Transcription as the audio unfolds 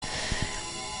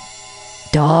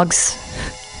dogs,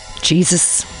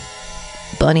 Jesus,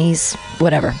 bunnies,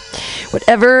 whatever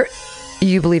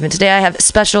you believe in. Today I have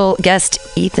special guest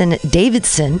Ethan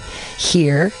Davidson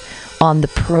here on the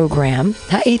program.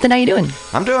 Hi, Ethan. How you doing?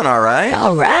 I'm doing all right.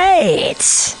 All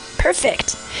right.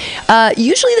 Perfect.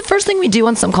 Usually the first thing we do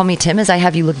on Some Call Me Tim is I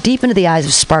have you look deep into the eyes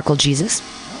of Sparkle Jesus.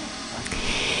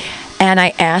 And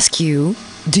I ask you,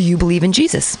 do you believe in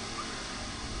Jesus?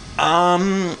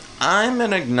 I'm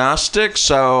an agnostic,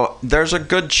 so there's a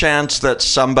good chance that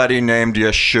somebody named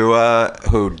Yeshua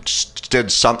who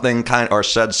did something or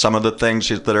said some of the things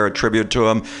that are attributed to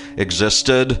him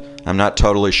existed. I'm not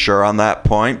totally sure on that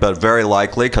point, but very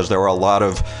likely, because there were a lot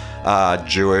of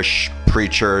Jewish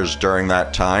preachers during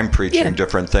that time preaching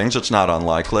different things. It's not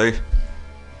unlikely.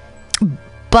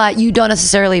 But you don't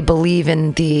necessarily believe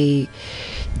in the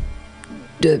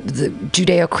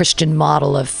Judeo-Christian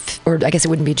model of, or I guess it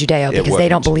wouldn't be Judeo because they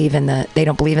don't believe in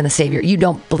the Savior. You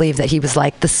don't believe that he was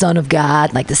like the Son of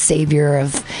God, like the Savior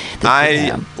of the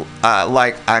I'm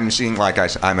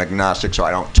agnostic, so I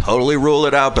don't totally rule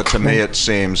it out, but to me it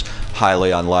seems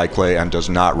highly unlikely and does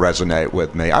not resonate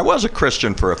with me. I was a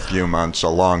Christian for a few months a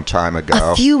long time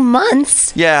ago. A few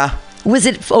months? Yeah. Was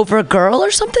it over a girl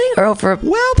or something? Or over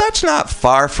Well, that's not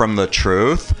far from the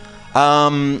truth.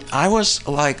 I was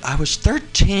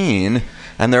 13,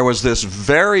 and there was this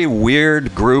very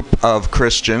weird group of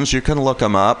Christians. You can look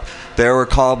them up. They were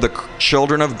called the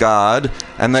Children of God,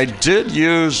 and they did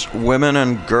use women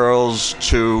and girls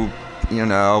to,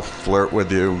 flirt with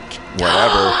you,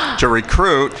 whatever, to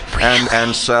recruit. Really?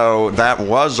 And so that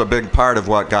was a big part of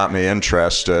what got me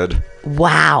interested.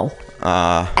 Wow.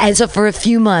 And so for a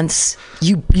few months,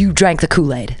 you drank the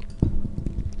Kool-Aid.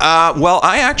 Well,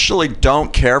 I actually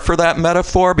don't care for that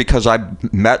metaphor because I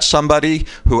met somebody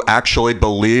who actually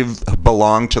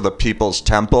belonged to the People's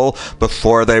Temple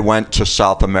before they went to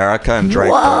South America and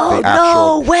drank the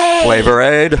actual Flavor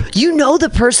Aid. You know the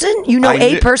person? You know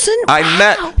a person?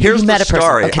 Here's the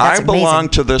story. Okay, I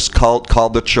belonged to this cult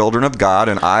called the Children of God,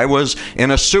 and I was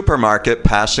in a supermarket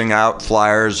passing out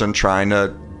flyers and trying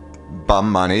to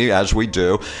bum money, as we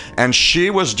do, and she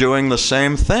was doing the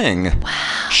same thing.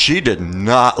 Wow. She did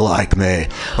not like me.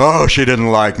 Oh, she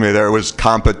didn't like me. There was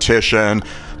competition,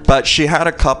 but she had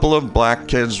a couple of black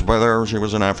kids with her. She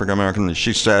was an African American.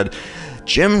 She said,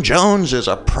 "Jim Jones is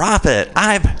a prophet.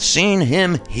 I've seen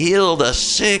him heal the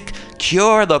sick,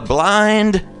 cure the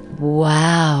blind."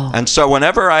 Wow. And so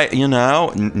whenever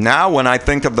now when I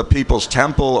think of the People's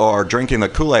Temple or drinking the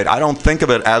Kool-Aid, I don't think of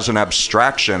it as an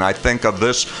abstraction. I think of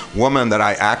this woman that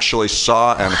I actually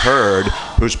saw and heard,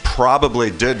 who's probably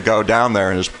did go down there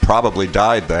and has probably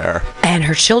died there. And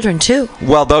her children, too.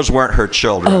 Well, those weren't her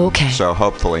children. Oh, okay. So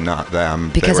hopefully not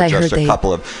them. Because they were I just heard a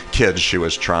couple of kids she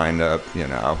was trying to,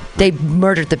 They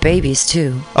murdered the babies,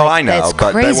 too. Oh, I know, that's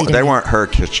but crazy they weren't her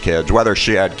kids. Whether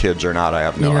she had kids or not, I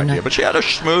have no idea. Know. But she had a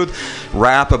smooth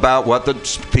rap about what the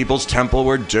People's Temple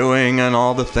were doing and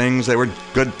all the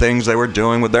good things they were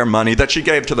doing with their money that she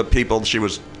gave to the people she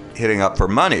was hitting up for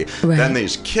money. Right. Then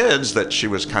these kids that she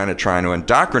was kind of trying to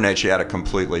indoctrinate, she had a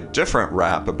completely different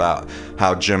rap about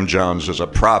how Jim Jones is a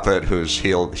prophet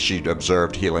she'd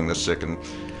observed healing the sick and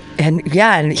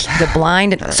the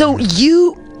blind. So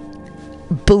you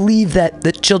believe that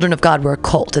the Children of God were a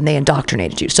cult and they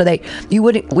indoctrinated you. So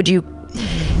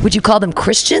would you call them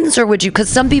Christians, or would you? Because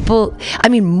some people,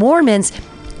 Mormons.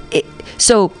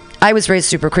 So I was raised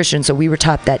super Christian, so we were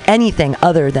taught that anything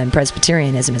other than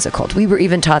Presbyterianism is a cult. We were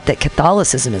even taught that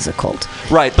Catholicism is a cult.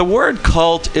 Right. The word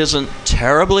cult isn't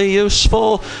terribly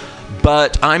useful,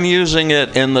 but I'm using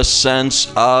it in the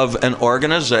sense of an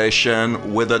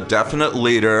organization with a definite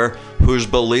leader who's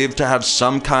believed to have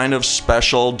some kind of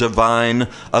special divine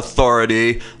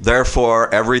authority.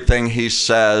 Therefore, everything he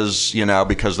says,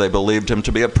 because they believed him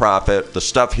to be a prophet, the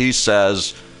stuff he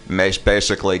says,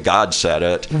 basically God said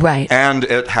it. Right. And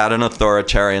it had an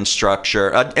authoritarian structure.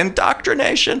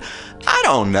 Indoctrination, I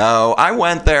don't know. I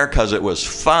went there because it was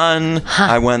fun.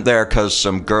 I went there because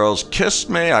some girls kissed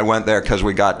me. I went there because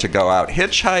we got to go out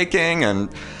hitchhiking. And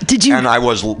I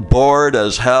was bored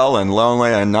as hell and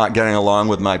lonely and not getting along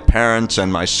with my parents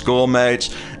and my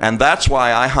schoolmates. And that's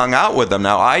why I hung out with them.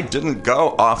 Now, I didn't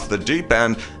go off the deep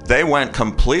end. They went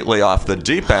completely off the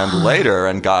deep end later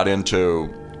and got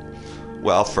into,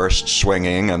 first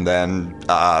swinging and then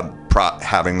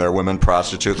having their women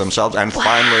prostitute themselves, and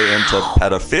finally into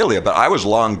pedophilia. But I was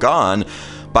long gone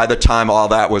by the time all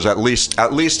that was, at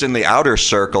least in the outer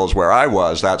circles where I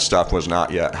was, that stuff was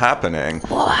not yet happening.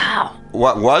 Wow.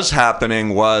 What was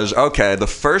happening was,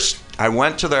 I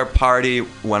went to their party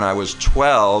when I was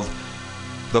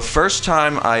 12. The first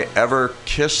time I ever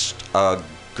kissed a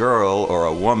girl or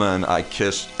a woman, I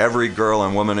kissed every girl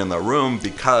and woman in the room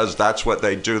because that's what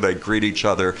they do. They greet each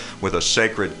other with a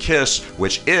sacred kiss,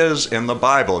 which is in the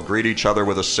Bible. Greet each other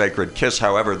with a sacred kiss.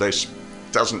 However, they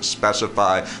doesn't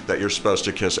specify that you're supposed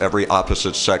to kiss every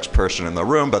opposite sex person in the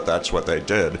room, but that's what they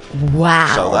did.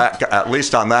 Wow. So that, at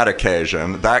least on that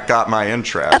occasion, that got my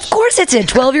interest. Of course it did.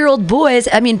 12-year-old boys.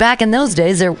 I mean, back in those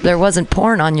days, there wasn't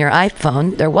porn on your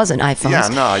iPhone. There wasn't iPhones. Yeah,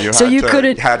 no, you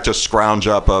had to scrounge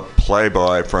up a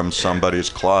Playboy from somebody's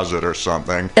closet or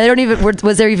something.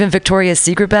 Was there even Victoria's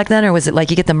Secret back then, or was it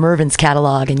like you get the Mervyn's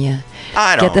catalog and you?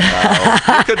 I don't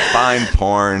know. You could find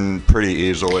porn pretty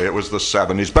easily. It was the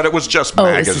 70s, but it was just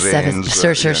magazines.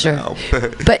 Sure.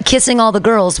 But kissing all the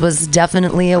girls was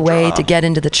definitely a way to get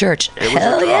into the church. It was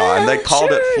a draw, and they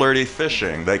called it flirty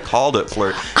fishing. They called it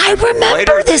flirt. I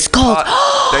remember this called.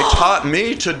 They taught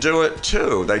me to do it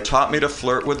too. They taught me to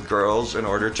flirt with girls in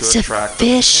order to attract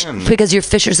fish, them in. Because you're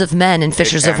fishers of men and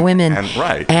fishers of women. And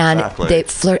exactly. They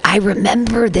flirt. I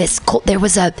remember this. There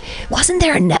was wasn't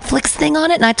there a Netflix thing on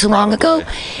it not too long ago?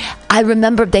 I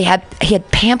remember he had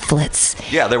pamphlets.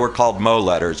 Yeah, they were called Mo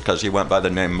letters because he went by the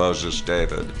name Moses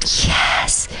David.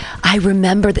 Yes, I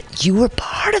remember that you were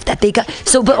part of that.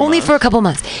 But only for a couple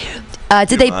months.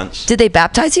 Did they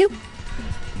baptize you?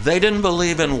 They didn't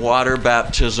believe in water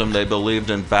baptism. They believed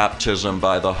in baptism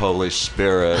by the Holy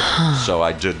Spirit. So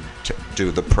I did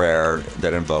do the prayer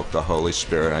that invoked the Holy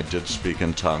Spirit. I did speak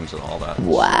in tongues and all that.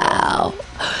 Wow.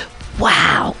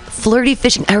 Flirty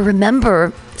fishing. I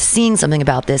remember seeing something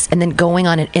about this and then going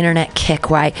on an internet kick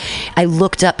where I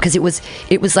looked up because it was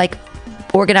like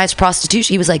organized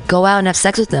prostitution. He was like, go out and have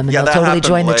sex with them and they'll totally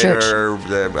join the church.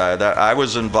 I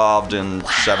was involved in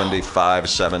 75,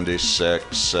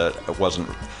 76.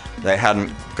 They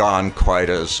hadn't gone quite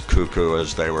as cuckoo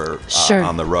as they were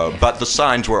on the road. But the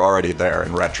signs were already there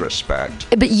in retrospect.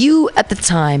 But you, at the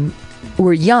time,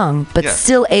 were young, but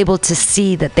still able to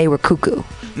see that they were cuckoo.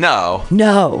 No.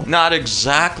 Not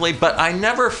exactly, but I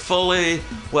never fully,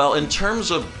 in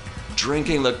terms of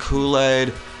drinking the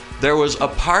Kool-Aid, there was a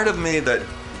part of me that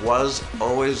was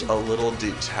always a little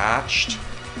detached.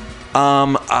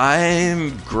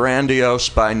 I'm grandiose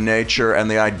by nature, and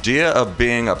the idea of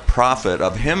being a prophet,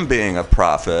 of him being a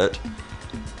prophet,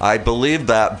 I believed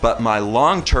that, but my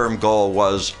long-term goal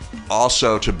was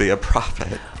also to be a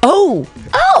prophet. Oh!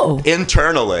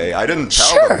 Internally. I didn't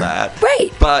tell them that.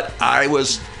 Right. But I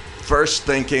was first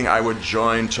thinking I would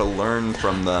join to learn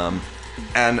from them.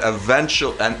 And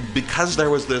eventually, and because there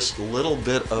was this little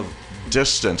bit of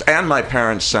distance, and my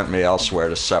parents sent me elsewhere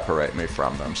to separate me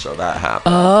from them, so that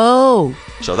happened. Oh.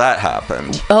 So that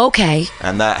happened. Okay.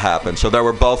 And that happened. So there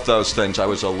were both those things. I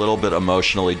was a little bit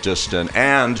emotionally distant,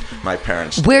 and my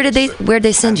parents. Where'd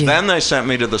they send you? Then they sent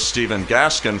me to the Stephen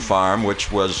Gaskin farm,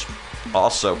 which was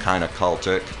also kind of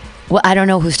cultic. Well, I don't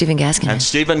know who Stephen Gaskin is. And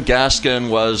Stephen Gaskin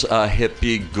was a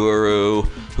hippie guru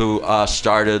who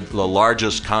started the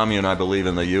largest commune, I believe,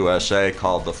 in the USA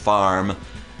called The Farm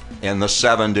in the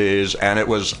 70s, and it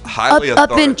was highly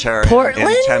authoritarian. Up in Portland?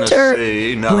 In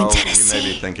Tennessee. In No, Tennessee. you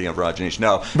may be thinking of Rajneesh.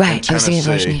 No, right, I was thinking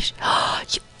of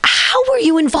Rajneesh. How were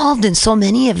you involved in so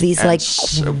many of these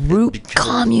group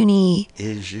commune?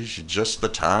 It's just the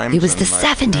times. It was the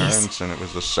 70s. And it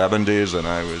was the 70s, and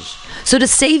I was. So to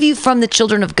save you from the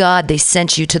children of God, they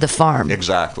sent you to the farm.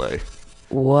 Exactly.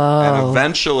 Whoa. And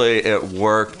eventually it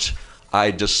worked.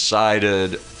 I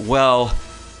decided,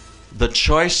 the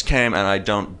choice came, and I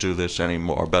don't do this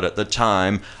anymore, but at the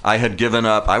time, I had given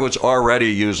up. I was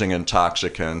already using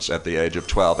intoxicants at the age of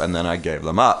 12, and then I gave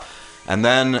them up. And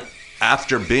then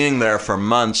after being there for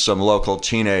months, some local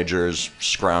teenagers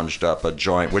scrounged up a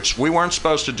joint, which we weren't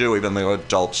supposed to do, even though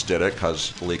adults did it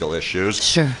because legal issues.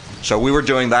 Sure. So we were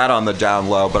doing that on the down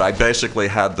low, but I basically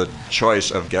had the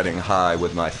choice of getting high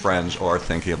with my friends or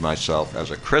thinking of myself as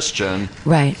a Christian.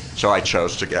 Right. So I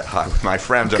chose to get high with my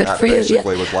friends, Good and that for you,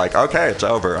 basically was like, okay, it's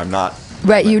over. I'm not.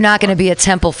 Right, you're not going to be a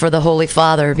temple for the Holy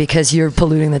Father because you're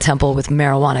polluting the temple with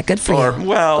marijuana. Good for you.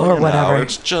 Or whatever.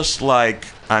 It's just like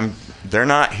they're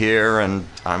not here, and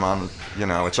I'm on.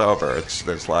 It's over.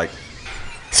 There's like.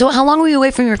 So how long were you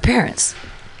away from your parents?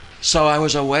 So I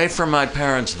was away from my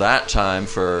parents that time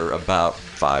for about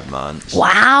 5 months.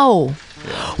 Wow.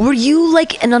 Yeah. Were you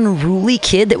like an unruly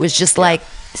kid that was just like,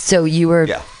 so you were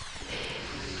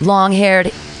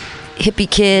long-haired hippie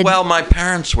kid? Well, my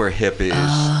parents were hippies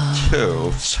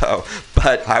too,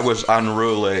 but I was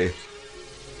unruly.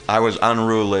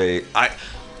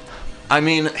 I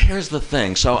mean, here's the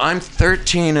thing. So I'm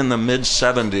 13 in the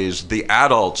mid-70s. The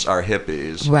adults are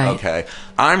hippies. Right. Okay.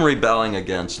 I'm rebelling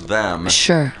against them.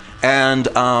 Sure. And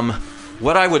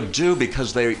what I would do,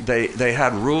 because they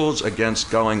had rules against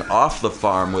going off the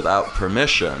farm without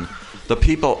permission. The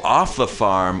people off the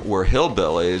farm were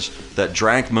hillbillies that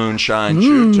drank moonshine,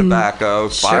 chewed tobacco,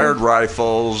 fired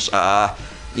rifles,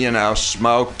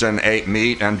 smoked and ate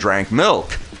meat and drank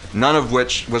milk. None of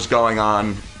which was going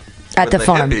on at with the the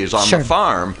farm. hippies on the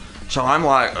farm. So I'm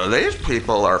like, these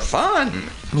people are fun.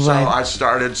 Right. So I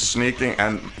started sneaking,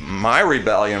 and my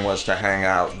rebellion was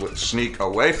to sneak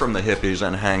away from the hippies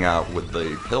and hang out with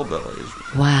the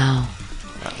hillbillies. Wow.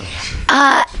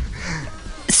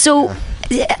 So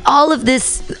all of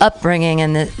this upbringing,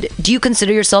 and do you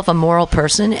consider yourself a moral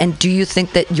person? And do you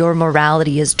think that your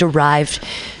morality is derived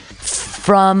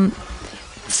from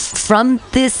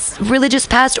this religious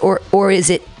past, or is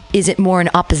it more in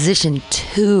opposition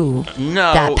to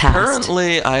that past?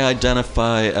 Currently I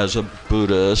identify as a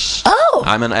Buddhist. Oh!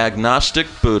 I'm an agnostic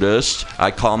Buddhist.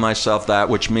 I call myself that,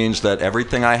 which means that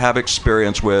everything I have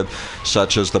experience with,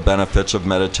 such as the benefits of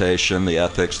meditation, the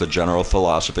ethics, the general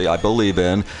philosophy, I believe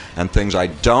in, and things I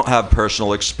don't have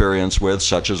personal experience with,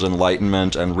 such as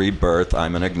enlightenment and rebirth,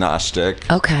 I'm an agnostic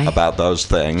about those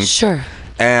things. Sure.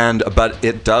 But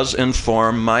it does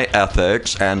inform my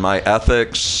ethics, and my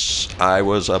ethics, I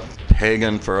was a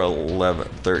pagan for 11,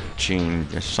 13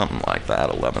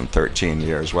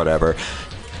 years, whatever.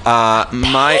 I'm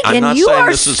not you saying are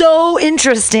this is so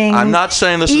interesting. I'm not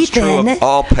saying this Ethan. is true of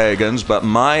all pagans, but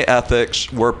my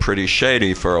ethics were pretty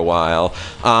shady for a while.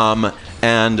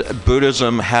 And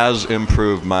Buddhism has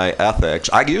improved my ethics.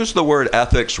 I use the word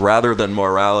ethics rather than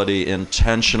morality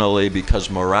intentionally,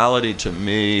 because morality to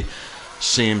me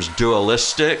seems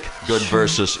dualistic, good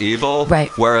versus evil. Right.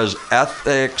 Whereas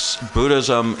ethics,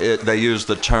 Buddhism, they use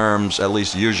the terms, at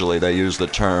least usually they use the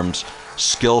terms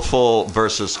skillful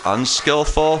versus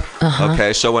unskillful.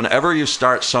 Okay, so whenever you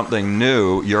start something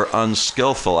new, you're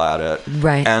unskillful at it.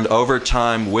 Right. And over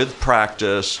time, with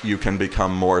practice, you can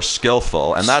become more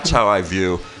skillful. And that's how I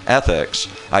view ethics.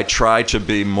 I try to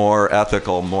be more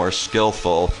ethical, more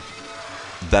skillful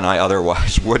than I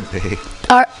otherwise would be.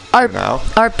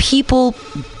 Are people?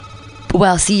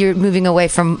 Well, see, you're moving away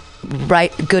from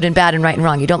good and bad and right and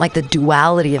wrong. You don't like the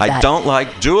duality of that. I don't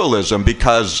like dualism,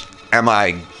 because am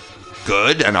I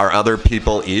good and are other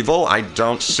people evil? I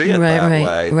don't see it that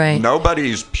way. Right.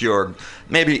 Nobody's pure.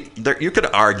 Maybe you could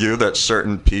argue that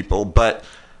certain people, but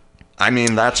I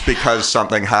mean, that's because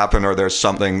something happened or there's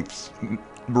something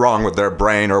wrong with their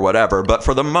brain or whatever. But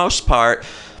for the most part,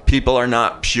 people are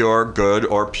not pure good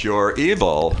or pure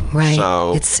evil. Right.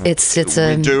 So it's a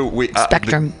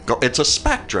spectrum. It's a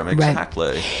spectrum,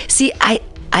 exactly. Right. See,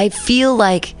 I feel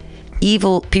like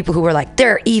evil people who are like,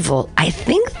 they're evil, I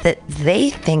think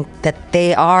that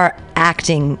they are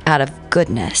acting out of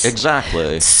goodness.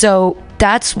 Exactly. So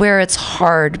that's where it's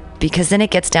hard, because then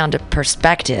it gets down to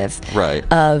perspective. Right.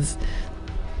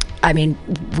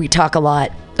 We talk a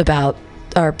lot about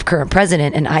our current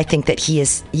president, and I think that he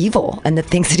is evil, and the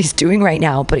things that he's doing right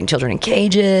now, putting children in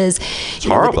cages,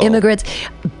 with immigrants.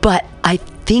 But I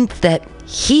think that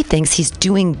he thinks he's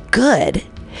doing good.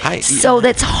 So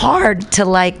that's hard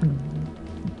to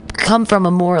come from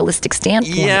a moralistic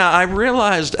standpoint. Yeah, I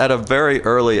realized at a very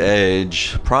early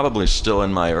age, probably still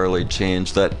in my early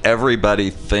teens, that everybody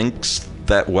thinks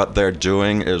that what they're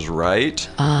doing is right.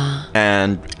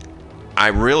 And I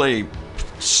really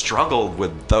struggled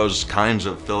with those kinds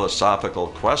of philosophical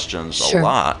questions a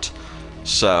lot.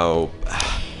 So,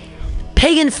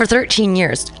 pagan for 13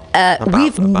 years.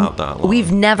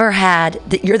 We've never had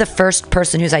you're the first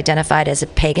person who's identified as a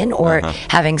pagan, or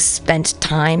having spent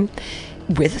time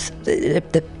with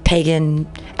the pagan.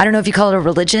 I don't know if you call it a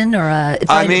religion or a.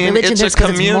 Religion, it's a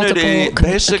community.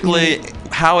 Basically,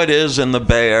 how it is in the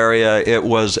Bay Area, it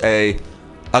was a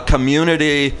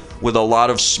community with a lot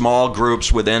of small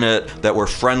groups within it that were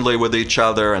friendly with each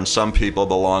other, and some people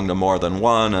belonged to more than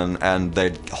one, and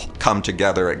they'd come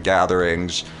together at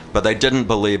gatherings, but they didn't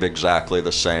believe exactly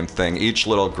the same thing. Each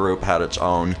little group had its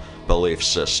own belief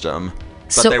system,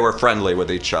 but they were friendly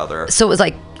with each other. So it was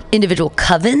like individual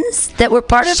covens that were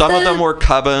part of Some of them were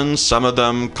covens, some of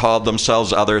them called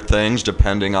themselves other things,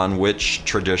 depending on which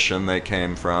tradition they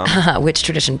came from. Which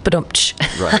tradition? Ba-dum-tsh.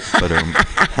 Right, ba-dum.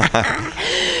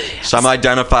 Some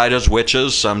identified as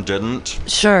witches, some didn't.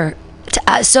 Sure.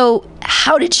 So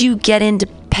how did you get into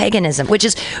paganism, which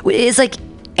is like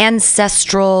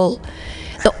ancestral?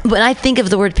 When I think of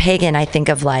the word pagan, I think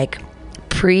of like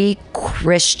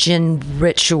pre-Christian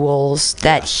rituals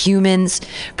that humans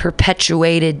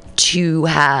perpetuated to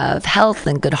have health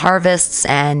and good harvests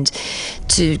and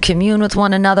to commune with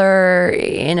one another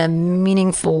in a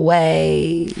meaningful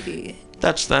way.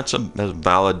 That's a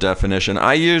valid definition.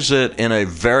 I use it in a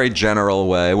very general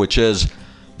way, which is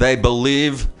they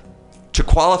believe to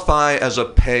qualify as a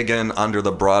pagan under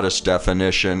the broadest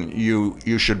definition,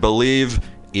 you should believe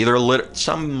either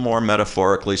some more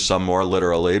metaphorically, some more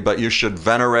literally, but you should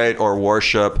venerate or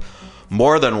worship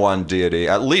more than one deity,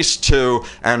 at least two,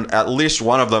 and at least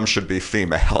one of them should be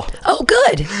female. Oh,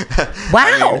 good. Wow.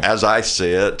 I mean, as I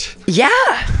see it. Yeah.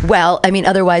 Well, I mean,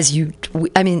 otherwise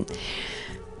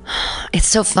it's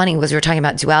so funny because we were talking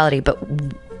about duality, but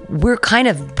we're kind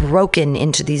of broken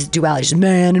into these dualities,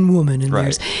 man and woman, and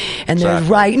there's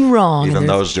right and wrong.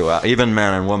 Even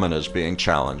man and woman is being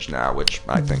challenged now, which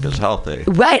I think is healthy.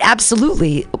 Right,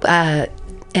 absolutely.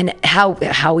 And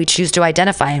how we choose to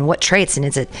identify and what traits, and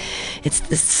it's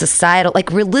the societal,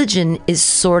 like religion is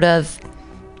sort of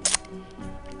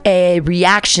a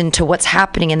reaction to what's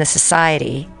happening in the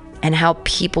society and how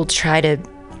people try to,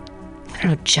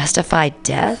 justify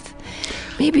death.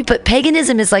 Maybe, but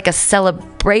paganism is like a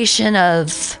celebration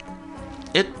of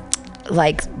it,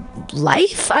 like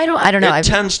life. I don't know. It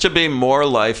tends to be more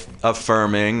life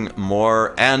affirming,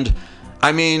 more, and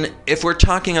I mean, if we're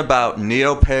talking about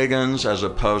neo-pagans as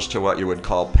opposed to what you would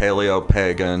call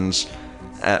paleo-pagans,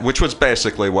 which was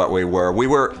basically what we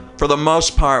were, for the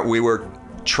most part, we were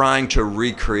trying to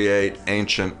recreate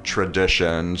ancient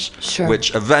traditions, sure.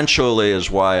 Which eventually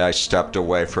is why I stepped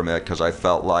away from it, because I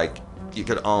felt like you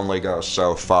could only go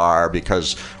so far,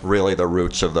 because really the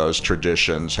roots of those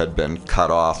traditions had been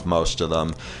cut off, most of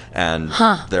them, and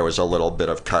there was a little bit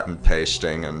of cut and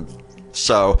pasting, and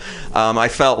so I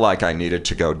felt like I needed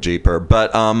to go deeper.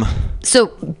 But so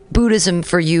Buddhism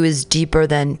for you is deeper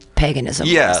than paganism?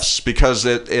 Yes, because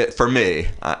it for me,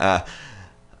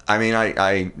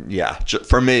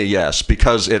 for me, yes,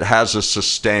 because it has a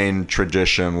sustained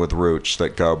tradition with roots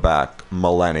that go back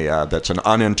millennia. That's an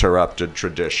uninterrupted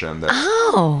tradition that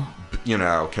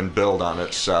can build on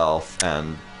itself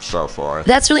and so forth.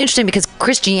 That's really interesting, because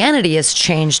Christianity has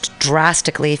changed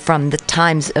drastically from the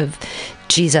times of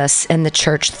Jesus and the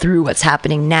church through what's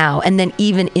happening now, and then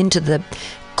even into the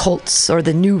cults or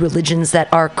the new religions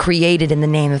that are created in the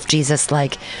name of Jesus,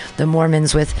 like the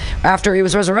Mormons with, after he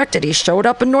was resurrected, he showed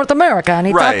up in North America and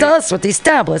he talked to us with these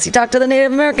tablets. He talked to the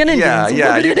Native American Indians.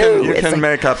 Yeah, you can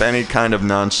make up any kind of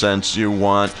nonsense you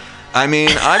want. I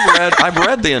mean, I've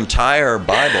read the entire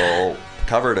Bible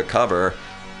cover to cover,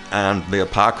 and the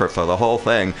Apocrypha, the whole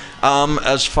thing.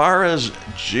 As far as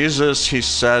Jesus, he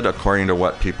said, according to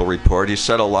what people report, he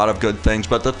said a lot of good things.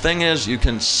 But the thing is, you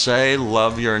can say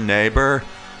love your neighbor,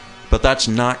 but that's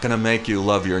not going to make you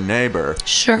love your neighbor.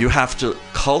 Sure. You have to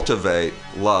cultivate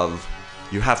love.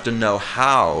 You have to know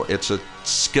how. It's a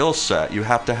skill set. You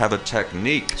have to have a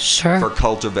technique for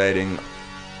cultivating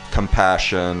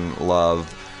compassion,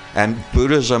 love. And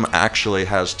Buddhism actually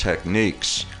has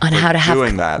techniques on how to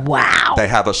doing that. Wow. They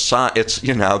have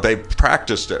they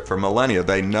practiced it for millennia.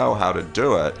 They know how to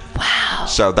do it. Wow.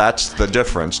 So that's the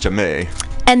difference to me.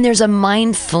 And there's a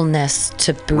mindfulness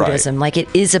to Buddhism. Right. Like, it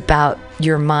is about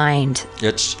your mind.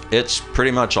 It's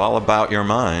pretty much all about your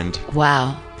mind.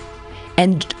 Wow.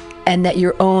 And that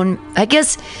your own, I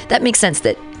guess that makes sense,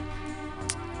 that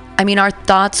our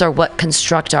thoughts are what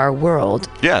construct our world.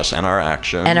 Yes, and our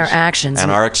actions. And our actions. And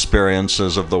our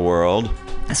experiences of the world.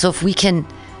 So if we can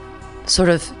sort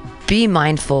of be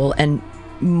mindful and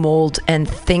mold and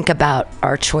think about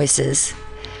our choices.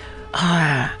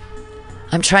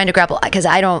 I'm trying to grapple, because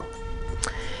I don't,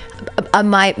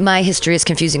 my history is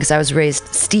confusing, because I was raised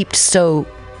steeped so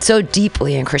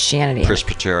deeply in Christianity.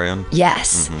 Presbyterian?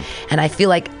 Yes. Mm-hmm. And I feel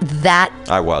like that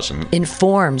I wasn't.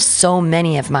 informs so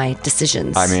many of my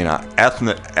decisions. I mean,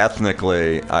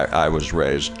 ethnically, I was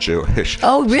raised Jewish.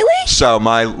 Oh, really? So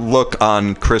my look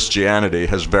on Christianity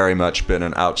has very much been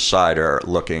an outsider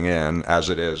looking in, as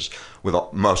it is with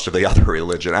most of the other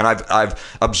religion. And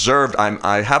I've observed,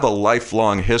 I have a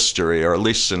lifelong history, or at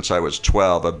least since I was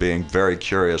 12, of being very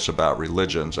curious about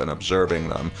religions and observing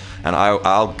them. And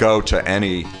I'll go to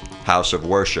any house of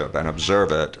worship and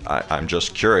observe it. I'm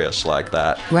just curious like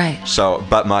that. Right. So,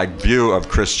 but my view of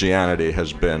Christianity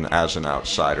has been as an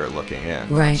outsider looking in,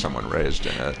 right. Someone raised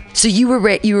in it. So you were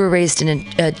raised in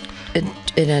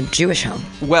a Jewish home.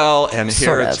 Well, and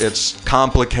here it's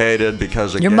complicated,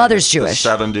 because again, your mother's Jewish. The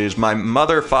 70s. My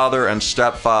mother, father, and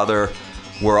stepfather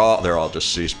they're all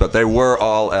deceased, but they were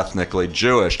all ethnically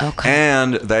Jewish. Okay.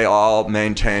 And they all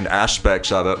maintained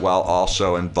aspects of it while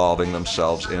also involving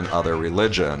themselves in other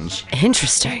religions.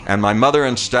 Interesting. And my mother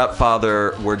and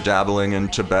stepfather were dabbling in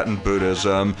Tibetan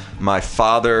Buddhism. My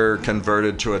father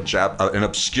converted to an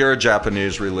obscure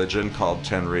Japanese religion called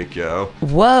Tenrikyo.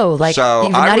 Whoa, like so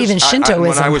not even Shintoism.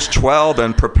 When I was 12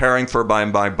 and preparing for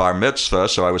my bar mitzvah,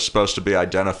 so I was supposed to be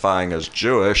identifying as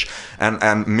Jewish,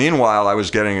 and meanwhile I was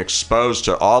getting exposed to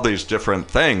to all these different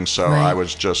things. So Right. I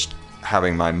was just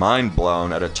having my mind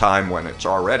blown at a time when it's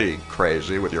already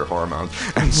crazy with your hormones.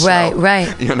 And so, Right.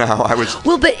 you know, I was...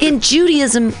 Well, but in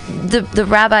Judaism, the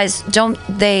rabbis don't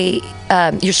they?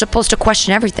 You're supposed to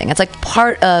question everything. It's like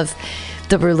part of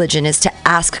the religion is to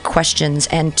ask questions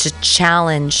and to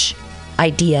challenge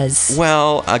ideas.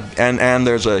 Well, and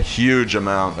there's a huge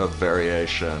amount of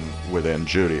variation within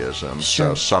Judaism. Sure.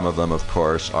 So some of them, of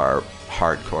course, are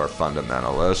hardcore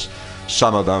fundamentalists.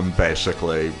 Some of them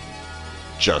basically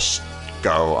just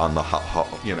go on the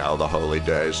the holy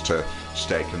days to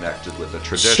stay connected with the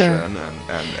tradition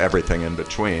and everything in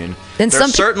between. And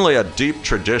there's certainly a deep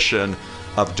tradition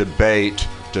of debate,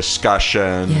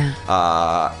 discussion,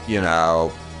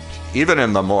 even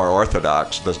in the more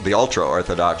orthodox, the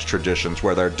ultra-orthodox traditions,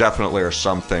 where there definitely are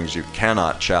some things you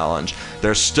cannot challenge,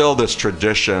 there's still this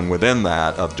tradition within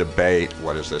that of debate.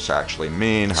 What does this actually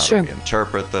mean? How do we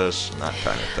interpret this? And that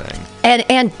kind of thing.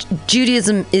 And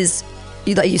Judaism is,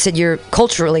 like you said, you're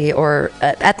culturally or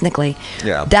ethnically,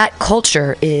 that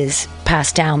culture is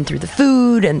passed down through the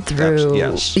food and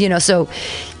through, so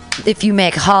if you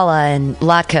make challah and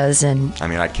latkes and... I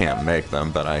mean, I can't make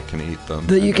them, but I can eat them.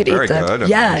 But you could eat them. Very good.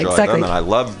 Yeah, enjoy exactly. them, and I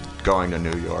love going to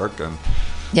New York and,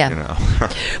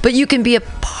 But you can be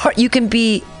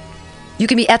you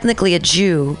can be ethnically a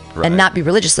Jew and not be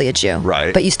religiously a Jew.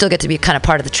 Right. But you still get to be kind of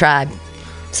part of the tribe.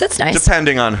 So that's nice.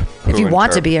 Depending on who if you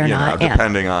want to be or not.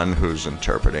 Depending on who's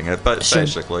interpreting it. But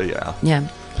basically, Yeah.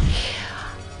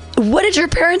 What did your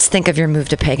parents think of your move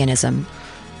to paganism?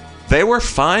 They were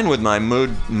fine with my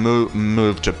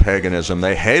move to paganism.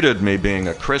 They hated me being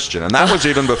a Christian, and that was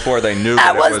even before they knew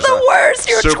that it was the worst.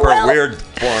 You're super 12. weird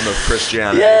form of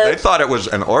Christianity. Yes. They thought it was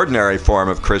an ordinary form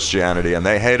of Christianity, and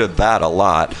they hated that a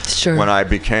lot. Sure. When I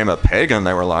became a pagan,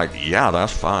 they were like, "Yeah,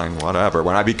 that's fine, whatever."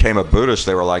 When I became a Buddhist,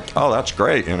 they were like, "Oh, that's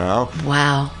great,"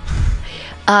 Wow.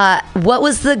 What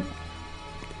was the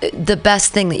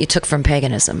best thing that you took from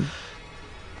paganism?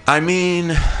 I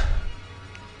mean,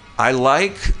 I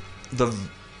like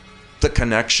the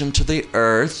connection to the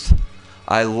earth.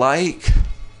 I like...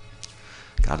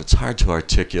 God, it's hard to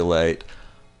articulate.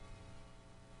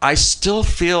 I still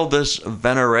feel this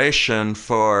veneration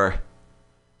for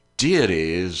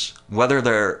deities, whether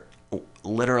they're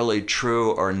literally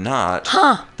true or not.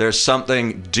 There's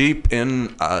something deep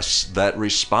in us that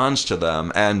responds to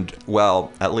them. And,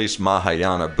 well, at least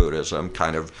Mahayana Buddhism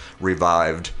kind of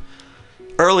revived.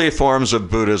 Early forms of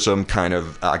Buddhism kind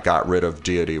of got rid of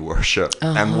deity worship,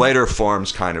 and later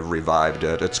forms kind of revived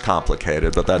it. It's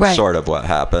complicated, but that's sort of what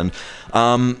happened.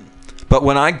 But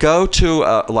when I go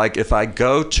to, if I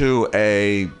go to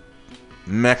a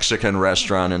Mexican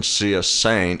restaurant and see a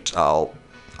saint, I'll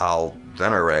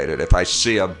venerate it. If I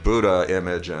see a Buddha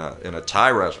image in a Thai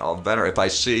restaurant, I'll venerate. If I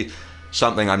see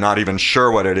something I'm not even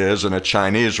sure what it is in a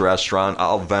Chinese restaurant,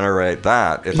 I'll venerate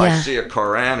that. If I see a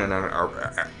Koran in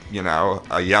a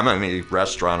Yemeni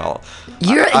restaurant,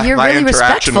 you're my really interaction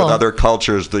respectful. with other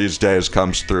cultures these days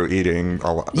comes through eating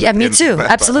a lot. Yeah, me too.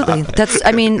 Absolutely. That's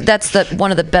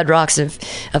one of the bedrocks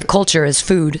of culture is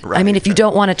food. Right. I mean, if you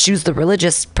don't want to choose the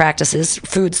religious practices,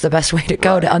 food's the best way to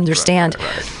go to understand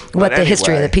what the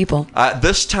history of the people.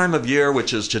 This time of year,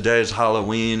 which is today's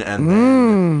Halloween,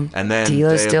 and then Day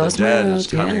of the Dead is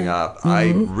coming up,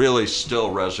 I really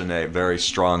still resonate very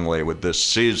strongly with this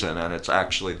season, and it's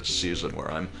actually the season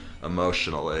where I'm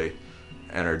emotionally,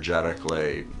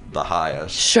 energetically the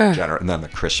highest. Sure. And then the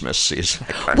Christmas season.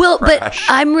 But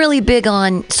I'm really big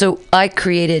on, so I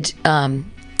created,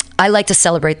 I like to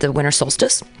celebrate the winter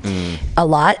solstice a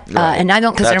lot. And I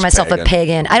don't consider myself a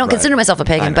pagan. I don't consider myself a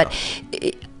pagan, but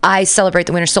I celebrate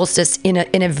the winter solstice in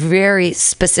a very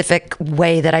specific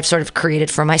way that I've sort of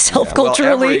created for myself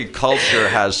culturally. Well, every culture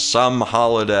has some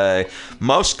holiday.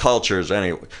 Most cultures,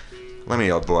 anyway. Let me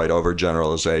avoid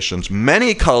overgeneralizations.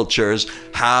 Many cultures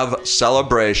have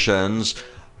celebrations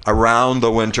around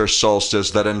the winter solstice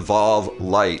that involve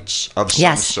lights of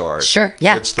some sort. Sure,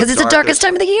 yeah, because it's the darkest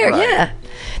time of the year. Right. Yeah,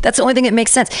 that's the only thing that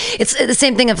makes sense. It's the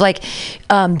same thing of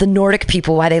the Nordic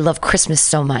people, why they love Christmas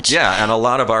so much. Yeah, and a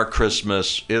lot of our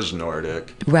Christmas is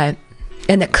Nordic. Right,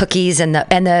 and the cookies and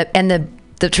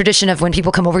the tradition of when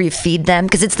people come over, you feed them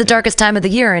because it's the darkest time of the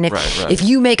year. And if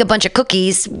you make a bunch of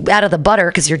cookies out of the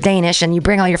butter because you're Danish and you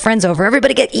bring all your friends over,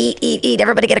 everybody eat,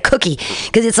 everybody get a cookie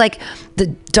because it's like the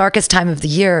darkest time of the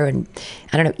year. And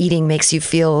I don't know, eating makes you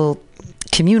feel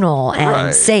communal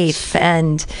and safe.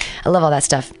 And I love all that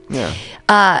stuff. Yeah.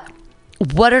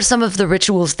 What are some of the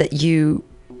rituals that you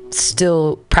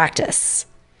still practice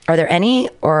Are there any?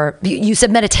 Or you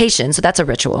said meditation, so that's a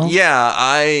ritual.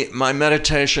 Yeah, my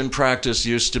meditation practice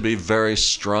used to be very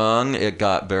strong. It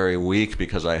got very weak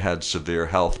because I had severe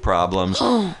health problems,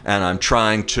 and I'm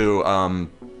trying to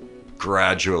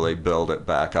gradually build it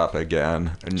back up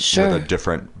again, and with a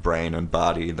different brain and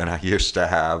body than I used to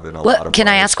have in a lot of ways. Can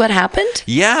I ask what happened?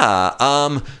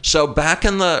 Yeah, so back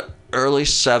in the early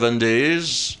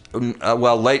 70s,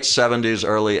 late 70s,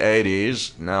 early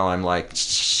 80s, now I'm like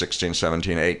 16,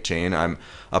 17, 18, I'm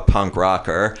a punk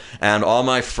rocker, and all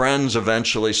my friends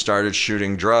eventually started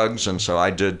shooting drugs, and so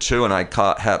I did too, and I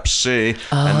caught Hep C,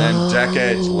 and then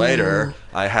decades later,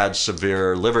 I had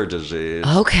severe liver disease.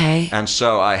 Okay. And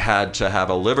so I had to have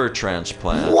a liver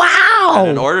transplant. Wow! And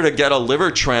in order to get a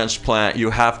liver transplant, you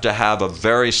have to have a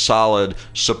very solid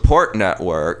support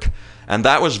network. And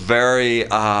that was very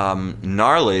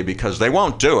gnarly because they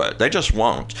won't do it. They just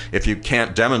won't if you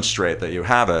can't demonstrate that you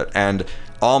have it. And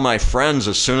all my friends,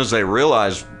 as soon as they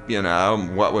realized,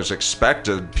 what was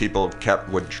expected, people kept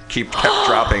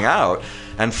dropping out.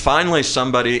 And finally,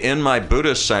 somebody in my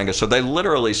Buddhist Sangha, so they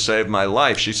literally saved my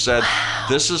life. She said,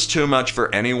 "This is too much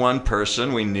for any one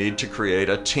person. We need to create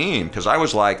a team." Because I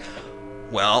was like,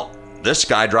 well, this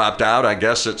guy dropped out. I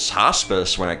guess it's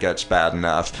hospice when it gets bad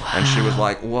enough. Wow. And she was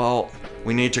like, well,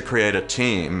 we need to create a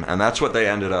team. And that's what they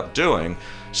ended up doing.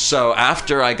 So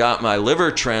after I got my liver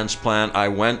transplant, I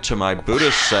went to my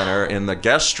Buddhist center in the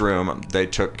guest room. They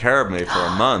took care of me for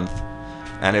a month.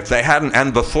 And if they hadn't,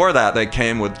 and before that, they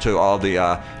came to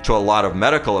a lot of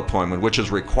medical appointment, which is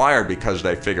required because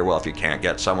they figure, well, if you can't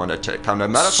get someone to come to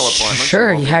medical appointments,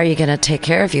 sure, how are you going to take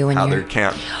care of you when they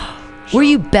can't? Were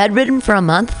you bedridden for a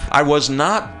month? I was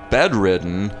not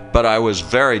bedridden, but I was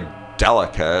very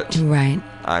delicate. Right.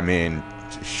 I mean,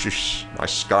 my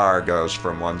scar goes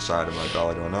from one side of my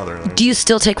belly to another. Do you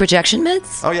still take rejection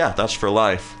meds? Oh yeah, that's for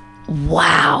life.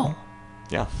 Wow.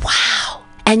 Yeah. Wow.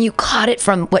 And you caught it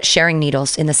from sharing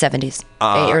needles in the 70s,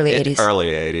 early 80s?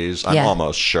 Early 80s. I'm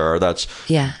almost sure. That's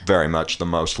very much the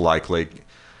most likely.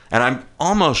 And I'm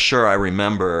almost sure I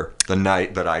remember the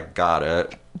night that I got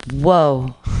it.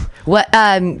 Whoa. What?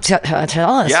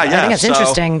 Tell us. Yeah, I think it's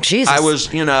interesting. Jesus. I was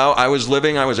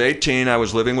 18. I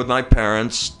was living with my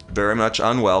parents, very much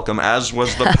unwelcome, as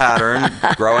was the pattern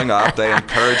growing up. They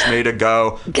encouraged me to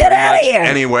go get out of here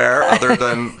anywhere other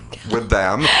than with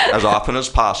them as often as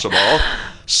possible.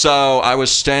 So I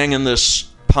was staying in this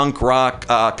punk rock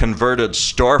converted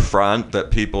storefront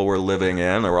that people were living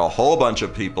in. There were a whole bunch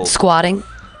of people squatting.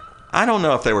 I don't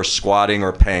know if they were squatting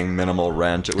or paying minimal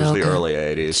rent. It was the early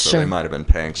 80s, so they might have been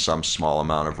paying some small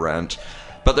amount of rent.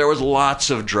 But there was lots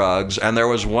of drugs, and there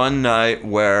was one night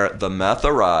where the meth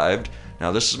arrived.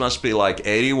 Now, this must be like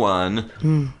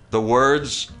 81. The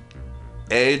words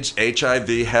AIDS, HIV,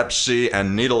 Hep C,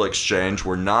 and needle exchange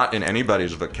were not in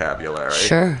anybody's vocabulary.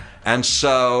 Sure. And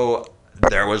so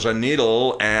there was a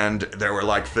needle, and there were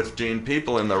like 15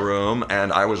 people in the room,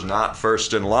 and I was not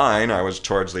first in line. I was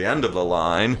towards the end of the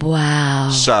line. Wow.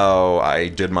 So I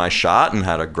did my shot and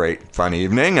had a great, fun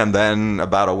evening, and then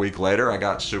about a week later, I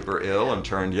got super ill and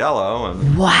turned yellow.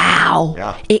 And wow.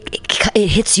 Yeah. It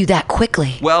hits you that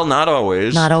quickly. Well, not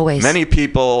always. Not always. Many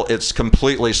people, it's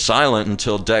completely silent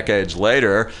until decades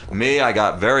later. Me, I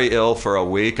got very ill for a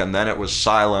week, and then it was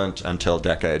silent until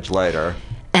decades later.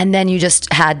 And then you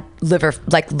just had liver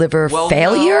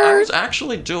failure? No, I was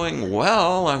actually doing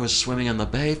well. I was swimming in the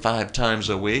bay 5 times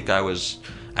a week. I was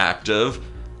active.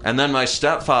 And then my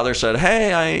stepfather said,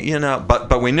 hey,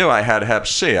 but we knew I had Hep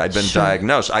C. I'd been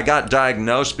diagnosed. I got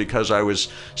diagnosed because I was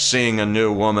seeing a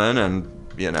new woman and,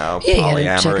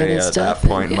 polyamory at that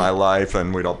point in my life,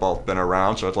 and we'd all both been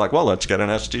around. So it's like, well, let's get an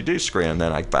STD screen. And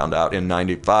then I found out in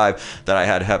 95 that I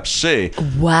had Hep C.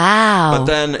 Wow. But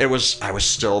then I was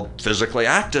still physically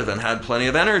active and had plenty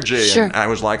of energy. Sure. And I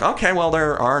was like, okay, well,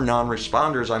 there are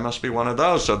non-responders. I must be one of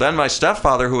those. So then my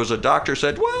stepfather, who was a doctor,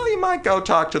 said, well, you might go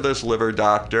talk to this liver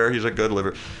doctor. He's a good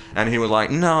liver. And he was like,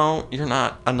 no, you're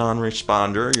not a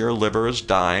non-responder. Your liver is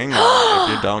dying. If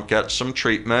you don't get some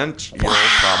treatment, you'll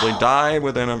probably die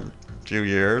within a few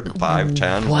years, 5,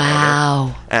 10.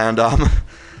 Wow. Whatever.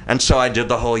 And so I did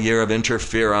the whole year of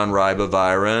interferon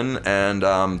ribavirin, and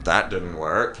that didn't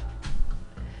work.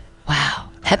 Wow.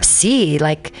 Hep C,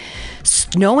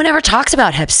 no one ever talks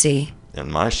about Hep C. In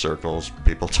my circles,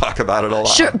 people talk about it a lot.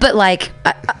 Sure, but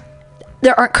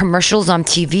there aren't commercials on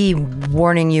TV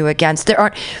warning you against. There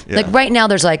aren't right now.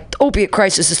 There's opiate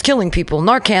crisis is killing people.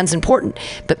 Narcan's important,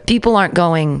 but people aren't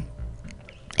going.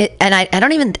 And I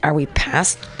don't even. Are we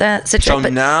past that situation? So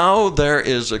now there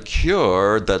is a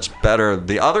cure that's better.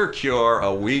 The other cure,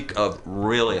 a week of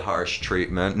really harsh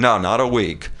treatment. No, not a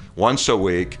week. Once a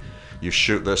week, you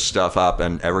shoot this stuff up,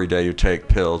 and every day you take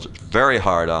pills. It's very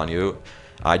hard on you.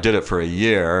 I did it for a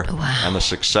year, and the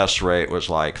success rate was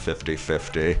like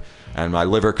 50-50. And my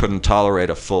liver couldn't tolerate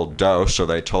a full dose, so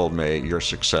they told me your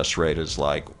success rate is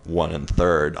like 1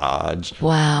 1/3 odds.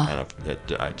 Wow.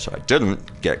 And so I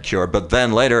didn't get cured. But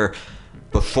then later,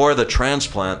 before the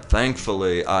transplant,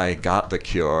 thankfully, I got the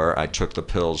cure. I took the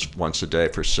pills once a day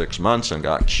for 6 months and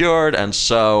got cured. And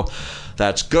so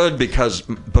that's good, because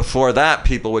before that,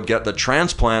 people would get the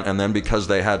transplant, and then because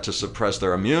they had to suppress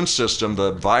their immune system,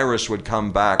 the virus would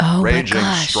come back raging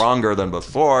stronger than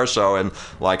before. So in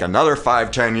like another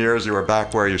 5-10 years, you were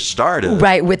back where you started.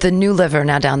 Right, with the new liver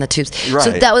now down the tubes. Right.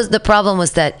 So that was the problem,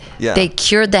 was that they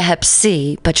cured the Hep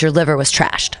C, but your liver was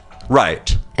trashed.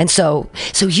 Right. And so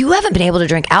you haven't been able to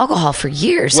drink alcohol for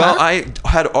years, Well, huh? I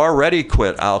had already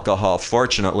quit alcohol,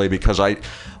 fortunately, because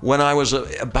when I was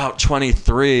about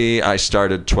 23, I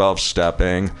started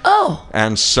 12-stepping. Oh.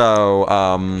 And so,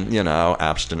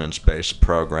 abstinence-based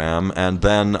program. And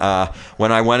then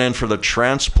when I went in for the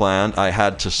transplant, I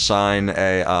had to sign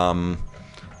a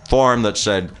form that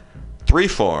said 3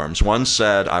 forms. One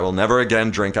said, I will never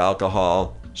again drink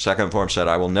alcohol. Second form said,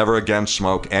 I will never again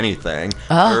smoke anything.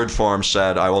 Third form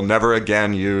said, I will never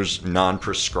again use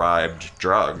non-prescribed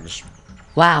drugs.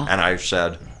 Wow. And I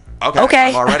said, okay.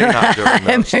 I'm already not doing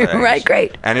those things. Right,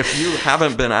 great. And if you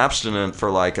haven't been abstinent for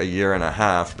like a year and a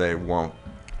half, they won't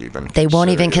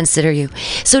even consider you.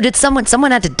 So did someone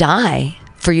had to die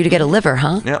for you to get a liver,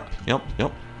 huh? Yep.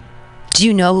 Do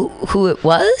you know who it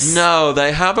was? No,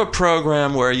 they have a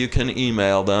program where you can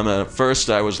email them. And at first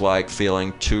I was like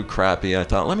feeling too crappy. I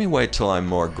thought, let me wait till I'm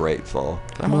more grateful.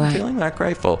 I'm not feeling that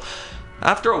grateful.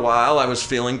 After a while, I was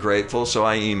feeling grateful, so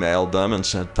I emailed them and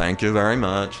said, thank you very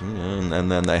much. And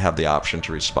then they have the option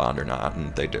to respond or not,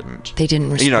 and they didn't. They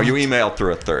didn't respond. You email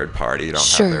through a third party. You don't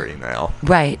have their email.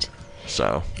 Right.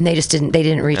 So. And they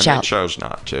didn't reach out. They chose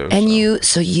not to. And you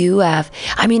have,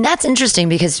 that's interesting,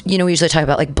 because, we usually talk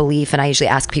about like belief, and I usually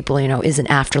ask people, is an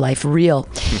afterlife real?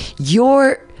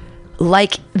 You're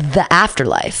like the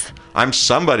afterlife. I'm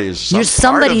somebody's. You're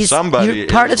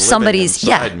part of somebody's.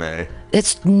 Me.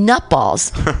 It's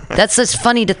nutballs. That's just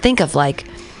funny to think of. Like,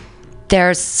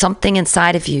 there's something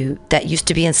inside of you that used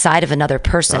to be inside of another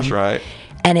person. That's right.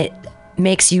 And it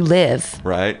makes you live.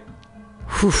 Right.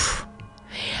 Whew.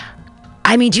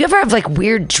 Do you ever have like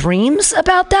weird dreams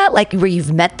about that? Like where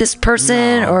you've met this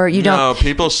person or you don't? No,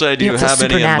 people say, do you have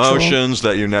any emotions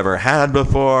that you never had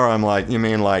before? I'm like, you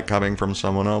mean like coming from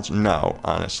someone else? No,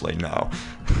 honestly, no.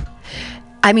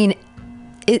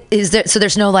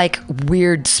 There's no like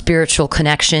weird spiritual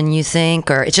connection, you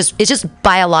think? Or it's just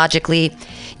biologically,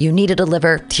 you needed a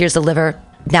liver, here's the liver,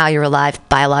 now you're alive,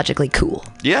 biologically cool.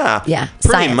 Yeah.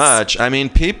 Pretty much.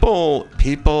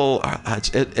 People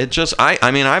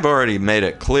I've already made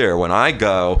it clear, when I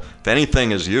go, if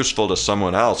anything is useful to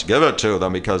someone else, give it to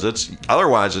them, because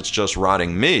otherwise it's just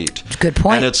rotting meat. Good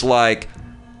point. And it's like,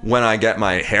 when I get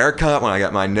my hair cut, when I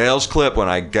get my nails clipped, when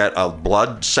I get a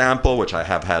blood sample, which I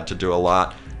have had to do a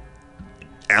lot,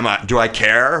 do I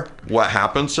care what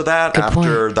happens to that? Good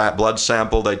after point. That blood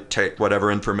sample, they take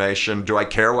whatever information. Do I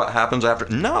care what happens after?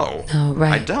 No. Oh,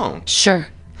 right. I don't. Sure.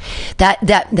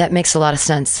 That makes a lot of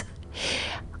sense.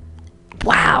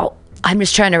 Wow. I'm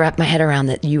just trying to wrap my head around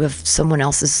that you have someone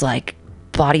else's like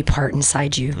body part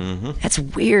inside you. Mm-hmm. That's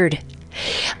weird.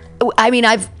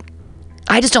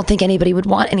 I just don't think anybody would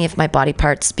want any of my body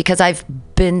parts, because I've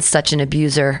been such an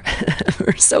abuser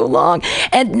for so long.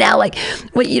 And now, like,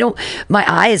 my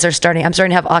eyes I'm starting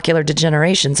to have ocular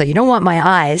degeneration. So you don't want my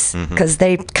eyes, because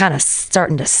they kind of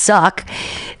starting to suck.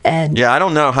 And yeah, I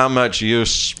don't know how much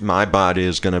use my body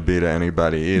is going to be to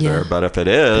anybody either. Yeah. But if it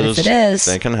is,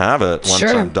 they can have it once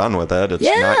I'm done with it. It's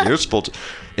not useful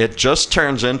it just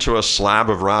turns into a slab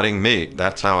of rotting meat.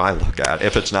 That's how I look at it,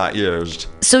 if it's not used.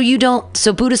 So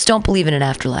Buddhists don't believe in an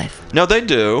afterlife? No, they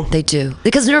do. They do.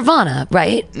 Because nirvana,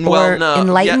 right? Well, no.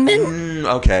 Enlightenment?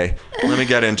 Okay, let me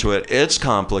get into it. It's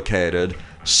complicated.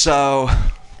 So,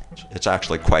 it's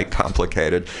actually quite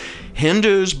complicated.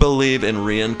 Hindus believe in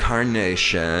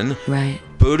reincarnation. Right.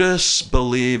 Buddhists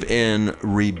believe in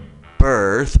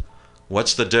rebirth.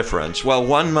 What's the difference? Well,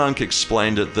 one monk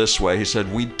explained it this way. He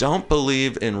said, we don't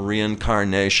believe in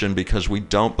reincarnation because we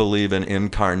don't believe in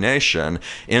incarnation.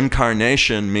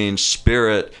 Incarnation means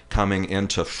spirit coming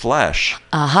into flesh.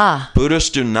 Aha. Buddhists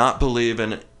do not believe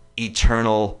in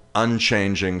eternal,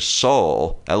 unchanging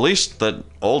soul. At least the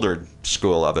older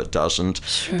school of it doesn't.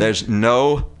 Sure.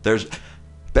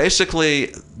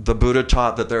 Basically, the Buddha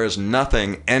taught that there is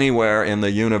nothing anywhere in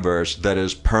the universe that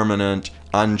is permanent,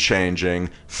 unchanging,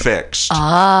 fixed.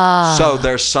 Ah. So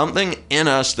there's something in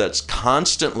us that's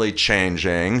constantly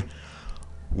changing,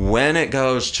 when it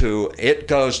goes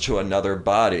to another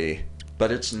body,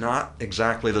 but it's not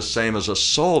exactly the same as a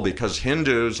soul, because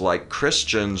Hindus, like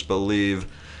Christians, believe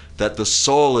that the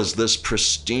soul is this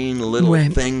pristine little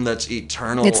thing that's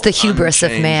eternal. It's the hubris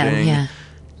of man, yeah.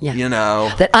 You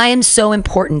know, that I am so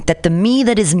important, that the me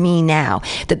that is me now,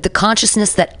 that the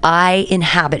consciousness that I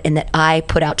inhabit and that I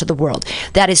put out to the world,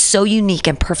 that is so unique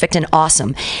and perfect and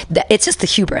awesome, that it's just the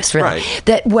hubris, really. Right.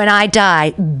 That when I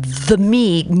die, the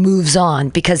me moves on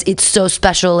because it's so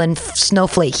special and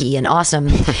snowflakey and awesome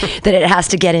that it has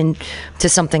to get into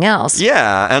something else.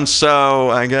 Yeah, and so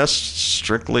I guess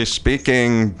strictly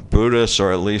speaking, Buddhists,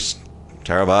 or at least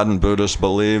Theravadan Buddhists,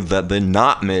 believe that the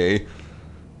not me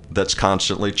that's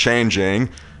constantly changing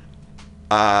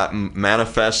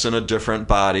manifests in a different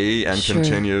body and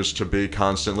continues to be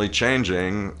constantly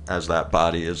changing, as that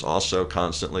body is also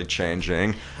constantly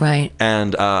changing. Right.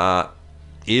 And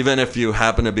even if you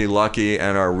happen to be lucky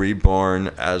and are reborn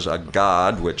as a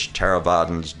god, which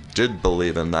Theravadins did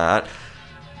believe in that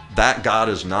God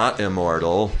is not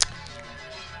immortal,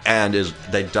 and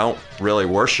they don't really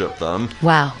worship them.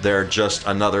 Wow. They're just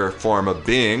another form of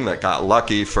being that got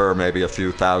lucky for maybe a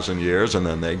few thousand years, and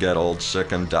then they get old,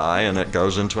 sick, and die, and it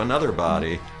goes into another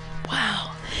body.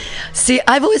 Wow. See,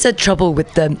 I've always had trouble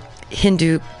with the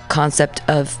Hindu concept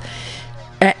of,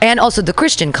 and also the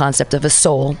Christian concept of a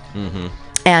soul,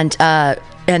 and the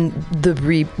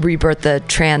rebirth, the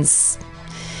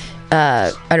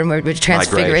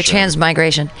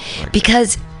transmigration,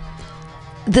 because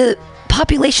the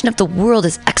population of the world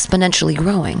is exponentially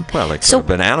growing. Well, there have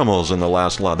been animals in the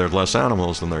last lot. There's less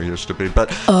animals than there used to be. But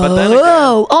then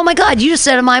again, oh my God, you just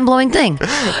said a mind-blowing thing.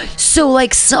 So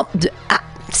like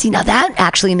see, now that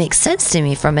actually makes sense to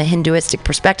me from a Hinduistic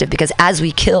perspective, because as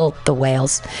we kill the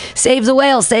whales, save the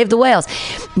whales, save the whales.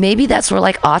 Maybe that's where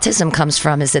like autism comes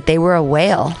from, is that they were a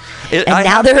whale and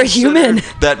now they're a human.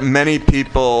 That many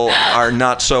people are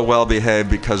not so well behaved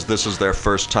because this is their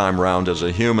first time round as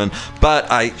a human. But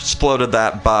I floated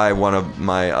that by one of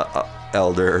my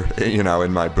elder,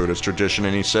 in my Buddhist tradition,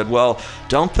 and he said, well,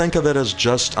 don't think of it as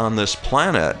just on this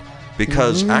planet.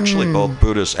 Because actually both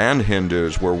Buddhists and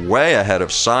Hindus were way ahead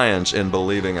of science in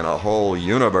believing in a whole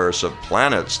universe of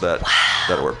planets that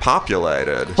were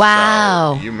populated.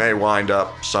 Wow. So you may wind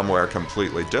up somewhere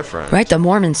completely different. Right, the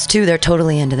Mormons too, they're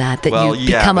totally into that. You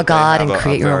become a god and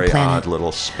create your own planet. They have a very odd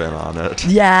little spin on it.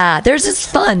 Yeah, there's this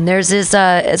fun. There's this,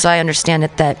 as I understand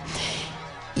it, that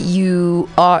you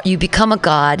become a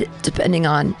god depending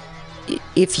on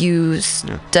if you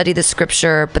study the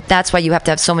scripture, but that's why you have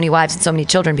to have so many wives and so many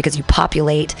children, because you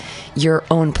populate your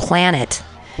own planet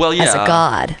as a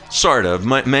god. Sort of.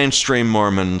 Mainstream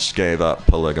Mormons gave up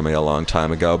polygamy a long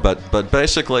time ago, but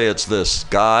basically it's this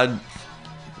God,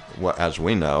 as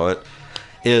we know it,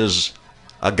 is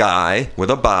a guy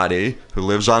with a body who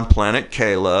lives on planet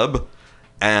Caleb,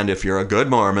 and if you're a good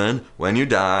Mormon, when you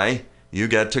die, you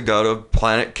get to go to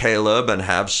planet Caleb and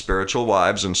have spiritual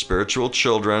wives and spiritual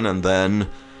children, and then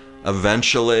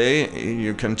eventually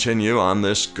you continue on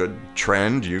this good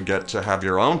trend. You get to have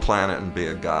your own planet and be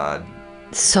a god.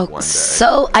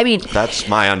 I mean, that's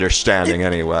my understanding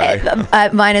anyway.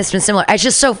 Mine has been similar.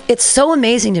 It's so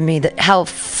amazing to me that how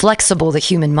flexible the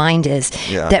human mind is,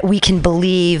 that we can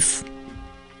believe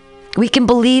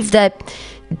that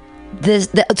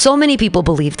so many people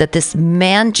believe that this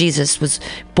man Jesus was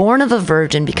born of a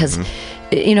virgin because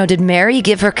did Mary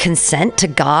give her consent to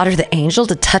God or the angel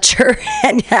to touch her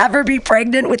and have her be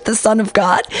pregnant with the Son of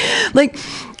God? Like,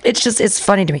 it's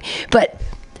funny to me. But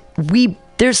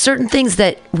there's certain things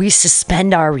that we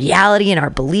suspend our reality and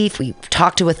our belief. We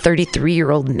talk to a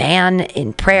 33-year-old man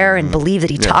in prayer and believe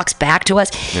that he talks back to us.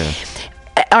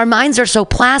 Our minds are so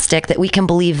plastic that we can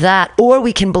believe that, or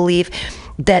we can believe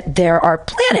that there are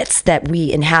planets that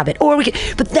we inhabit,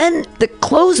 but then the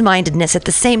closed-mindedness at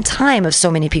the same time of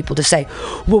so many people to say,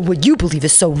 well, what you believe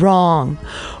is so wrong,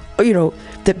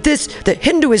 that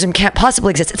Hinduism can't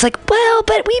possibly exist. It's like, well,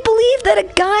 but we believe that a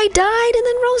guy died and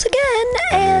then rose again.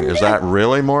 Is that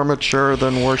really more mature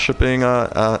than worshiping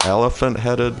a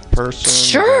elephant-headed person?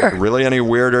 Sure. Really any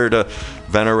weirder to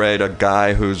venerate a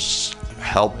guy who's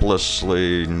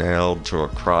helplessly nailed to a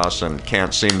cross and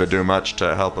can't seem to do much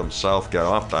to help himself get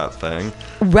off that thing?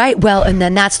 Right. Well, and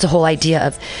then that's the whole idea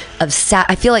of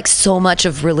I feel like so much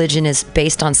of religion is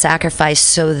based on sacrifice,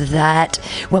 so that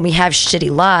when we have shitty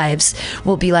lives,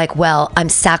 we'll be like, well, I'm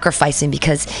sacrificing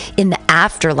because in the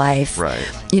afterlife,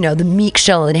 the meek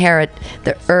shall inherit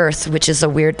the earth, which is a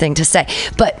weird thing to say,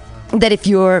 but that if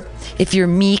you're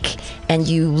meek and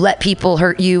you let people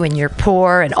hurt you and you're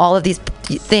poor and all of these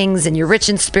things and you're rich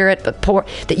in spirit but poor,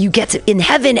 that you get to, in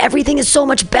heaven everything is so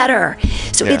much better.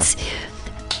 So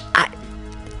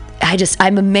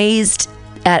I'm amazed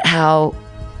at how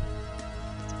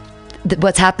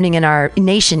what's happening in our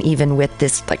nation, even with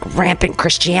this like rampant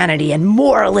Christianity and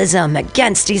moralism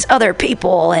against these other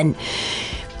people, and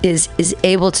we're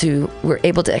able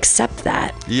to accept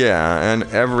that. Yeah, and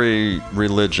every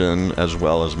religion, as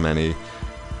well as many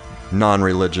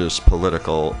non-religious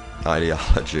political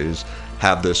ideologies,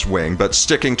 have this wing. But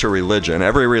sticking to religion,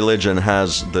 every religion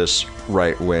has this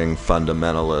right-wing,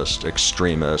 fundamentalist,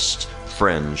 extremist,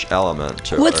 fringe element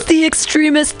to it. What's the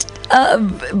extremist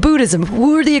Buddhism?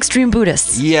 Who are the extreme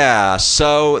Buddhists? Yeah,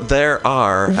 so there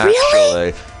are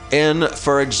Really? actually,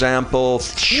 for example,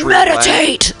 Sri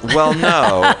Meditate! Well,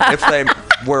 no. If they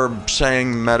were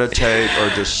saying meditate or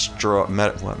destroy,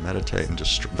 meditate and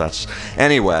destroy,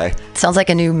 anyway. Sounds like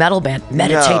a new metal band.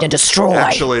 Meditate and destroy.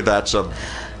 Actually, that's a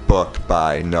book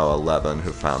by Noah Levin,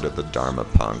 who founded the Dharma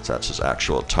Punks. That's his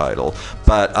actual title.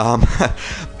 But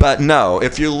but no,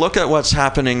 if you look at what's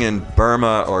happening in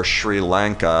Burma or Sri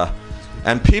Lanka,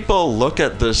 and people look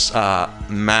at this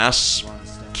mass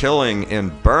killing in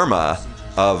Burma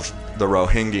of the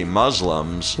Rohingya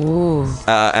Muslims,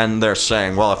 and they're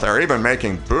saying, well, if they're even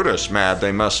making Buddhists mad,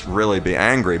 they must really be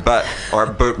angry.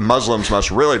 Muslims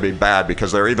must really be bad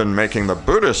because they're even making the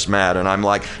Buddhists mad. And I'm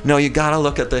like, no, you got to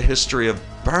look at the history of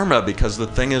Burma, because the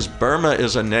thing is, Burma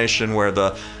is a nation where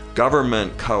the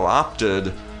government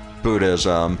co-opted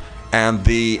Buddhism, and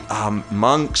the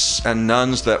monks and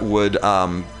nuns that would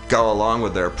go along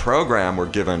with their program were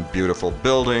given beautiful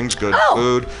buildings, good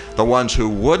food. The ones who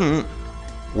wouldn't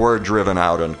were driven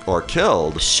out or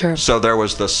killed. Sure. So there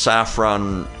was the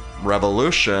Saffron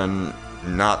Revolution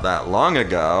not that long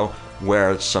ago,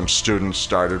 where some students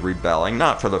started rebelling,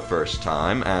 not for the first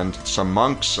time, and some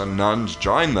monks and nuns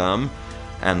joined them,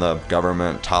 and the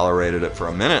government tolerated it for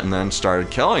a minute and then started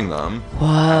killing them. Whoa.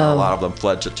 And a lot of them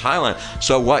fled to Thailand.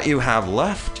 So what you have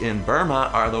left in Burma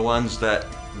are the ones that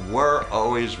were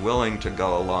always willing to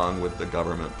go along with the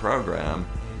government program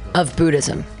Of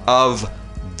Buddhism. of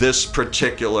this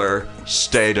particular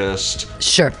statist,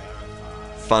 Sure.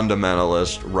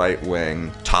 fundamentalist,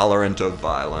 right-wing, tolerant of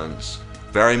violence,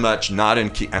 very much not in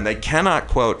key, and they cannot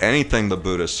quote anything the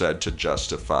Buddha said to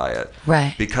justify it.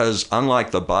 Right. Because unlike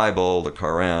the Bible, the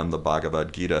Quran, the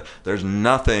Bhagavad Gita, there's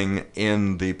nothing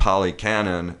in the Pali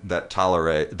Canon that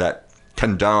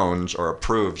condones or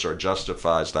approves or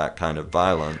justifies that kind of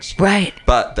violence. Right.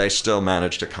 But they still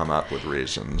manage to come up with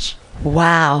reasons.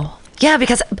 Wow. Yeah,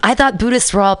 because I thought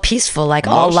Buddhists were all peaceful, like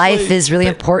all Mostly, life is really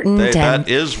important. That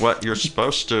is what you're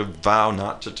supposed to vow,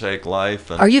 not to take life.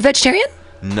 And Are you vegetarian?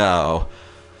 No.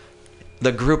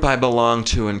 The group I belong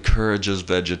to encourages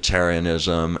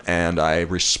vegetarianism, and I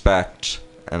respect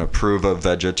and approve of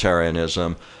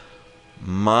vegetarianism.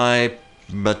 My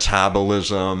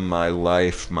metabolism, my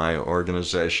life, my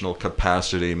organizational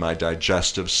capacity, my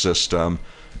digestive system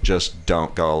just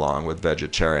don't go along with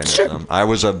vegetarianism. Sure. I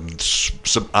was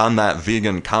on that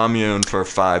vegan commune for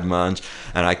 5 months,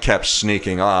 and I kept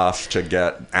sneaking off to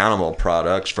get animal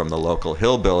products from the local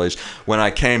hillbillies. When I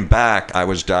came back, I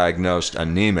was diagnosed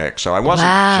anemic. So I wasn't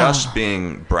just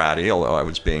being bratty, although I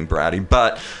was being bratty,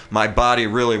 but my body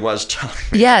really was telling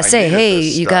me. Yeah, I say, needed hey,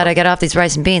 this you stuff. got to get off these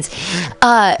rice and beans.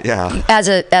 Yeah. As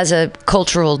a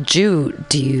cultural Jew,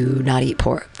 do you not eat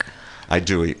pork? I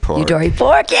do eat pork. You do eat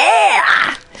pork?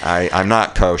 Yeah! I'm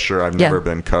not kosher. I've never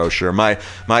been kosher. My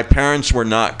parents were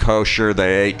not kosher.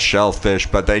 They ate shellfish,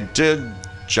 but they did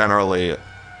generally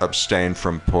abstain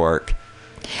from pork.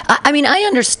 I mean, I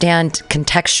understand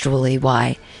contextually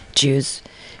why Jews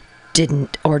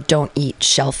didn't or don't eat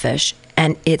shellfish,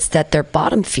 and it's that they're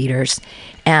bottom feeders,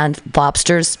 and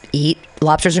lobsters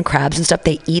and crabs and stuff,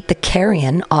 they eat the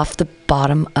carrion off the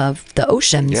bottom of the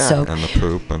ocean. Yeah, so, and the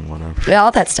poop and whatever.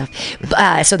 all that stuff.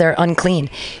 So they're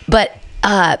unclean. But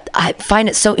I find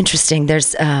it so interesting.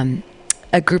 There's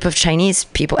a group of Chinese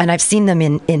people, and I've seen them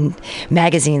in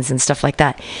magazines and stuff like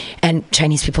that. And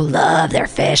Chinese people love their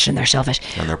fish and their shellfish.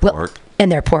 And their pork.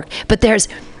 And their pork. But there's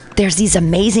these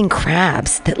amazing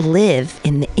crabs that live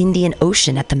in the Indian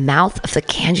Ocean at the mouth of the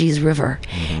Ganges River.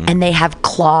 Mm-hmm. And they have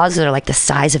claws that are like the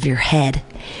size of your head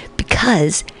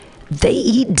because they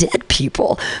eat dead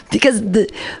people. Because the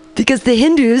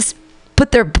Hindus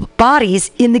put their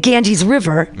bodies in the Ganges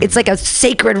River. Mm-hmm. It's like a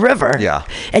sacred river. Yeah.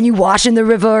 And you wash in the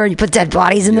river, and you put dead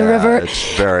bodies in the river.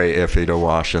 It's very iffy to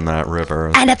wash in that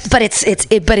river. And but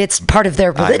it's part of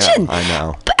their religion. I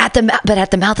know. But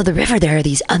at the mouth of the river, there are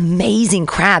these amazing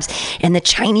crabs, and the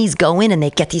Chinese go in and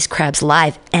they get these crabs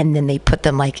live, and then they put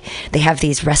them they have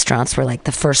these restaurants where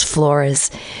the first floor is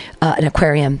an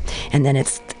aquarium, and then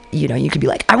it's you could be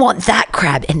like, I want that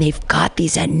crab, and they've got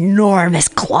these enormous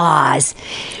claws.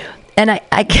 And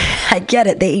I get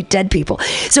it. They eat dead people.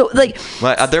 So, like...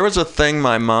 There was a thing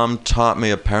my mom taught me.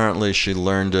 Apparently, she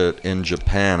learned it in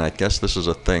Japan. I guess this is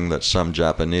a thing that some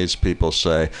Japanese people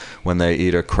say when they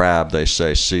eat a crab. They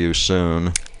say, "See you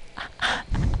soon."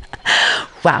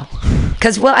 Wow.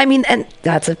 Because, well, I mean, and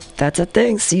that's a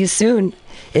thing. See you soon.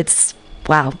 It's...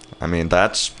 Wow. I mean,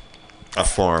 that's a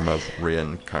form of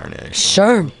reincarnation.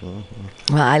 Sure.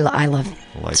 Well, I love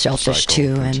Life shellfish cycle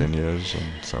too, continues and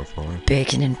so forth.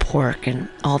 Bacon and pork and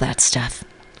all that stuff.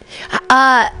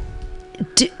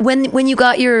 When you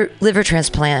got your liver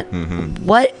transplant,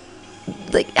 what,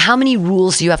 like, how many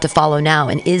rules do you have to follow now,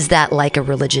 and is that like a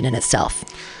religion in itself?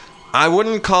 I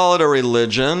wouldn't call it a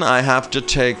religion. I have to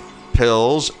take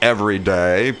pills every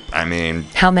day. I mean,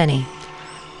 how many?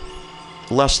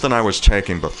 Less than I was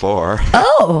taking before.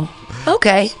 Oh,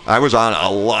 okay. I was on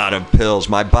a lot of pills.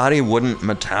 My body wouldn't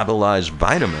metabolize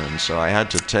vitamins, so I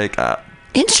had to take a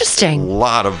interesting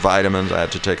lot of vitamins. I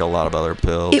had to take a lot of other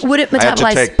pills. It wouldn't metabolize. I had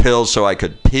to take pills so I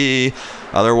could pee.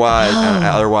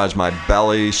 Otherwise my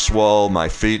belly swelled, my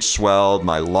feet swelled,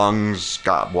 my lungs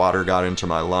water got into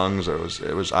my lungs. It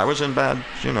was. I was in bad.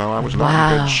 I was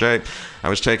not in good shape. I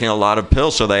was taking a lot of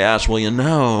pills, so they asked,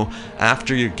 well,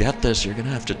 after you get this, you're going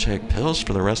to have to take pills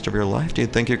for the rest of your life. Do you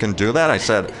think you can do that? I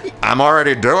said, I'm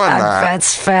already doing that.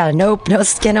 That's fair. Nope, no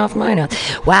skin off my nose.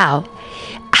 Wow.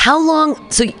 How long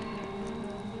has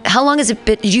it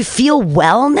been? Did you feel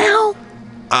well now?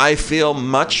 I feel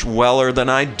much weller than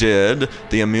I did.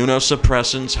 The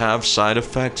immunosuppressants have side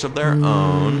effects of their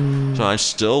own. So I'm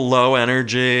still low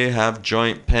energy, have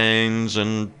joint pains,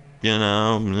 and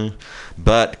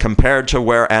but compared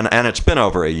to and it's been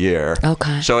over a year.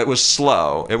 Okay. So it was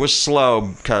slow. It was slow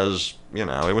because,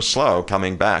 it was slow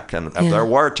coming back. And there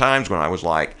were times when I was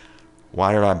like,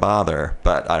 why did I bother?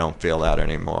 But I don't feel that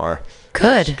anymore.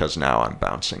 Good. Because now I'm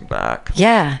bouncing back.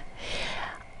 Yeah.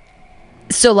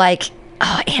 So, like,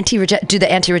 do the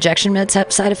anti-rejection meds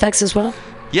have side effects as well?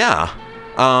 Yeah.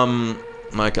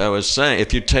 Like I was saying,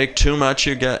 if you take too much,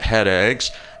 you get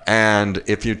headaches. And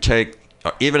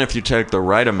even if you take the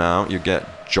right amount, you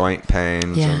get joint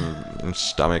pains and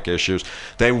stomach issues.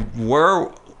 They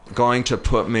were going to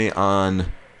put me on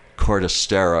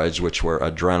corticosteroids, which were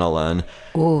adrenaline.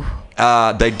 Ooh.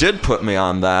 They did put me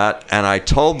on that, and I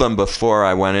told them before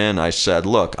I went in, I said,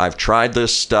 look, I've tried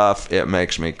this stuff. It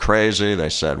makes me crazy. They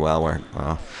said,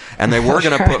 and they were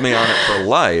going to put me on it for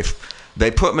life.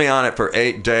 They put me on it for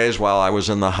 8 days while I was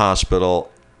in the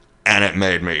hospital, and it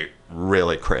made me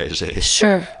really crazy.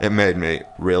 Sure. It made me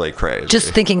really crazy.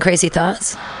 Just thinking crazy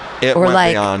thoughts? It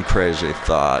went beyond crazy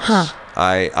thoughts. Huh.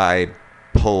 I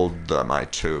pulled my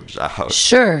tubes out.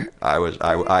 Sure.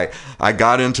 I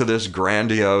got into this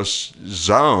grandiose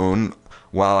zone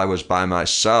while I was by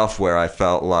myself where I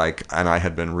felt like, and I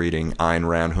had been reading Ayn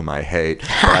Rand, whom I hate,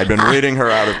 but I'd been reading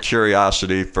her out of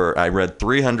curiosity I read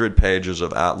 300 pages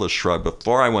of Atlas Shrugged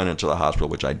before I went into the hospital,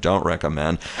 which I don't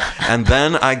recommend. And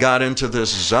then I got into this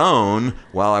zone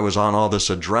while I was on all this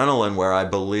adrenaline where I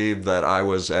believed that I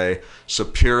was a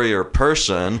superior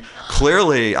person.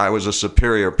 Clearly, I was a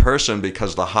superior person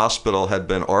because the hospital had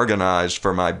been organized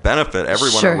for my benefit.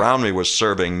 Everyone around me was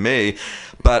serving me.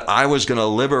 But I was going to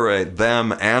liberate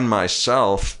them and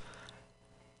myself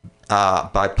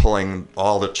by pulling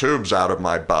all the tubes out of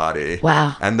my body.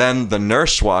 Wow. And then the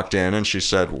nurse walked in and she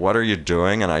said, what are you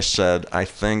doing? And I said, I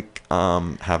think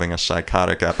having a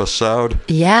psychotic episode.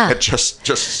 Yeah. It just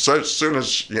so as soon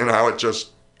as, it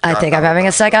just... I think I'm having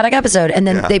a psychotic episode. And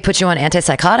then they put you on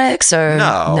antipsychotics or...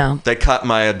 No. They cut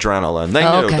my adrenaline. They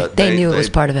knew that. They knew it was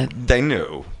part of it. They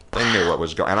knew. They knew what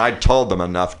was going on. And I told them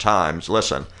enough times,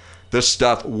 listen... This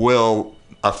stuff will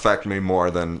affect me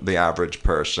more than the average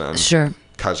person. Sure.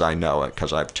 Because I know it,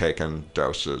 because I've taken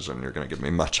doses, and you're going to give me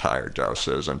much higher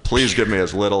doses. And please give me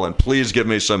as little, and please give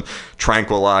me some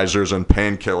tranquilizers and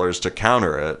painkillers to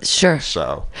counter it. Sure.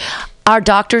 So, are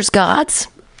doctors gods?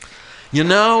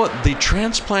 The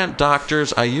transplant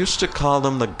doctors, I used to call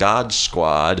them the God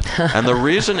Squad. And the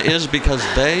reason is because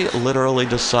they literally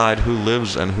decide who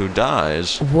lives and who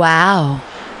dies. Wow.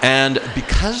 And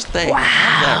because they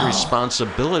have that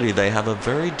responsibility, they have a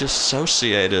very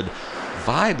dissociated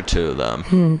vibe to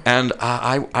them. And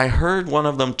I heard one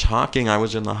of them talking. I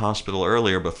was in the hospital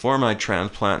earlier before my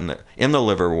transplant in the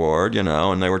liver ward,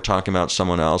 and they were talking about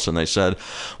someone else. And they said,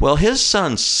 well, his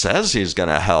son says he's going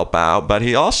to help out, but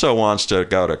he also wants to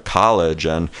go to college.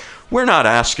 And we're not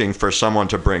asking for someone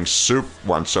to bring soup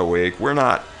once a week.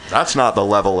 That's not the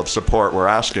level of support we're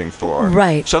asking for.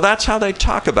 Right. So that's how they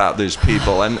talk about these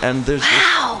people. And there's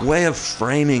this way of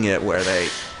framing it where they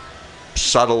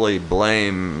subtly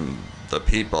blame the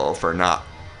people for not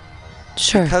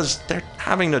Sure. Because they're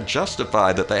having to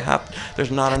justify that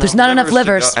there's not enough. There's not enough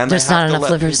livers. And there's not enough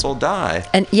livers. People die.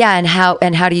 And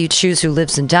how do you choose who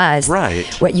lives and dies? Right.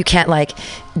 What you can't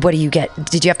what do you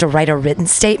get? Did you have to write a written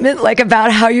statement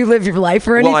about how you live your life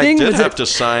or anything? Well, I did have to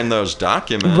sign those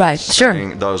documents. Right.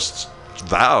 Sure. Those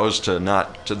vows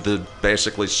to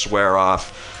basically swear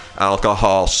off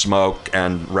alcohol, smoke,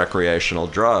 and recreational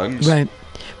drugs. Right.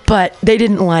 But they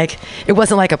didn't it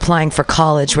wasn't like applying for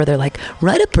college where they're like,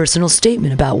 write a personal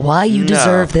statement about why you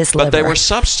deserve this liver. But they were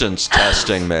substance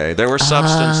testing me. They were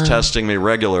substance testing me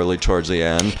regularly towards the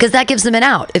end. Because that gives them an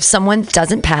out. If someone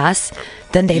doesn't pass,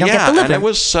 then they don't get the liver. And it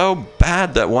was so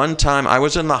bad that one time I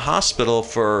was in the hospital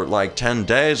for 10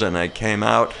 days and I came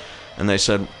out and they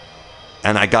said,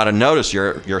 and I got a notice,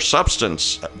 your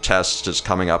substance test is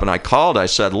coming up. And I called, I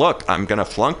said, look, I'm going to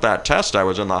flunk that test. I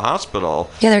was in the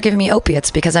hospital. Yeah, they're giving me opiates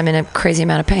because I'm in a crazy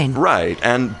amount of pain. Right.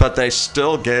 But they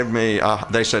still gave me,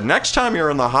 they said, next time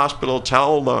you're in the hospital,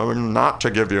 tell them not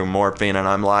to give you morphine. And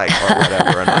I'm like, or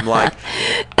whatever. And I'm like,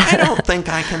 I don't think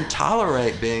I can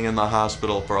tolerate being in the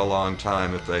hospital for a long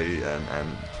time if they,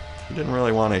 and he didn't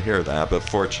really want to hear that, but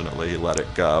fortunately he let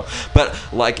it go. But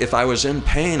if I was in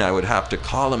pain, I would have to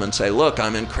call him and say, look,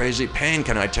 I'm in crazy pain.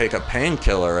 Can I take a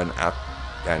painkiller? And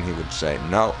he would say,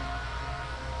 no,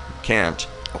 you can't.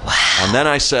 Wow. And then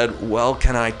I said, well,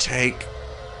 can I take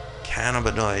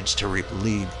cannabinoids to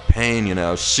relieve pain,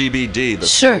 CBD,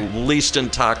 the least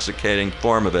intoxicating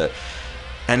form of it?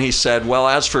 And he said, well,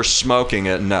 as for smoking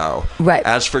it, no. Right.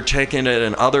 As for taking it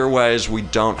in other ways, we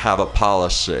don't have a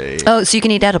policy. Oh, so you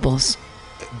can eat edibles.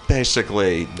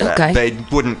 Basically, okay. They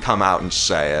wouldn't come out and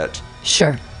say it.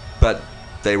 Sure. But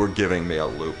they were giving me a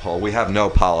loophole. We have no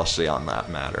policy on that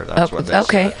matter. That's what they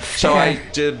said. So I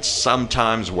did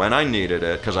sometimes when I needed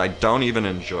it, because I don't even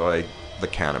enjoy the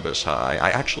cannabis high. I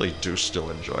actually do still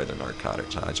enjoy the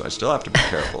narcotics high, so I still have to be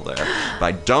careful there. But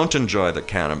I don't enjoy the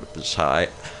cannabis high.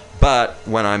 But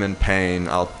when I'm in pain,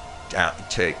 I'll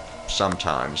take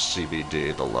sometimes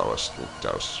CBD, the lowest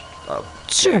dose of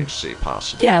THC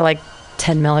possible. Yeah,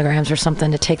 10 milligrams or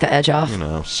something to take the edge off.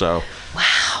 So.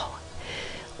 Wow.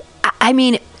 I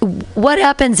mean, what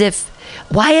happens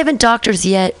why haven't doctors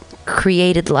yet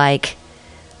created we can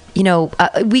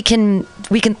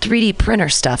 3D print our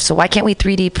stuff, so why can't we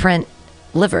 3D print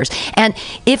livers? And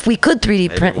if we could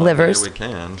 3D print livers. We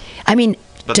can. I mean,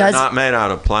 but they're not made out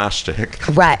of plastic.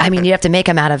 Right. I mean, you have to make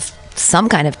them out of some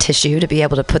kind of tissue to be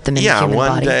able to put them in the human body.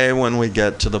 Yeah, one day when we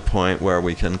get to the point where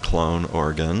we can clone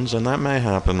organs, and that may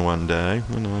happen one day,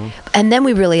 And then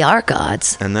we really are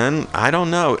gods. And then, I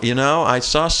don't know, I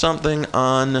saw something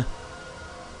on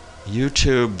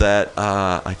YouTube that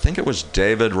I think it was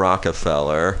David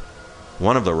Rockefeller,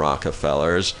 one of the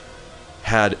Rockefellers,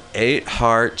 had 8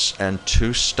 hearts and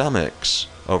 2 stomachs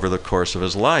over the course of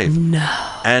his life.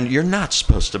 No. And you're not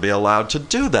supposed to be allowed to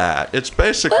do that. It's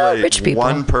basically rich people.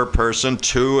 1 per person,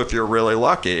 2 if you're really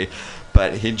lucky.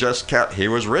 But he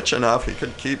was rich enough, he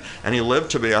could keep, and he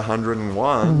lived to be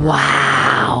 101.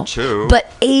 Wow. 2.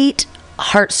 But 8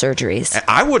 heart surgeries.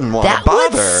 I wouldn't want to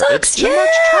bother. It's too much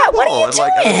trouble. What are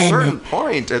you doing? At a certain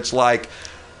point, it's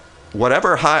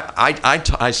whatever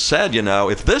I said,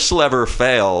 if this lever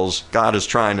fails, God is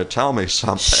trying to tell me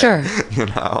something. Sure.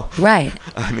 Right.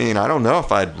 I mean, I don't know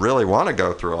if I'd really want to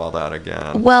go through all that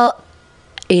again. Well,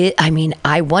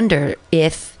 I wonder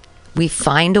if we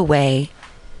find a way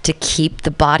to keep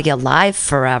the body alive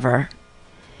forever.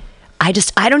 I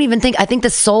think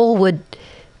the soul would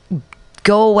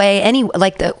go away anyway.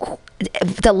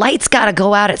 The lights got to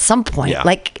go out at some point.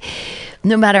 Yeah.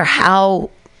 No matter how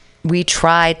we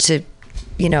try to,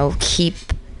 keep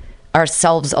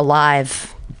ourselves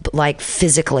alive,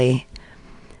 physically.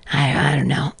 I don't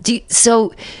know.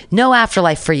 So no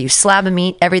afterlife for you. Slab of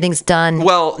meat, everything's done.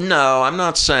 Well, no, I'm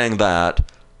not saying that.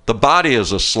 The body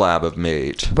is a slab of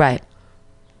meat. Right.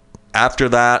 After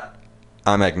that,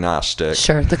 I'm agnostic.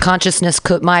 Sure. The consciousness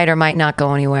might or might not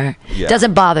go anywhere. Yeah.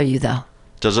 Doesn't bother you though.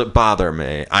 Does it bother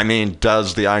me? I mean,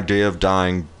 does the idea of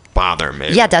dying bother me?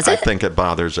 Yeah, does it? I think it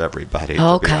bothers everybody,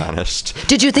 to be honest.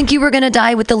 Did you think you were going to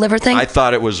die with the liver thing? I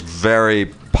thought it was very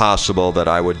possible that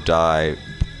I would die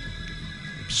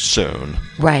soon.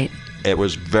 Right. It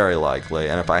was very likely,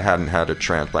 and if I hadn't had a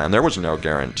transplant, there was no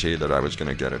guarantee that I was going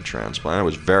to get a transplant. It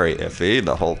was very iffy.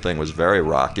 The whole thing was very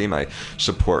rocky. My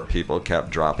support people kept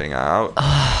dropping out.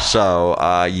 So,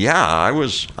 I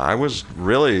was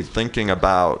really thinking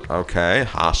about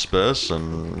hospice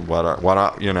and what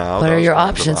are your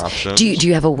options? Do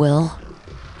you have a will?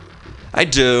 I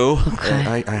do.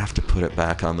 Okay. I have to put it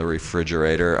back on the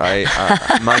refrigerator.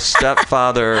 My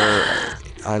stepfather,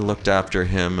 I looked after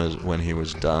him when he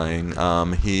was dying.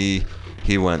 He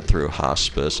he went through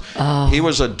hospice. Oh. He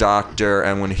was a doctor,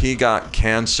 and when he got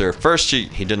cancer, first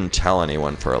he didn't tell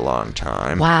anyone for a long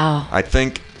time. Wow. I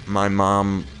think my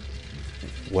mom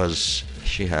was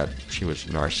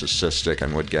narcissistic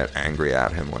and would get angry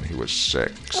at him when he was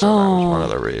sick. So that was one of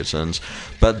the reasons.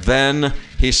 But then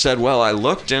he said, well, I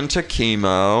looked into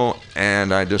chemo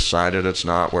and I decided it's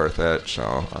not worth it,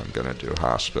 so I'm going to do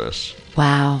hospice.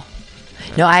 Wow.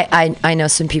 No, I know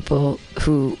some people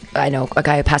who, I know a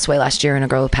guy who passed away last year and a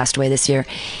girl who passed away this year,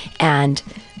 and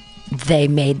they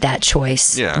made that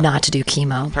choice not to do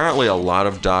chemo. Apparently a lot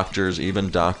of doctors,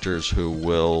 even doctors who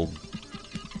will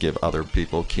give other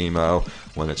people chemo,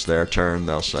 when it's their turn,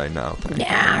 they'll say no.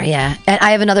 Yeah. And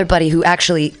I have another buddy who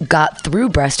actually got through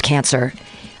breast cancer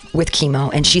with chemo,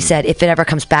 and she said if it ever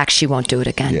comes back, she won't do it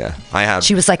again. Yeah, I had.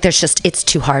 She was like, it's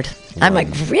too hard. I'm like,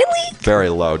 really? Very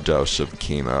low dose of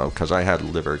chemo, because I had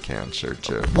liver cancer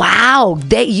too. Wow,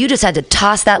 you just had to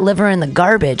toss that liver in the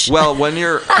garbage. Well, when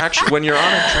you're on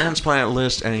a transplant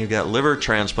list and you get liver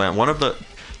transplant, one of the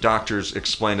doctors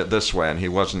explained it this way, and he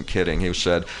wasn't kidding. He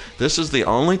said, this is the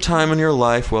only time in your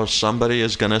life where somebody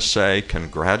is going to say,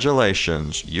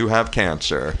 congratulations, you have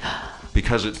cancer.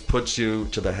 Because it puts you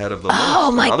to the head of the list.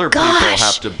 Oh my Other gosh. people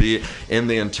have to be in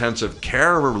the intensive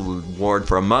care ward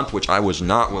for a month, which I was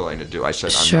not willing to do. I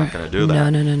said, I'm not going to do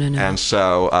that. No. And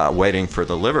so waiting for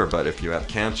the liver, but if you have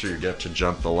cancer, you get to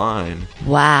jump the line.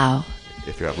 Wow.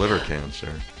 If you have liver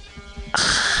cancer.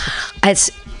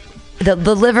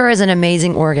 The liver is an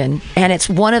amazing organ, and it's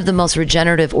one of the most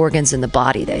regenerative organs in the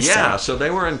body, they say. Yeah, so they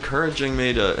were encouraging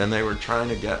me and they were trying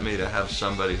to get me to have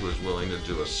somebody who was willing to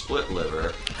do a split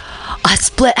liver. A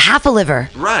split, half a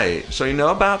liver. Right. So you know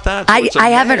about that? So I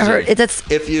haven't heard.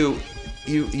 If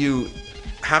you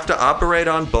have to operate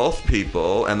on both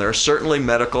people, and there are certainly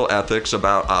medical ethics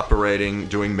about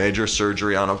doing major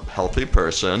surgery on a healthy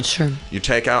person. Sure. You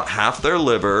take out half their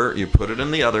liver, you put it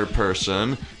in the other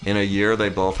person. In a year, they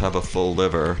both have a full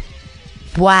liver.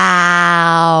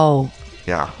 Wow.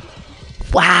 Yeah.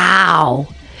 Wow.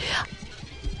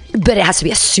 But it has to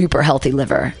be a super healthy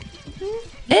liver.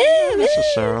 Not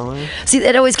necessarily. See,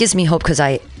 it always gives me hope, because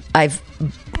I've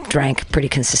drank pretty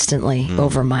consistently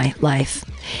over my life,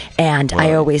 and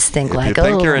I always think if you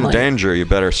think you're in danger, you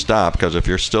better stop, because if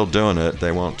you're still doing it,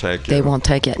 they won't take you. They won't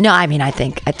take it. No, I mean, I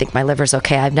think my liver's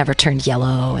okay. I've never turned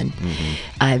yellow, and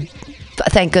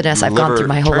thank goodness I've gone through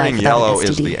my whole life turning without yellow an STD.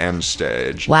 is the end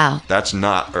stage. Wow. That's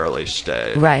not early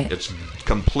stage. Right. It's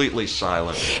completely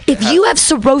silent. If you have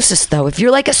cirrhosis, though, if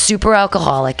you're like a super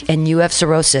alcoholic and you have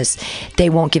cirrhosis, they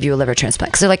won't give you a liver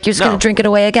transplant, because they're like, you're just going to drink it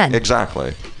away again.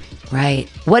 Exactly. Right.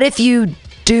 What if you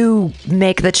do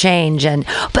make the change,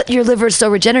 but your liver is so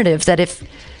regenerative that if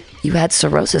you had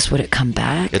cirrhosis, would it come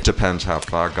back? It depends how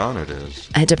far gone it is.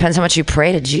 It depends how much you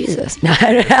pray to Jesus. No,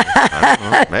 I don't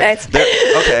know.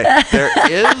 There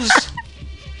is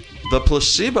the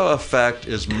placebo effect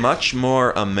is much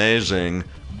more amazing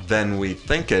than we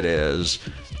think it is,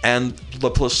 and the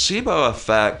placebo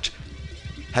effect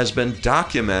has been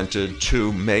documented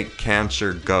to make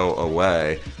cancer go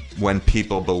away when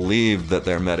people believed that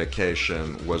their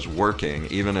medication was working,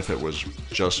 even if it was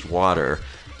just water.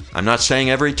 I'm not saying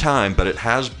every time, but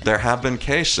there have been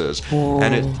cases. Whoa.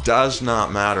 And it does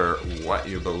not matter what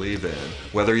you believe in,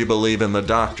 whether you believe in the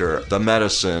doctor, the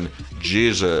medicine,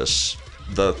 Jesus,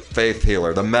 the faith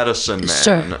healer, the medicine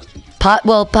man. Sure.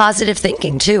 Positive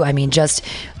thinking too. I mean, just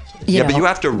you know, but you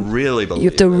have to really believe it. You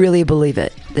have to really believe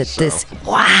it.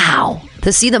 Wow.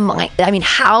 To see the mind. I mean,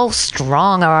 how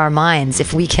strong are our minds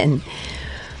if we can.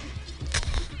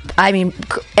 I mean,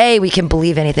 we can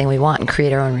believe anything we want and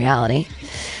create our own reality,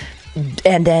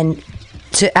 and then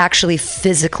to actually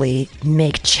physically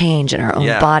make change in our own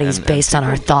bodies based on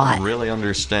our thought. Don't really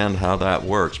understand how that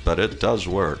works, but it does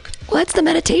work. Well, it's the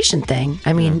meditation thing.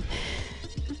 I mean.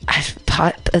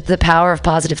 The power of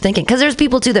positive thinking, because there's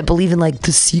people too that believe in like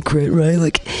The Secret, right?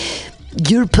 Like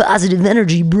your positive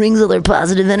energy brings other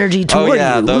positive energy toward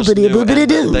you.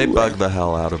 They bug the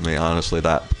hell out of me, honestly.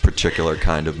 That particular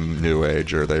kind of new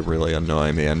ager, they really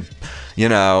annoy me. And you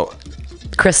know,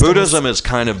 Buddhism is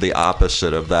kind of the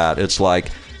opposite of that. It's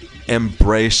like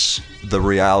embrace the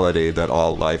reality that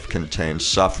all life contains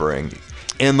suffering.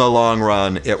 In the long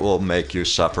run, it will make you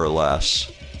suffer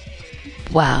less.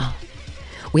 Wow.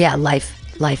 Well, yeah,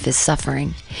 life is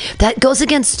suffering. That goes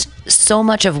against so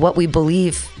much of what we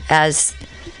believe as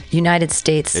United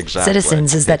States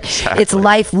citizens, is that it's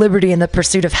life, liberty, and the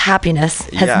pursuit of happiness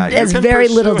has very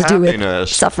little to do with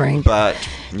suffering. But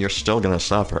you're still going to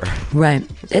suffer. Right.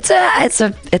 It's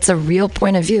a real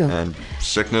point of view. And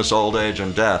sickness, old age,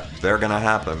 and death, they're going to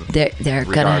happen. They're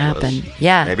going to happen.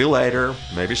 Yeah. Maybe later,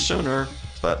 maybe sooner.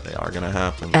 but they are going to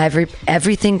happen.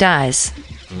 Everything dies.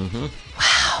 Mm-hmm.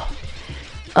 Wow.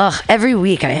 Ugh, every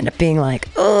week I end up being like,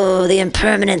 oh, the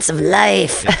impermanence of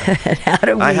life. Yeah. How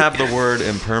do we... I have the word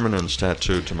impermanence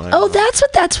tattooed to my Oh, arm.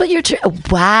 that's what you're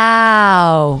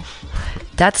wow.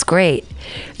 That's great.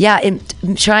 Yeah,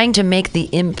 trying to make the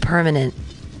impermanent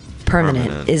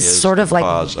permanent is sort of like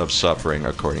cause of suffering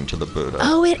according to the Buddha.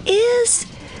 Oh, it is.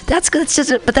 That's good.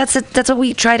 That's what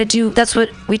we try to do. That's what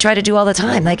we try to do all the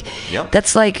time. Like,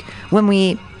 that's like when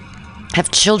we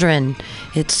have children.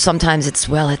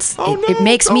 It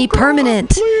makes me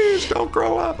permanent. Up, please don't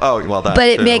grow up. Oh, well, that. But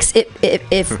it too. makes it.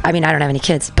 If I mean, I don't have any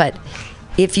kids, but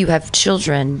if you have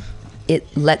children, it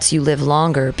lets you live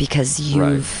longer because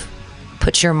you've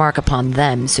put your mark upon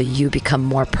them, so you become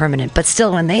more permanent. But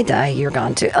still, when they die, you're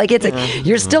gone too. Like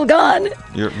you're still gone.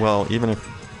 Even if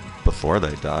before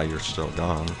they die, you're still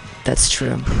gone. That's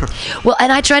true. Well,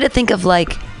 and I try to think of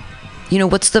like,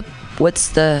 what's the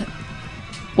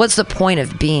point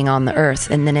of being on the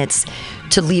earth? And then it's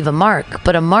to leave a mark.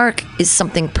 But a mark is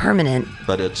something permanent.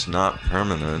 But it's not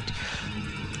permanent.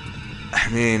 I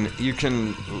mean, you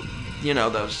can,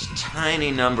 those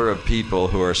tiny number of people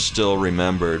who are still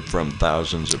remembered from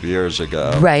thousands of years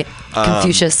ago. Right.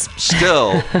 Confucius.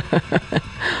 Still,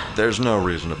 there's no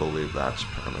reason to believe that's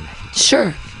permanent.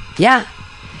 Sure. Yeah.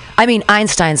 I mean,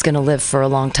 Einstein's going to live for a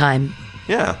long time.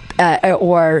 Yeah.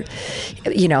 Or,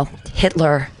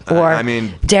 Hitler, or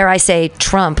dare I say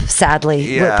Trump,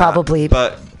 sadly, would probably.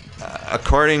 But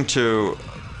according to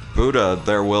Buddha,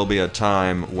 there will be a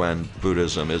time when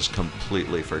Buddhism is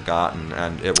completely forgotten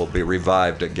and it will be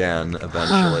revived again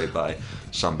eventually by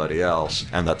somebody else,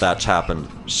 and that's happened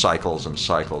cycles and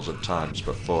cycles of times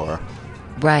before.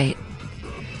 Right.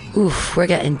 Oof, we're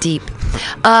getting deep.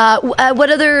 What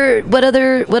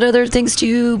other things do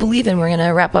you believe in? We're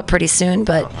gonna wrap up pretty soon,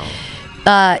 but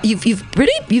you've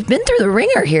been through the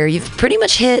ringer here. You've pretty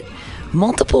much hit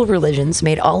multiple religions,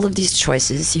 made all of these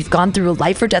choices. You've gone through a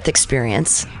life or death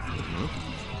experience.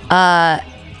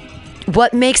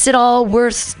 What makes it all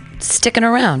worth sticking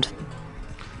around?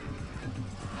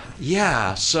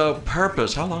 Yeah. So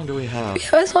purpose. How long do we have?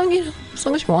 Yeah, as long as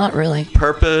you want, really.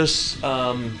 Purpose.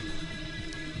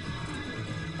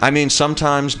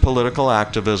 Sometimes political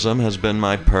activism has been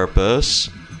my purpose.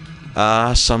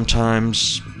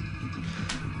 Sometimes...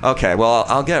 Okay, well,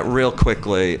 I'll get real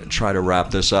quickly, try to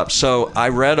wrap this up. So I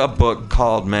read a book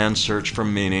called Man's Search for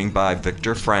Meaning by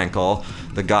Viktor Frankl.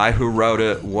 The guy who wrote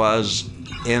it was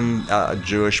a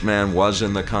Jewish man, was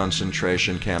in the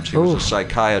concentration camps. He was a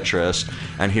psychiatrist,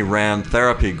 and he ran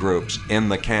therapy groups in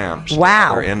the camps with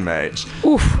other inmates.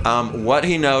 What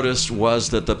he noticed was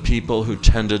that the people who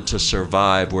tended to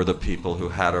survive were the people who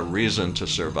had a reason to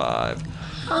survive.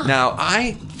 Now,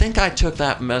 I think I took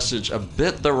that message a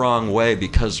bit the wrong way,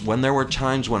 because when there were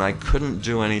times when I couldn't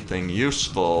do anything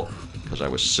useful because I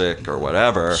was sick or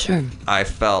whatever, I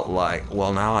felt like,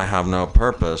 well, now I have no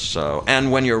purpose.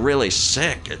 And when you're really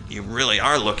sick, you really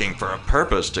are looking for a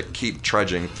purpose to keep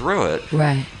trudging through it.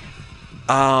 Right.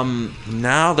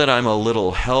 Now that I'm a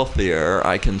little healthier,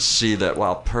 I can see that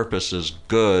while purpose is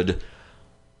good,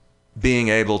 being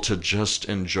able to just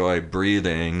enjoy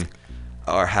breathing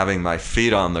or having my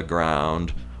feet on the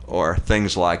ground or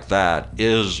things like that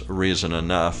is reason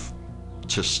enough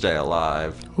to stay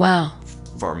alive. Wow.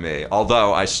 For me.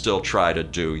 Although I still try to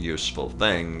do useful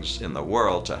things in the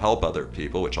world to help other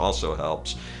people, which also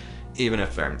helps. Even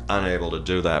if I'm unable to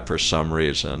do that for some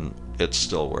reason, it's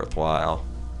still worthwhile.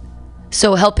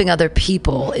 So helping other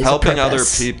people is helping a purpose. Other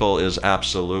people is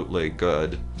absolutely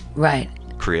good. Right.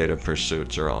 Creative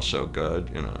pursuits are also good,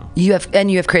 You have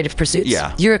creative pursuits?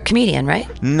 Yeah. You're a comedian, right?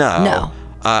 No.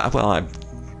 Well, I've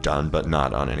done, but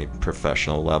not on any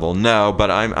professional level. No, but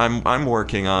I'm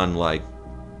working on like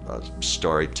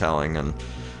storytelling and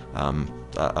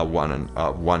a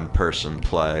one person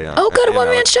play. Good, a one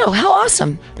man show. How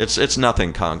awesome! It's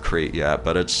nothing concrete yet,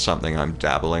 but it's something I'm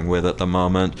dabbling with at the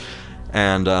moment.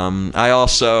 And I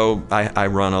also I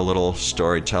run a little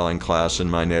storytelling class in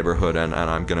my neighborhood, and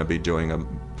I'm going to be doing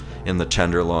in the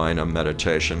Tenderloin a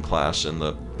meditation class in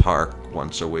the park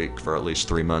once a week for at least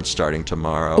 3 months starting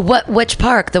tomorrow. Which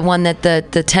park? The one that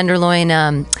the Tenderloin,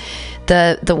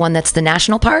 the one that's the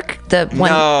national park? The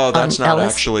one No, that's not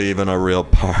Ellis? Actually even a real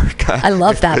park. I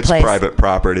love that it's place. It's private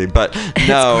property, but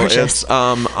no, it's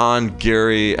on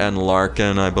Geary and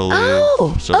Larkin, I believe.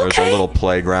 Oh, so there's a little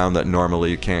playground that normally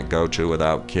you can't go to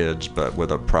without kids, but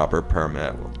with a proper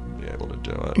permit, we'll be able to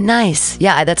do it. Nice.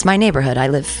 Yeah, that's my neighborhood. I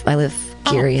live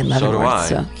Geary and Leavenworth.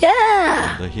 So do I. So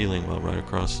yeah. The Healing Well right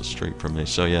across the street from me.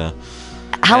 So yeah.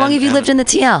 How long have you lived in the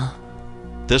TL?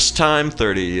 This time,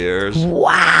 30 years. Wow.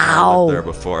 I lived there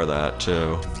before that,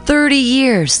 too. 30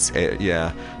 years.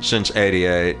 Yeah, since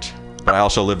 88. But I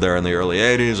also lived there in the early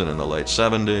 80s and in the late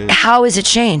 70s. How has it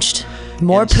changed?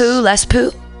 More poo, less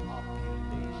poo?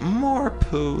 More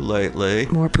poo lately.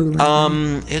 More poo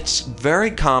lately. It's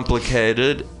very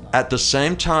complicated. At the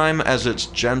same time as it's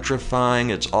gentrifying,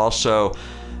 it's also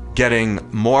getting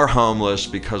more homeless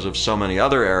because of so many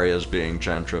other areas being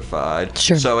gentrified.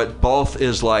 Sure. So it both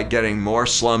is like getting more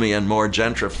slummy and more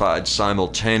gentrified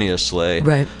simultaneously.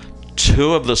 Right.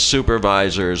 2 of the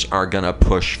supervisors are going to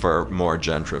push for more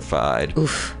gentrified.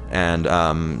 Oof. And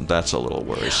that's a little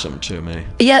worrisome to me.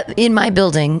 Yeah, in my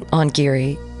building on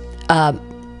Geary,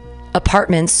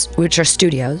 apartments, which are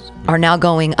studios, are now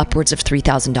going upwards of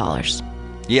 $3,000.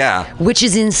 Yeah. Which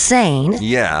is insane.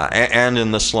 Yeah, and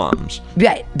in the slums.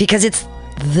 Right, because it's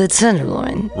the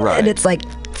Tenderloin. Right. And it's like,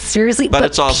 seriously? But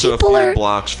it's also a people few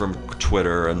blocks from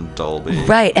Twitter and Dolby.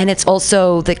 Right, and it's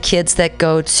also the kids that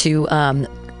go to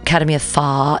Academy of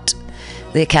Fart,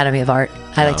 the Academy of Art.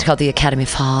 I like to call it the Academy of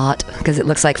Fart because it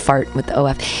looks like fart with the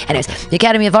OF. Anyways, the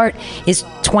Academy of Art is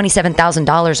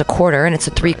 $27,000 a quarter, and it's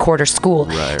a 3-quarter school.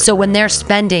 Right, so when they're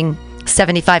spending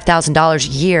 $75,000 a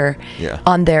year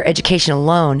on their education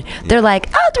alone, they're like,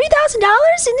 oh,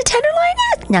 $3,000 in the Tenderloin?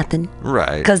 That's nothing.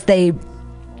 Right. Because they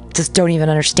just don't even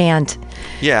understand.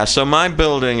 Yeah, so my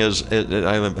building is,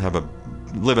 I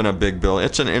live in a big building.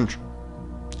 It's an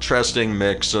interesting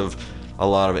mix of a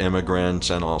lot of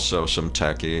immigrants and also some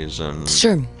techies, and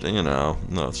sure, you know,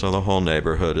 so the whole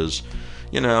neighborhood is,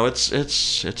 you know,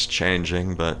 it's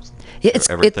changing, but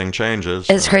everything changes.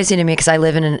 It's crazy to me because I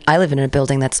live in a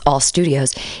building that's all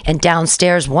studios, and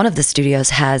downstairs one of the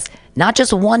studios has not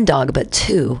just 1 dog but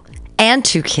 2, and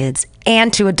 2 kids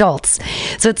and 2 adults.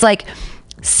 So it's like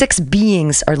 6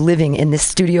 beings are living in this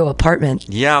studio apartment.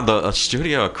 Yeah, a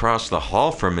studio across the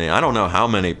hall from me, I don't know how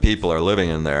many people are living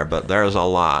in there, but there's a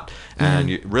lot.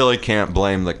 And you really can't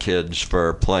blame the kids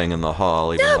for playing in the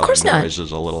hall, even though the noise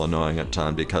is a little annoying at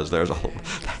times, because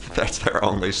that's their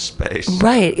only space.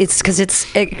 Right. It's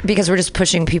because we're just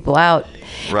pushing people out.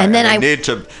 Right. And then I need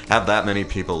to have that many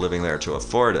people living there to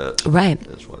afford it. Right.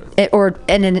 Is what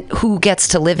and then who gets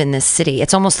to live in this city?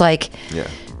 It's almost like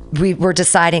we're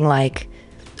deciding like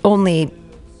only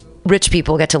rich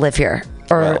people get to live here,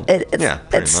 or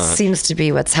it seems to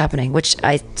be what's happening, which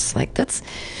it's like, that's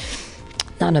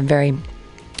not a very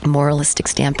moralistic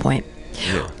standpoint.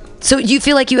 Yeah. So you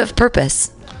feel like you have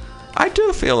purpose? I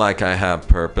do feel like I have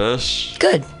purpose.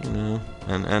 Good. You know,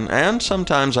 and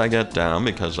sometimes I get down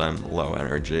because I'm low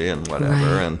energy and whatever,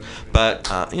 right.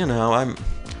 But you know,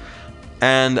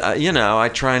 I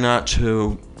try not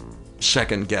to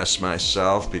second guess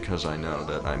myself, because I know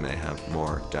that I may have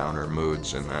more downer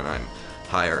moods, and then I'm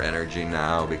higher energy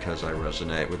now because I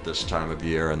resonate with this time of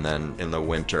year, and then in the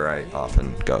winter I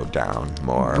often go down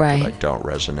more. Right. But I don't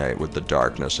resonate with the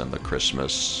darkness and the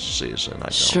Christmas season. I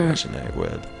don't resonate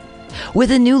with.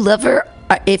 With a new lover,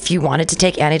 if you wanted to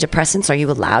take antidepressants, are you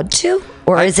allowed to?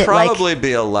 Or I'd is it probably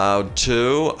be allowed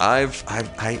to. I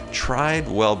tried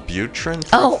Wellbutrin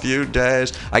for a few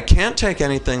days. I can't take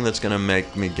anything that's going to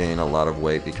make me gain a lot of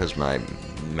weight because my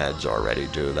meds already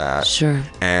do that. Sure.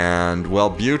 And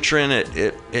Wellbutrin,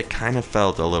 it kind of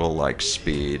felt a little like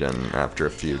speed, and after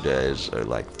a few days, or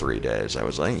like 3 days, I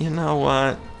was like, you know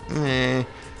what?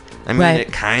 I mean,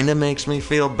 it kind of makes me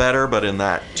feel better, but in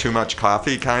that too much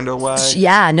coffee kind of way.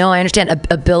 Yeah, no, I understand.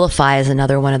 Abilify is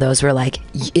another one of those where like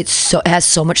it has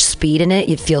so much speed in it,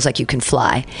 it feels like you can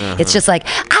fly. It's just like,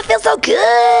 I feel so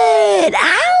good.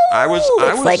 Ow! I was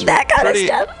like that kind of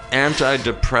stuff.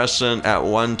 Antidepressant at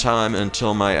one time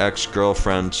until my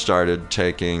ex-girlfriend started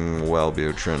taking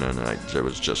Wellbutrin, and it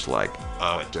was just like,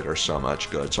 oh, it did her so much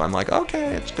good. So I'm like,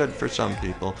 okay, it's good for some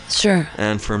people. Sure.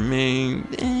 And for me,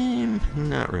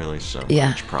 not really so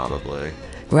much, probably.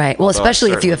 Right. Well,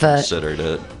 especially if you have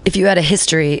if you had a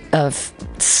history of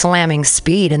slamming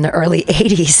speed in the early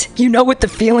 80s, you know what the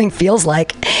feeling feels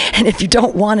like. And if you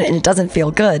don't want it and it doesn't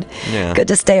feel good, good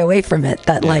to stay away from it.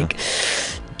 That like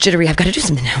jittery, I've got to do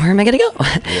something now. Where am I going to go?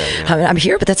 I'm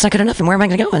here, but that's not good enough. And where am I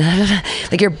going to go?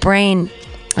 Like your brain,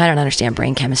 I don't understand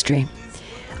brain chemistry.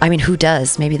 I mean, who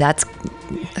does? Maybe that's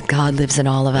God lives in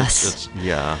all of us.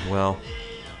 Well,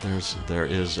 there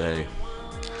is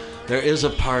a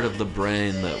part of the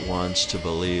brain that wants to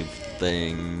believe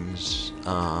things,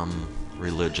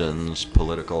 religions,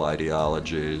 political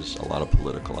ideologies. A lot of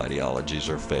political ideologies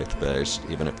are faith-based,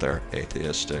 even if they're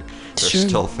atheistic. They're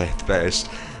still faith-based.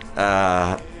 We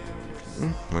want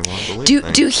to believe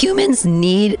things. Do humans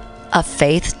need a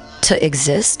faith to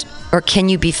exist, or can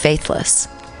you be faithless?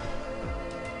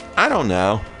 I don't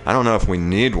know. I don't know if we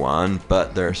need one,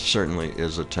 but there certainly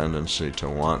is a tendency to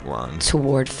want one.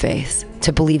 Toward faith,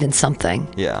 to believe in something.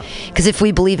 Yeah. Because if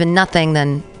we believe in nothing,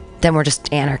 then we're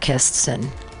just anarchists and.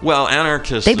 Well,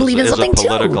 anarchists they believe in is a something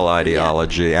political too.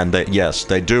 ideology, and yes,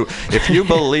 they do. If you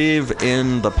believe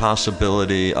in the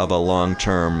possibility of a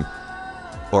long-term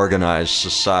organized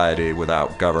society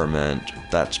without government,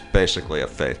 that's basically a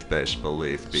faith-based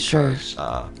belief because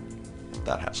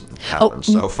that hasn't happened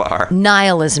so far.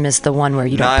 Nihilism is the one where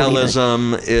you don't believe in.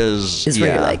 Nihilism is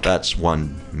where you're like, that's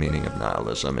one meaning of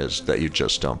nihilism, is that you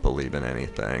just don't believe in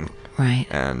anything. Right.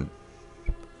 And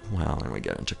well, and we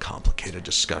get into complicated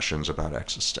discussions about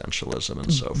existentialism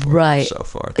and so forth. Right. And so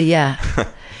forth. Yeah.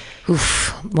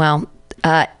 Oof. Well,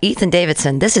 Ethan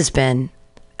Davidson, this has been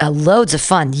loads of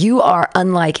fun. You are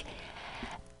unlike,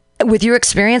 with your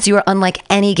experience, you are unlike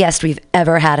any guest we've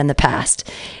ever had in the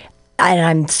past. And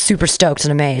I'm super stoked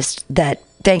and amazed that,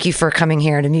 thank you for coming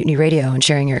here to Mutiny Radio and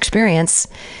sharing your experience,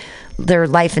 their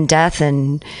life and death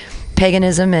and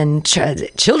paganism and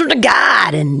children of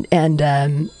God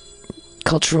and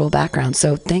cultural background.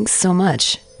 So thanks so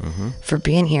much for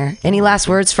being here. Any last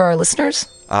words for our listeners?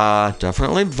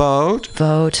 Definitely vote.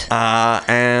 Vote.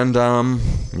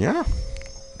 Yeah.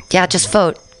 Yeah, just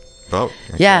vote. Vote.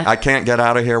 Yeah. I can't get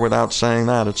out of here without saying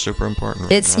that. It's super important.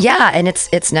 It's and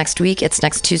it's next week. It's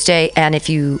next Tuesday. And if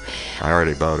you, I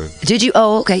already voted. Did you?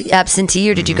 Oh, okay. Absentee,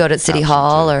 or did you go to City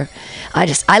Hall? Or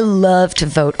I love to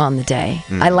vote on the day.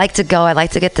 I like to go. I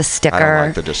like to get the sticker. I don't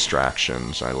like the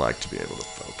distractions. I like to be able to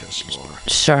focus more.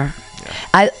 Sure.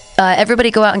 Yeah. Everybody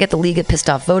go out and get the League of Pissed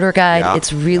Off Voter Guide. Yeah.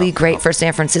 It's really great for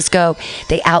San Francisco.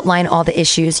 They outline all the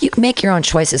issues. You can make your own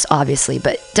choices, obviously,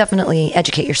 but definitely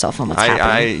educate yourself on what's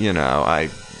happening. I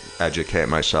educate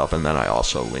myself, and then I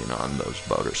also lean on those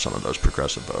voters, some of those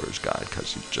Progressive Voters Guide,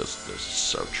 because they're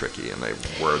so tricky, and they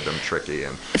word them tricky.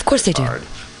 And of course they do. Hard,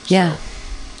 yeah.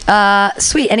 So.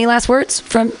 Sweet. Any last words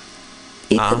from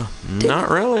Ethan? Not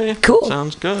really. Cool.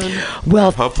 Sounds good.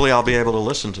 Well, hopefully I'll be able to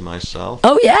listen to myself.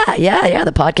 Oh yeah.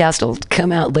 The podcast will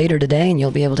come out later today, and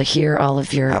you'll be able to hear all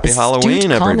of your Happy astute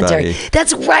Halloween, commentary. everybody.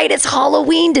 That's right. It's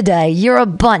Halloween today. You're a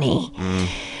bunny,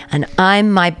 and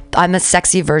I'm a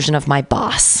sexy version of my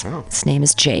boss. Oh. His name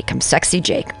is Jake. I'm sexy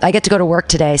Jake. I get to go to work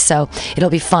today, so it'll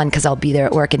be fun because I'll be there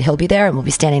at work and he'll be there, and we'll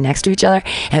be standing next to each other,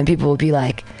 and people will be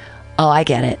like, "Oh, I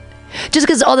get it." Just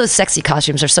because all those sexy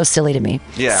costumes are so silly to me.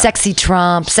 Yeah. Sexy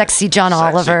Trump, sexy John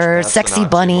Oliver, sexy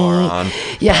Bunny.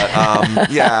 Yeah. But,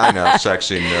 yeah, I know.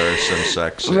 Sexy nurse and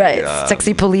sexy. Right.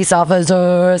 Sexy police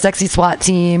officer, sexy SWAT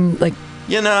team. Like,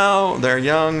 they're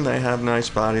young. They have nice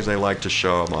bodies. They like to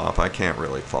show them off. I can't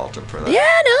really fault them for that.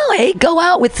 yeah, no. Hey, go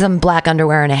out with some black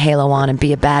underwear and a halo on and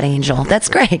be a bad angel. That's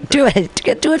great. Do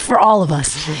it. Do it for all of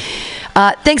us.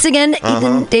 Thanks again,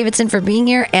 Ethan Davidson, for being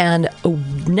here. And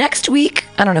next week,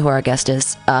 I don't know who our guest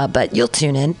is, but you'll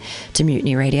tune in to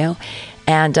Mutiny Radio.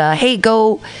 And hey,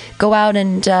 go out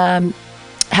and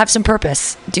have some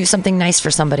purpose. Do something nice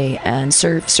for somebody and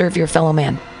serve your fellow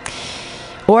man.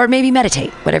 Or maybe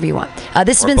meditate, whatever you want.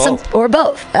 This has been both. or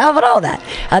both. How about all that?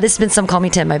 This has been Some Call Me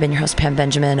Tim. I've been your host, Pam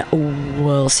Benjamin.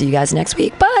 We'll see you guys next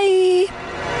week. Bye.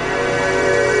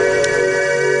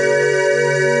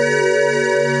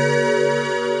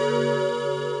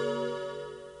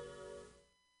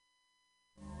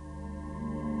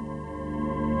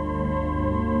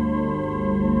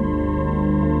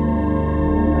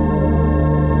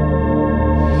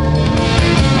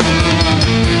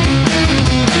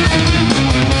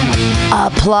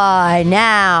 Apply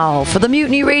now for the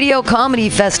Mutiny Radio Comedy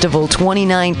Festival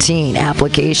 2019.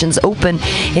 Applications open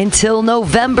until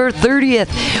November 30th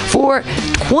for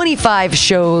 25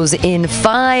 shows in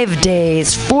 5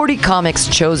 days. 40 comics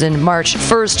chosen March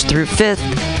 1st through 5th,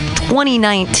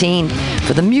 2019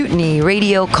 for the Mutiny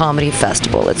Radio Comedy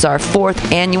Festival. It's our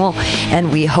 4th annual,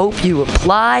 and we hope you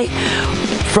apply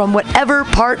from whatever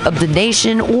part of the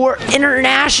nation or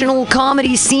international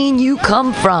comedy scene you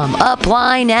come from.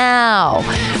 Apply now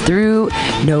through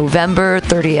November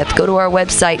 30th. Go to our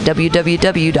website,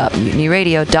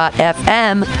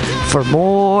 www.mutinyradio.fm, for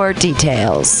more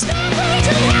details.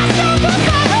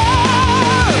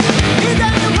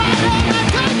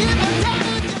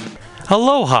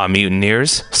 Aloha,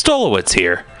 mutineers. Stolowitz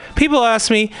here. People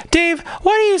ask me, Dave,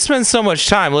 why do you spend so much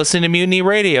time listening to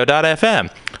MutinyRadio.fm?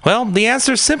 Well, the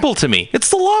answer's simple to me. It's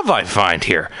the love I find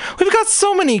here. We've got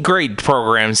so many great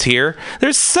programs here.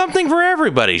 There's something for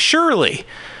everybody, surely.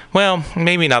 Well,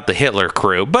 maybe not the Hitler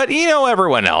crew, but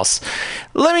everyone else.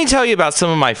 Let me tell you about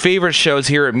some of my favorite shows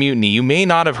here at Mutiny you may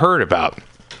not have heard about.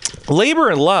 Labor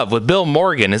and Love with Bill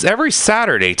Morgan is every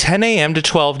Saturday, 10 a.m. to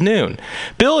 12 noon.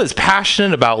 Bill is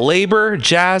passionate about labor,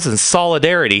 jazz, and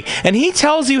solidarity, and he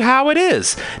tells you how it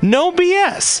is. No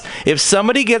BS. If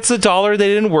somebody gets a dollar they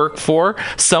didn't work for,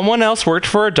 someone else worked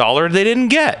for a dollar they didn't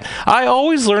get. I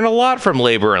always learn a lot from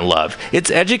Labor and Love.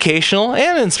 It's educational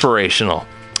and inspirational.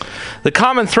 The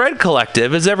Common Thread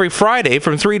Collective is every Friday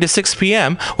from 3 to 6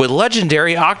 p.m. with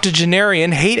legendary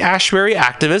octogenarian Haight-Ashbury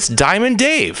activist Diamond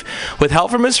Dave. With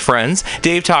help from his friends,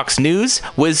 Dave talks news,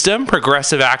 wisdom,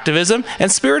 progressive activism,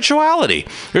 and spirituality.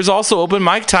 There's also open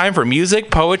mic time for music,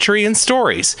 poetry, and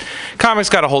stories. Comics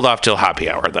gotta hold off till happy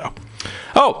hour, though.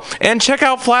 Oh, and check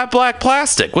out Flat Black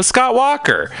Plastic with Scott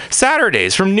Walker,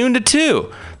 Saturdays from noon to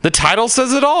 2. The title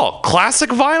says it all. Classic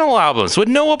vinyl albums with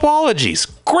no apologies.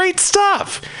 Great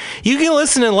stuff. You can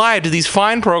listen in live to these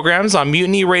fine programs on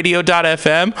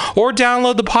MutinyRadio.fm or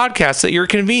download the podcast at your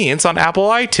convenience on Apple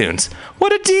iTunes.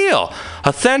 What a deal.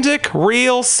 Authentic,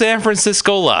 real San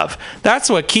Francisco love. That's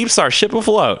what keeps our ship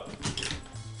afloat.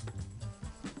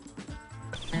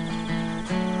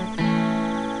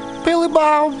 Billy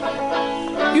Bob,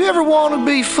 you ever want to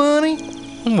be funny?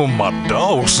 Well, my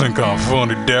dogs think I'm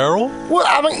funny, Daryl. Well,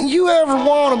 I mean, you ever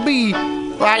want to be,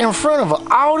 like, in front of an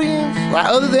audience? Like,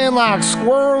 other than, like,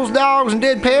 squirrels, dogs, and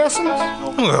dead peasants?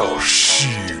 Oh,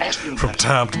 shoot. From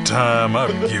time to time,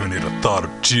 I've given it a thought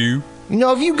or two. You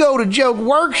know, if you go to Joke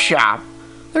Workshop,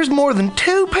 there's more than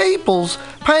 2 peoples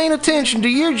paying attention to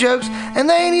your jokes, and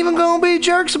they ain't even gonna be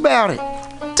jerks about it.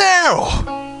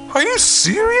 Daryl, are you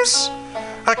serious?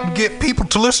 I can get people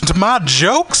to listen to my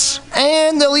jokes?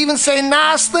 And they'll even say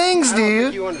nice things,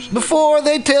 dude, before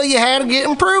they tell you how to get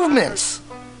improvements.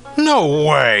 No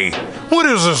way. What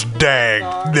is this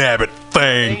dag-nabbit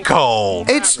thing called?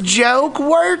 It's Joke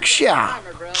Workshop.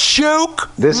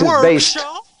 Joke This is Workshop? based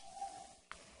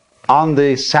on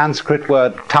the Sanskrit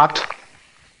word tat,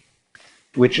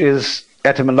 which is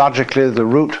etymologically the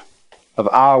root of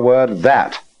our word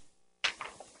that.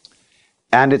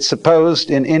 And it's supposed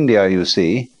in India, you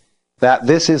see, that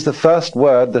this is the first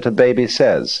word that a baby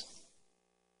says.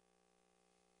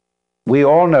 We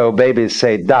all know babies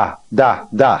say da, da,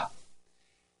 da.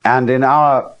 And in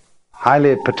our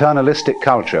highly paternalistic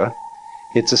culture,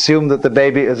 it's assumed that the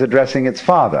baby is addressing its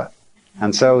father.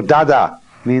 And so dada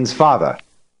means father.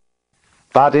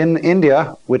 But in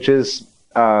India, which is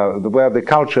where the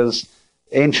cultures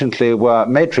anciently were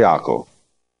matriarchal,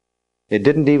 it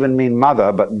didn't even mean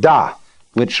mother, but da,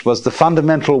 which was the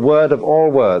fundamental word of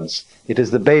all words. It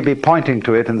is the baby pointing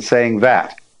to it and saying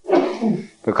that.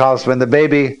 Because when the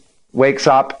baby wakes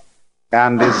up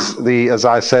and is as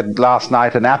I said last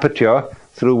night, an aperture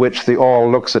through which the all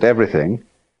looks at everything,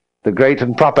 the great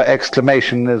and proper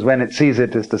exclamation is when it sees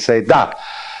it is to say da.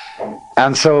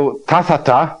 And so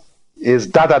tatata is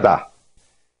da-da-da.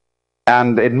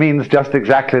 And it means just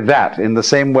exactly that, in the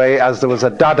same way as there was a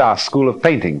Dada school of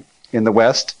painting in the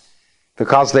West,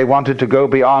 because they wanted to go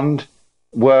beyond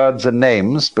words and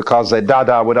names, because a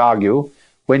Dada would argue,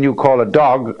 when you call a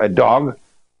dog,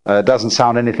 doesn't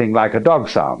sound anything like a dog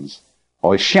sounds.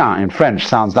 Or chien in French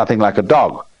sounds nothing like a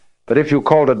dog. But if you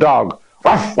called a dog,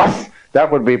 woof, woof,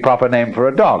 that would be a proper name for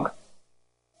a dog.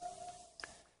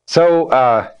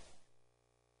 So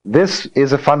this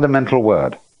is a fundamental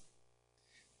word.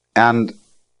 And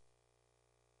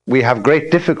we have great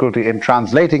difficulty in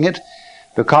translating it,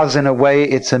 because in a way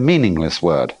it's a meaningless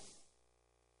word.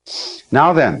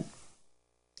 Now then,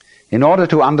 in order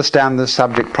to understand this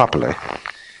subject properly,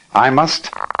 I must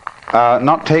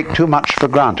not take too much for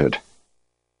granted.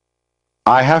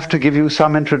 I have to give you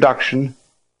some introduction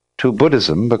to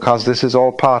Buddhism, because this is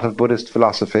all part of Buddhist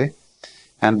philosophy,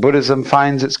 and Buddhism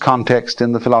finds its context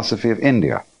in the philosophy of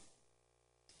India.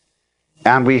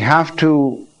 And we have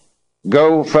to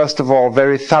go, first of all,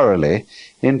 very thoroughly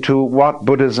into what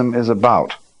Buddhism is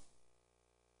about.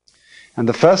 And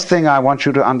the first thing I want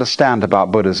you to understand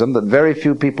about Buddhism, that very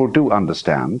few people do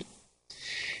understand,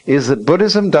 is that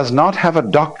Buddhism does not have a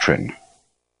doctrine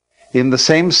in the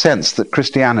same sense that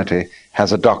Christianity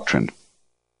has a doctrine.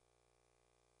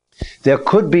 There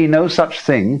could be no such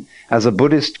thing as a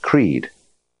Buddhist creed.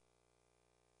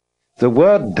 The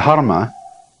word dharma,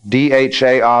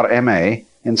 D-H-A-R-M-A,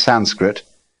 in Sanskrit,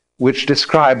 which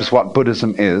describes what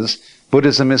Buddhism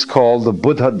is called the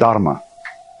Buddha Dharma.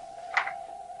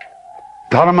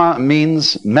 Dharma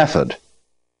means method,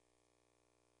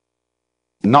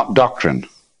 not doctrine,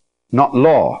 not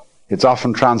law. It's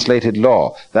often translated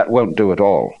law. That won't do at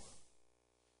all.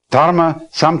 Dharma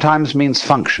sometimes means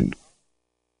function.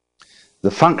 The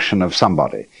function of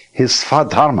somebody, his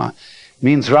svadharma,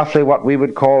 means roughly what we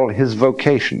would call his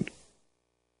vocation.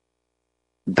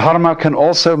 Dharma can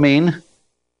also mean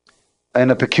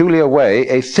in a peculiar way,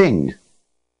 a thing,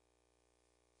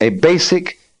 a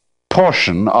basic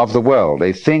portion of the world,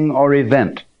 a thing or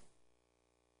event.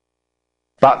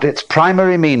 But its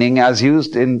primary meaning, as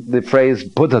used in the phrase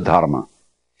Buddha Dharma,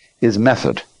 is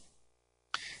method.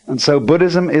 And so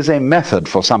Buddhism is a method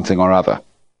for something or other.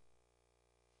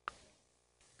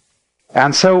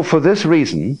 And so for this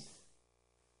reason,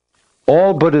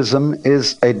 all Buddhism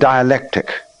is a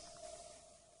dialectic,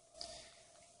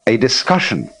 a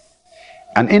discussion,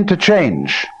 an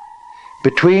interchange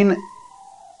between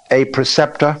a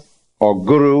preceptor or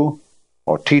guru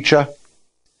or teacher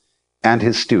and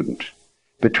his student,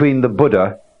 between the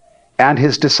Buddha and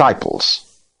his disciples.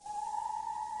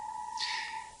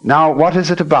 Now, what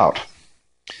is it about?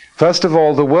 First of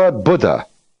all, the word Buddha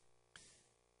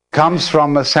comes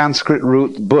from a Sanskrit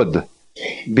root Buddh,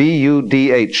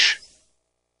 B-U-D-H.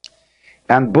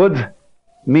 And Buddh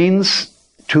means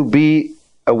to be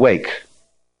awake.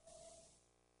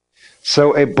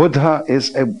 So a Buddha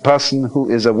is a person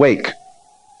who is awake.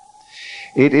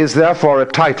 It is therefore a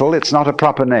title, it's not a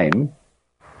proper name,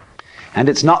 and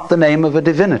it's not the name of a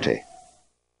divinity.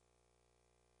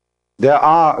 There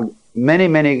are many,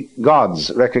 many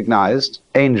gods recognized,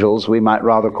 angels we might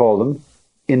rather call them,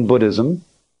 in Buddhism,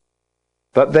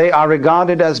 but they are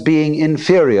regarded as being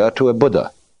inferior to a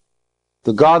Buddha.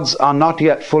 The gods are not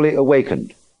yet fully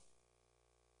awakened.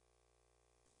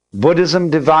 Buddhism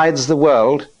divides the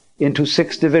world into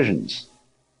 6 divisions.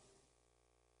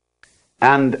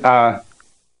 And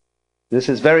this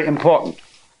is very important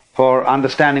for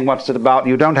understanding what's it about.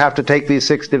 You don't have to take these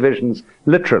 6 divisions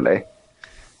literally,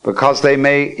 because they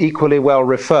may equally well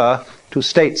refer to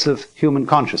states of human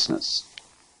consciousness.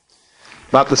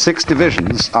 But the 6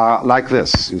 divisions are like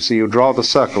this. You see, you draw the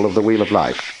circle of the wheel of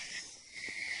life.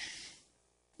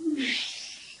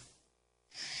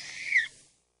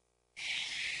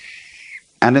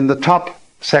 And in the top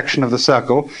section of the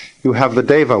circle, you have the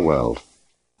Deva world.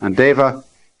 And Deva,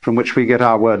 from which we get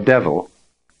our word devil,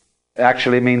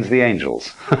 actually means the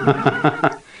angels.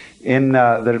 The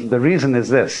reason is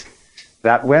this,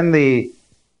 that when the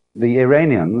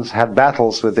Iranians had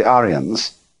battles with the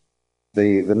Aryans,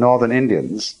 the northern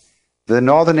Indians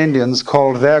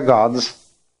called their gods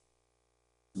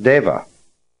Deva.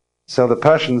 So the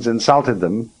Persians insulted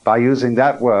them by using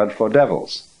that word for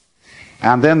devils.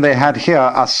 And then they had here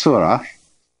Asura,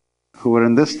 who were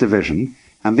in this division,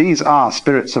 and these are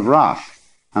spirits of wrath.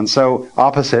 And so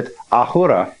opposite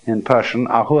Ahura in Persian,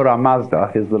 Ahura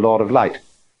Mazda is the Lord of Light,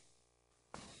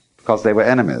 because they were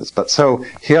enemies. But so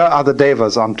here are the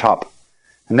Devas on top.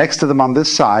 And next to them on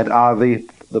this side are the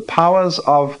powers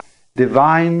of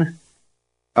divine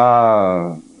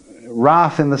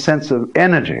wrath in the sense of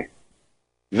energy,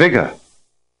 vigor.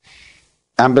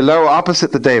 And below,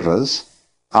 opposite the Devas,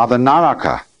 are the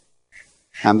Naraka,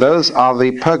 and those are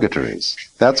the purgatories.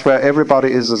 That's where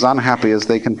everybody is as unhappy as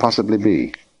they can possibly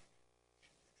be.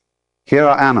 Here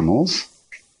are animals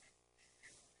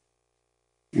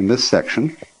in this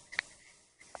section.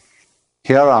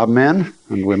 Here are men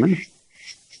and women.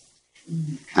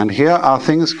 And here are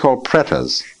things called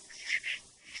pretas.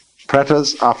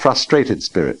 Pretas are frustrated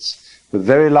spirits with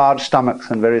very large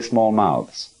stomachs and very small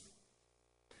mouths.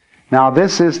 Now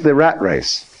this is the rat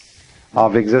race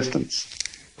of existence,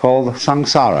 called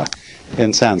samsara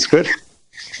in Sanskrit.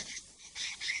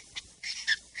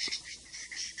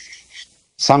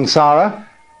 Samsara,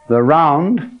 the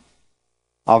round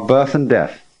of birth and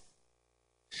death.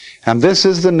 And this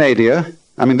is the nadir,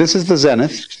 this is the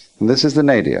zenith, and this is the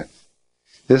nadir.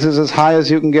 This is as high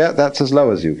as you can get, that's as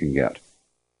low as you can get.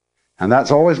 And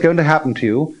that's always going to happen to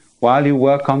you while you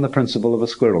work on the principle of a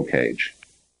squirrel cage.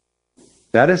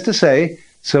 That is to say,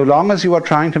 so long as you are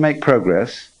trying to make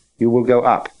progress, you will go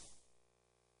up.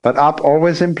 But up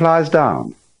always implies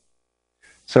down.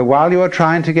 So while you are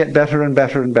trying to get better and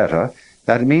better and better,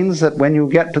 that means that when you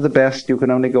get to the best, you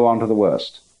can only go on to the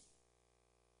worst.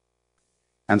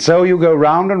 And so you go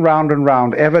round and round and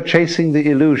round, ever chasing the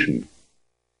illusion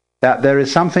that there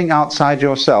is something outside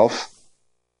yourself,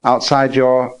 outside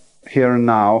your here and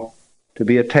now, to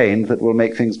be attained that will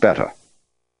make things better.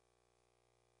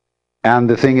 And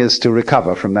the thing is to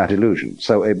recover from that illusion.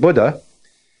 So a Buddha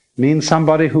means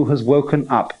somebody who has woken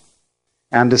up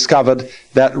and discovered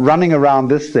that running around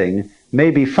this thing may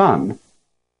be fun,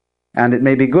 and it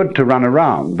may be good to run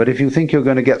around, but if you think you're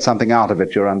going to get something out of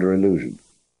it, you're under illusion,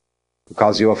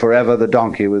 because you're forever the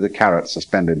donkey with the carrot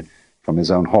suspended from his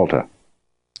own halter.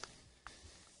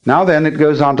 Now then, it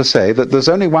goes on to say that there's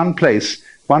only one place,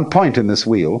 one point in this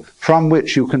wheel from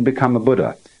which you can become a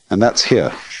Buddha, and that's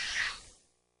here.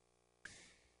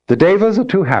 The Devas are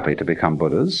too happy to become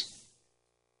Buddhas,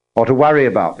 or to worry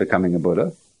about becoming a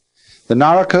Buddha. The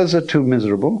Narakas are too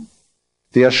miserable,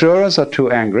 the Asuras are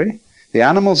too angry, the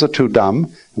animals are too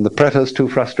dumb, and the Pretas too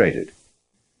frustrated.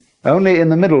 Only in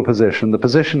the middle position, the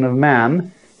position of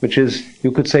man, which is,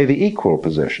 you could say, the equal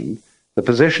position, the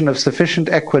position of sufficient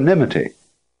equanimity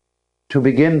to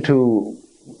begin to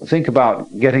think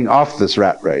about getting off this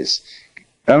rat race,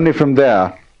 only from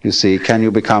there, you see, can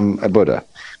you become a Buddha.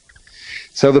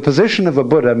 So the position of a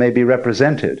Buddha may be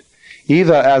represented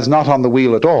either as not on the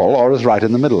wheel at all or as right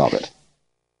in the middle of it.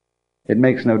 It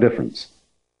makes no difference.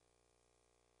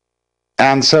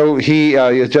 And so he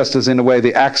is just as, in a way,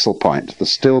 the axle point, the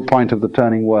still point of the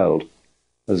turning world,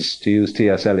 as to use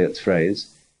T.S. Eliot's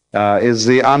phrase, is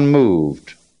the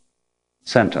unmoved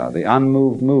center, the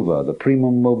unmoved mover, the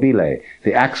primum mobile,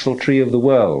 the axle tree of the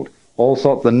world. All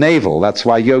sorts, the navel, that's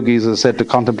why yogis are said to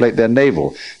contemplate their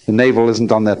navel. The navel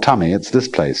isn't on their tummy, it's this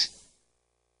place,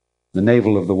 the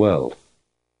navel of the world.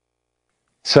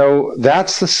 So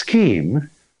that's the scheme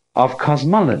of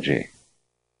cosmology,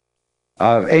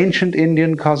 of ancient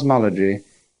Indian cosmology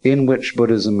in which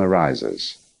Buddhism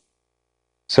arises.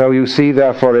 So you see,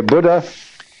 therefore, a Buddha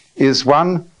is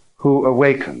one who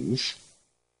awakens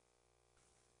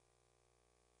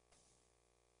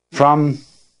from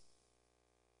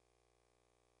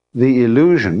the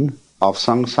illusion of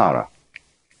samsara.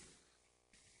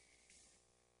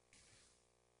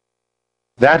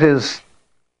 That is,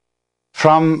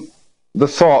 from the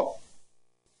thought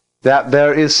that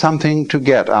there is something to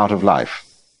get out of life,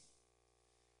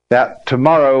 that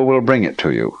tomorrow will bring it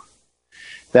to you,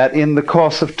 that in the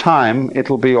course of time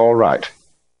it'll be all right.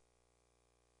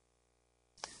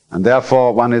 And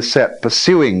therefore one is set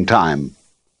pursuing time,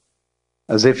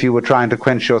 as if you were trying to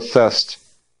quench your thirst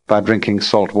by drinking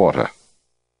salt water.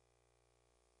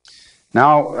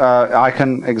 Now, I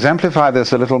can exemplify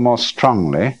this a little more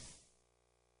strongly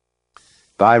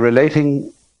by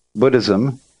relating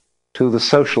Buddhism to the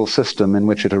social system in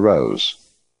which it arose.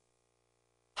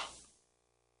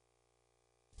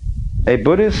 A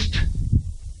Buddhist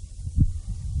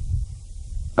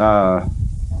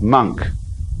monk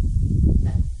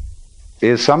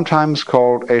is sometimes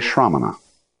called a shramana.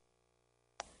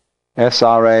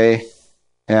 S-R-A-M-A-N-A,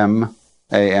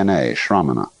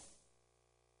 shramana.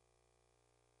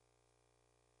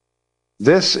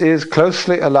 This is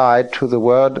closely allied to the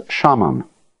word shaman.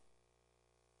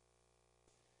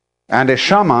 And a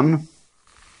shaman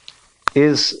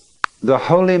is the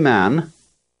holy man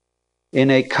in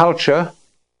a culture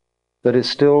that is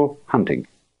still hunting.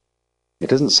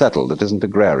 It isn't settled, it isn't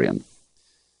agrarian.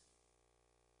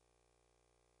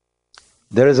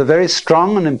 There is a very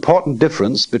strong and important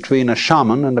difference between a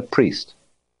shaman and a priest.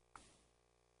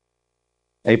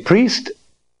 A priest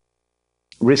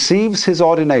receives his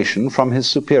ordination from his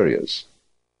superiors.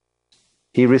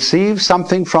 He receives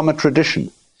something from a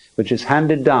tradition which is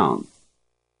handed down.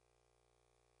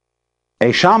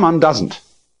 A shaman doesn't.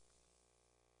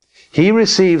 He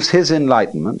receives his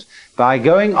enlightenment by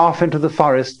going off into the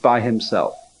forest by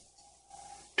himself,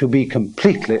 to be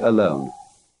completely alone.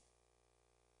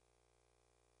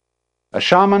 A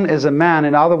shaman is a man,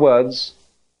 in other words,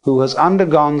 who has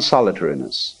undergone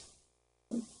solitariness.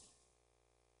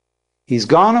 He's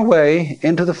gone away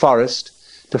into the forest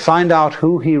to find out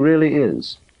who he really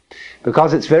is,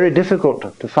 because it's very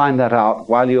difficult to find that out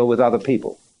while you're with other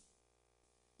people.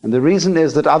 And the reason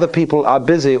is that other people are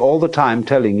busy all the time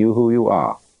telling you who you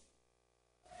are,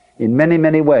 in many,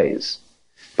 many ways,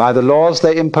 by the laws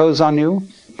they impose on you,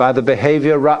 by the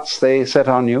behavior ruts they set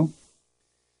on you,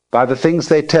 by the things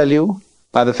they tell you,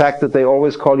 by the fact that they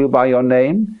always call you by your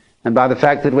name, and by the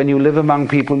fact that when you live among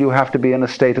people you have to be in a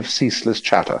state of ceaseless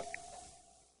chatter.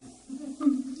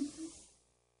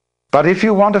 But if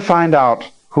you want to find out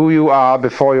who you are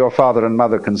before your father and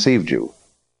mother conceived you,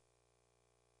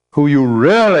 who you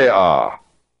really are,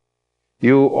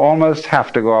 you almost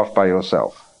have to go off by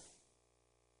yourself.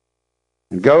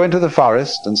 And go into the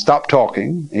forest and stop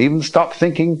talking, even stop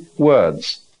thinking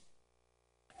words,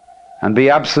 and be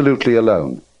absolutely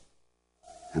alone.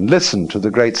 And listen to the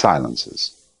great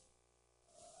silences.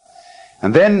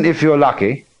 And then, if you're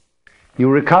lucky, you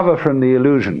recover from the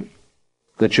illusion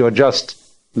that you're just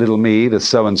little me, the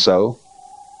so-and-so,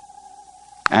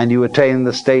 and you attain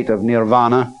the state of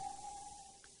nirvana,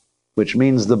 which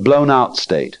means the blown-out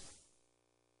state,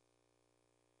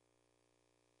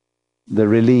 the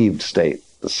relieved state,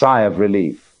 the sigh of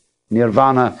relief.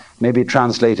 Nirvana may be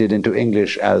translated into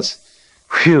English as,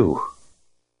 phew,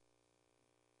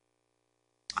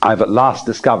 I've at last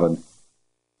discovered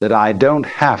that I don't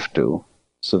have to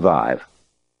survive.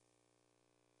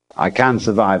 I can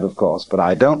survive, of course, but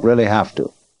I don't really have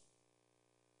to.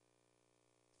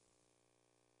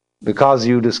 Because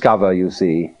you discover, you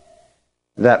see,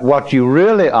 that what you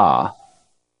really are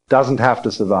doesn't have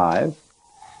to survive,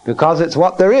 because it's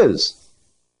what there is.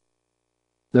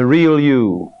 The real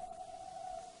you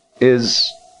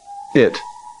is it,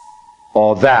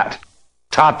 or that.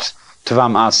 Tat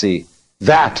tvam asi,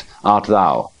 that art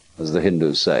thou, as the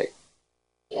Hindus say.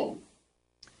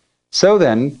 So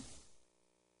then,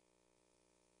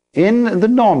 in the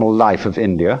normal life of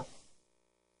India,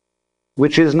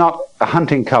 which is not a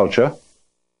hunting culture,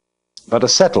 but a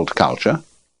settled culture,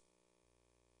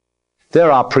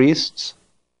 there are priests,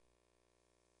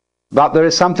 but there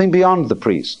is something beyond the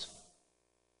priest.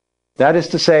 That is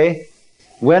to say,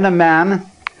 when a man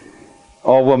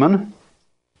or woman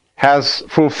has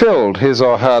fulfilled his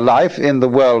or her life in the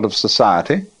world of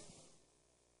society,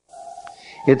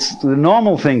 it's the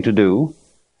normal thing to do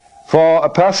for a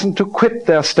person to quit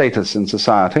their status in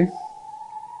society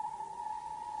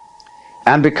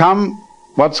and become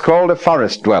what's called a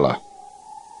forest dweller.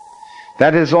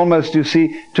 That is almost, you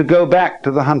see, to go back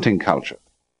to the hunting culture.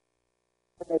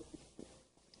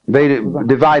 They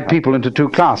divide people into two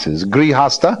classes: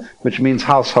 grihasta, which means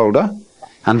householder,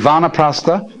 and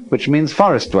vanaprastha, which means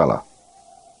forest dweller.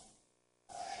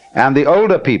 And the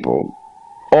older people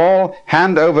all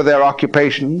hand over their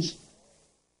occupations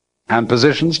and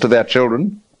positions to their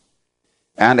children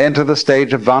and enter the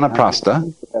stage of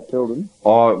vanaprastha,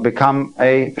 or become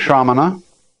a shramana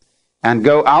and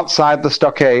go outside the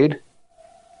stockade.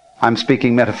 I'm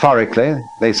speaking metaphorically.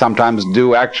 They sometimes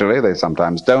do actually, they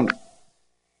sometimes don't.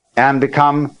 And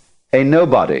become a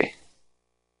nobody.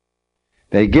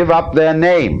 They give up their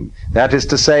name, that is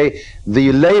to say,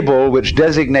 the label which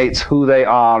designates who they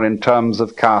are in terms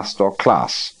of caste or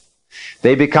class.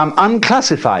 They become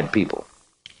unclassified people.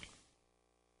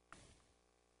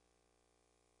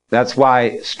 That's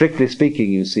why, strictly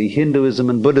speaking, you see, Hinduism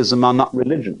and Buddhism are not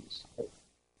religions.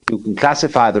 You can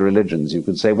classify the religions. You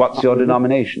can say, what's your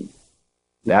denomination?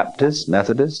 Baptist,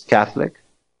 Methodist, Catholic,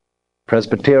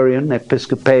 Presbyterian,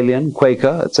 Episcopalian,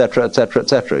 Quaker, etc., etc.,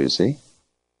 etc., you see.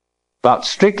 But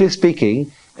strictly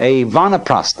speaking, a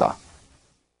vanaprastha,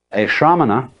 a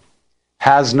shramana,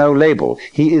 has no label.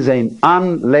 He is an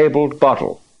unlabeled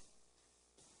bottle.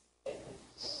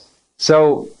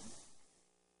 So,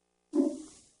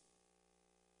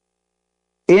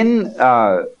 in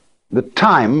the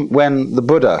time when the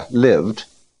Buddha lived,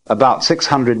 about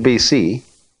 600 BC,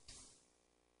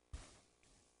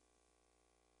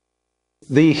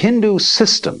 the Hindu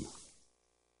system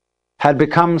had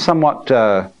become somewhat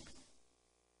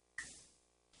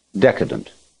decadent.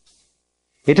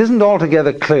 It isn't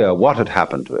altogether clear what had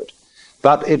happened to it,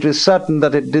 but it is certain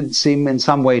that it did seem in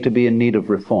some way to be in need of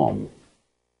reform.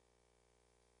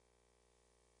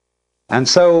 And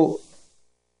so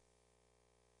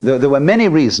there were many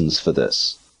reasons for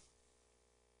this.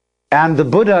 And the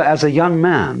Buddha, as a young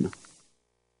man,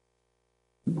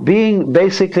 being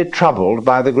basically troubled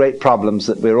by the great problems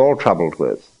that we're all troubled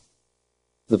with,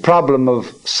 the problem of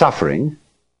suffering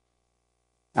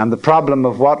and the problem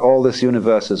of what all this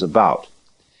universe is about,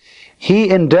 he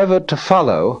endeavored to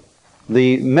follow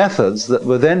the methods that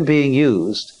were then being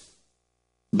used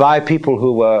by people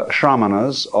who were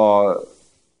shramanas or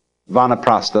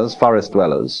vanaprasthas, forest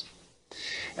dwellers.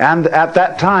 And at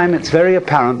that time, it's very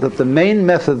apparent that the main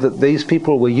method that these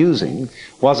people were using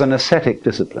was an ascetic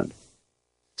discipline.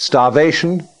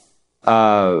 Starvation,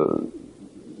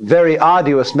 very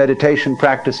arduous meditation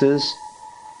practices,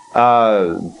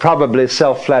 probably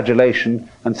self-flagellation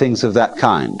and things of that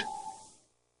kind.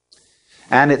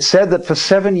 And it's said that for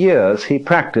 7 years he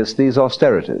practiced these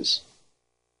austerities.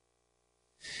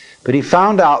 But he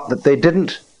found out that they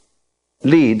didn't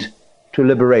lead to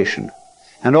liberation.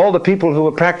 And all the people who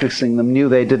were practicing them knew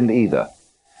they didn't either.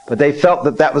 But they felt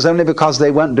that that was only because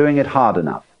they weren't doing it hard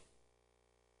enough.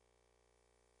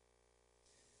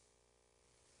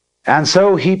 And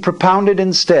so he propounded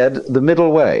instead the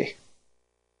middle way.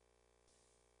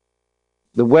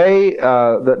 The way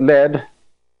that led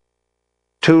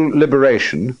to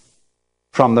liberation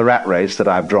from the rat race that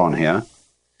I've drawn here,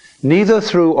 neither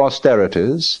through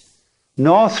austerities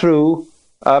nor through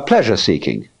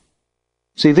pleasure-seeking.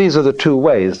 See, these are the two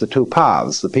ways, the two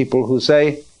paths. The people who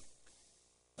say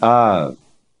the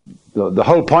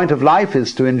whole point of life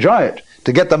is to enjoy it,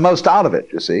 to get the most out of it,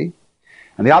 you see.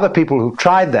 And the other people who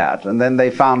tried that, and then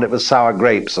they found it was sour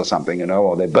grapes or something, you know,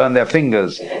 or they burned their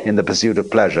fingers in the pursuit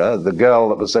of pleasure. The girl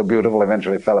that was so beautiful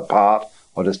eventually fell apart,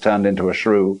 or just turned into a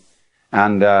shrew,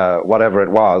 and whatever it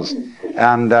was.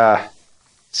 And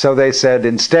so they said,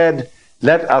 instead,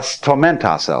 let us torment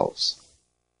ourselves.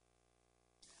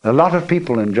 A lot of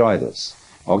people enjoy this,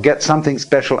 or get something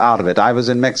special out of it. I was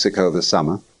in Mexico this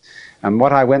summer, and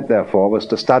what I went there for was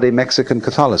to study Mexican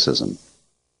Catholicism.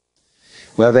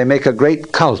 where they make a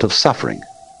great cult of suffering.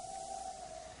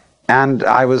 And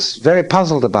I was very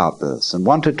puzzled about this and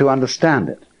wanted to understand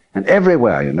it. And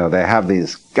everywhere, they have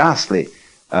these ghastly,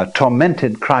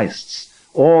 tormented Christs,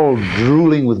 all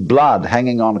drooling with blood,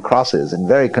 hanging on crosses in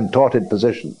very contorted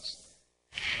positions.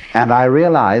 And I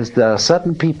realized there are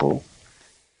certain people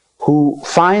who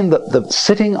find that the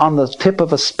sitting on the tip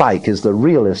of a spike is the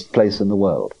realest place in the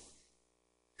world.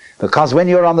 Because when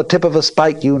you're on the tip of a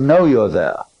spike, you know you're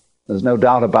there. There's no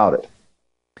doubt about it.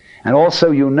 And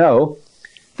also you know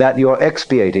that you're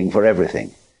expiating for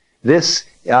everything. This,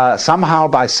 somehow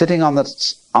by sitting on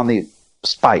the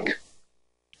spike,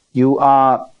 you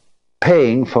are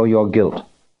paying for your guilt.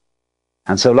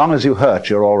 And so long as you hurt,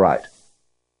 you're all right.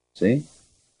 See?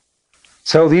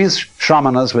 So these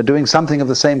Shramanas were doing something of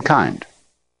the same kind.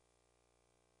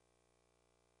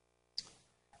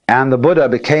 And the Buddha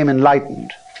became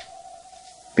enlightened,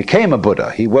 became a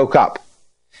Buddha. He woke up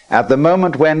at the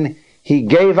moment when he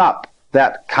gave up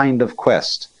that kind of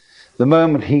quest, the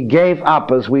moment he gave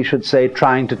up, as we should say,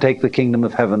 trying to take the kingdom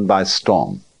of heaven by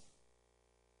storm.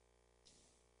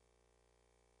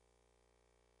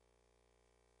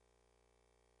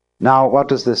 Now, what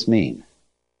does this mean?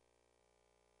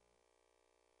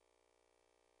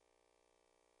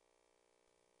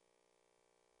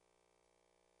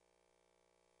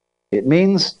 It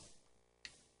means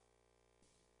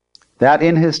that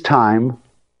in his time,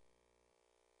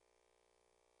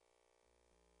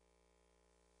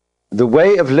 the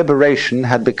way of liberation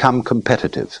had become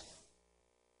competitive,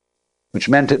 which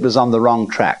meant it was on the wrong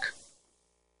track.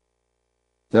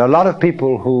 There are a lot of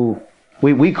people who,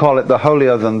 we call it the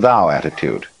holier-than-thou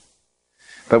attitude,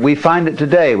 but we find it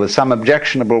today with some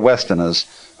objectionable Westerners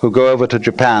who go over to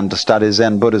Japan to study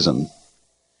Zen Buddhism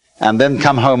and then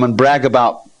come home and brag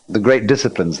about the great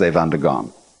disciplines they've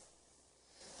undergone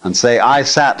and say, I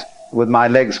sat with my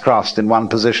legs crossed in one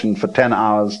position for 10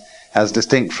 hours as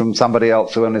distinct from somebody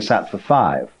else who only sat for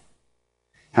 5.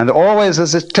 And always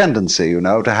there's this tendency,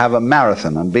 to have a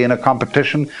marathon and be in a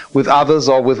competition with others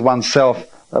or with oneself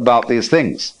about these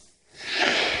things.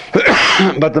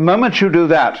 But the moment you do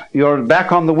that, you're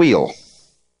back on the wheel.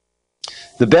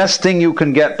 The best thing you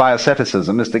can get by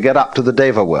asceticism is to get up to the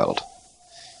Deva world.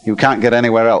 You can't get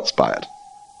anywhere else by it.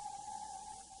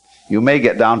 You may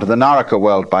get down to the Naraka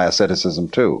world by asceticism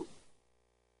too.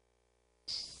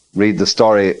 Read the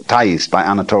story Thais by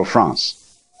Anatole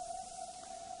France.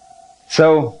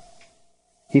 So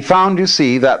he found, you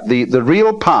see, that the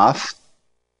real path,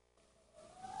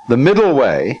 the middle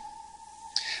way,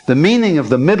 the meaning of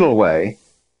the middle way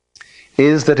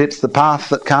is that it's the path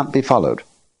that can't be followed.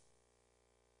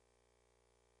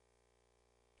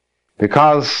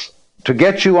 Because to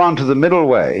get you onto the middle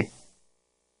way,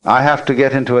 I have to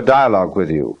get into a dialogue with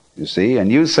you, you see,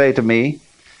 and you say to me,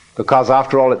 because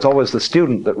after all it's always the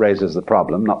student that raises the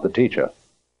problem, not the teacher.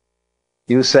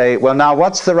 You say, well, now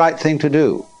what's the right thing to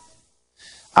do?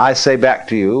 I say back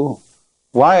to you,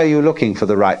 why are you looking for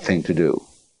the right thing to do?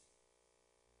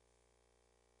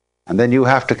 And then you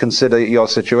have to consider your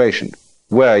situation,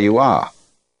 where you are.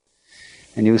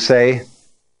 And you say,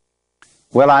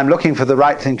 well, I'm looking for the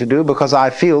right thing to do because I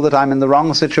feel that I'm in the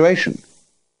wrong situation.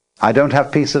 I don't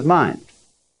have peace of mind.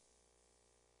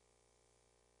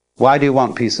 Why do you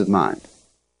want peace of mind?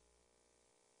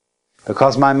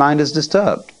 Because my mind is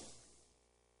disturbed.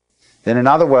 Then in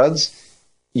other words,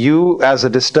 you as a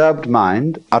disturbed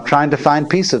mind are trying to find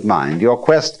peace of mind. Your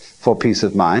quest for peace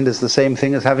of mind is the same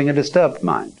thing as having a disturbed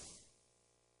mind.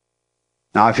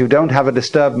 Now, if you don't have a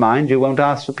disturbed mind, you won't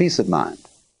ask for peace of mind.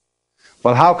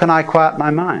 Well, how can I quiet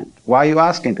my mind? Why are you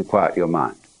asking to quiet your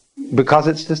mind? Because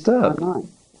it's disturbed.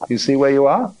 You see where you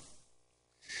are?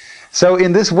 So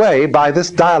in this way, by this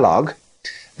dialogue,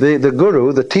 the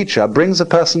guru, the teacher, brings a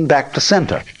person back to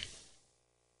center.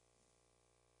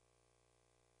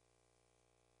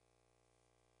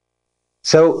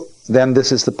 So then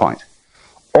this is the point.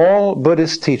 All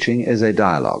Buddhist teaching is a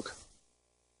dialogue.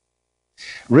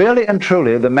 Really and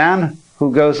truly, the man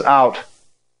who goes out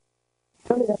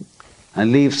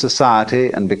and leaves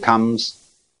society and becomes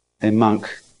a monk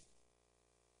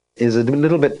is a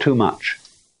little bit too much.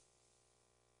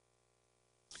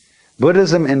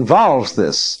 Buddhism involves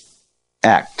this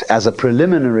act as a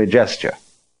preliminary gesture.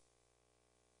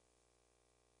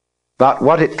 But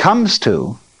what it comes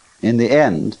to, in the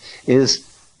end, is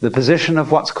the position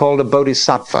of what's called a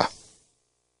bodhisattva.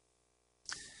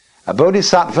 A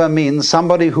bodhisattva means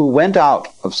somebody who went out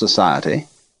of society,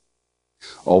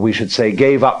 or we should say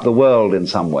gave up the world in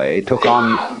some way, took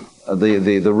on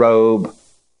the robe,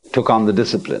 took on the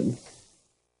discipline.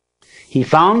 He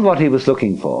found what he was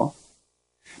looking for,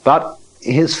 but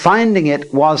his finding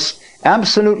it was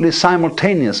absolutely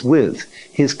simultaneous with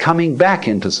his coming back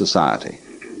into society.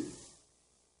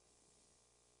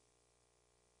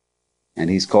 And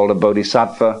he's called a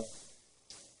bodhisattva,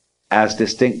 as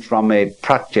distinct from a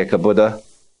pratyeka Buddha,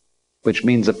 which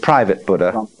means a private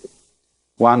Buddha,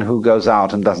 one who goes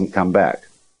out and doesn't come back.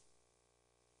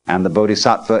 And the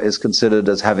bodhisattva is considered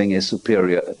as having a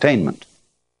superior attainment,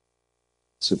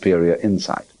 superior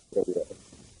insight.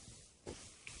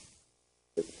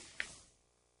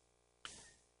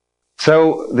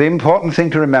 So the important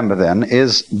thing to remember then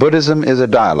is Buddhism is a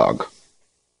dialogue.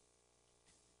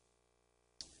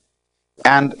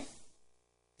 And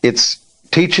its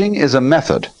teaching is a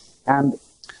method, and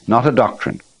not a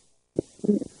doctrine.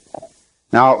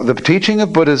 Now, the teaching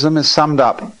of Buddhism is summed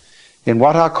up in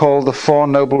what are called the Four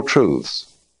Noble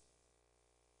Truths.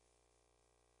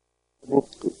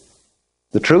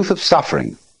 The truth of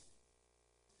suffering,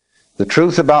 the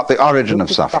truth about the origin of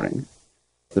suffering,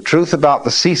 the truth about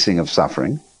the ceasing of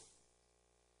suffering,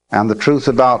 and the truth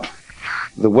about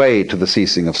the way to the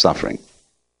ceasing of suffering.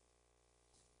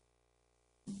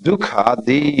 Dukkha,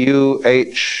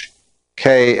 D-U-H-K-H-A,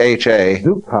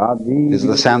 is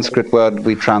the Sanskrit word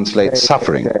we translate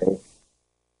suffering.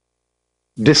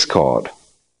 Discord,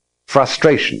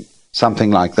 frustration,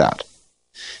 something like that.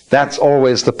 That's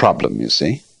always the problem, you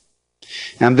see.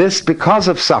 And this, because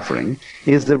of suffering,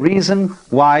 is the reason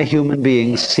why human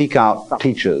beings seek out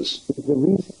teachers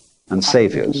and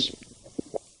saviors.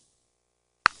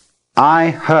 I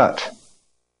hurt,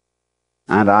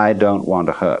 and I don't want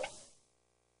to hurt.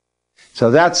 So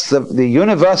that's the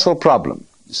universal problem,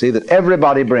 you see, that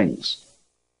everybody brings.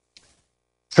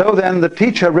 So then the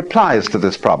teacher replies to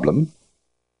this problem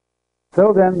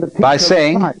by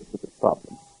saying,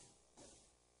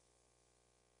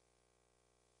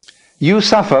 you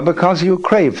suffer because you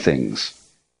crave things.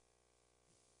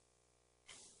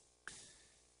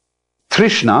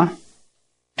 Trishna,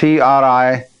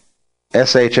 T-R-I-S-H-N-A,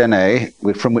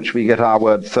 from which we get our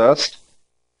word thirst.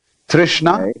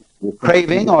 Trishna,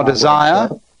 craving or desire,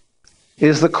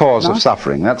 is the cause of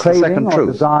suffering. That's the second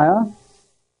truth.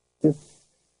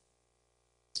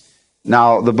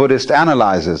 Now, the Buddhist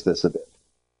analyzes this a bit.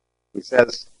 He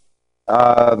says,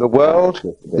 the world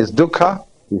is dukkha.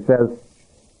 He says,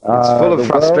 it's full of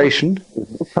frustration,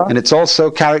 and it's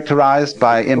also characterized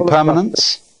by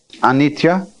impermanence,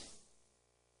 anitya,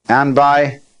 and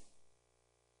by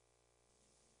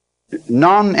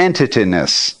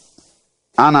non-entityness,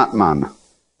 anatman.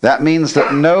 That means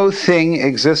that no thing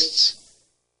exists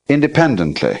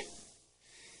independently.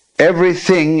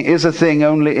 Everything is a thing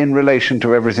only in relation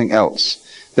to everything else.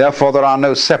 Therefore, there are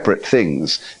no separate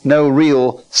things, no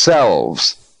real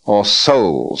selves or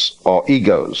souls or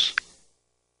egos.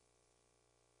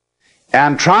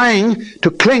 And trying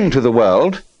to cling to the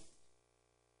world,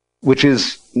 which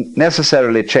is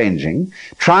necessarily changing,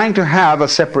 trying to have a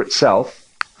separate self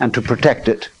and to protect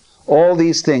it, all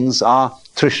these things are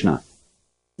trishna.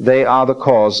 They are the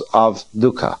cause of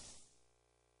dukkha.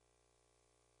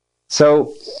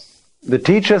 So, the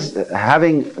teacher,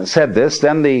 having said this,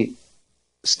 then the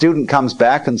student comes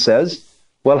back and says,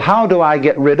 well, how do I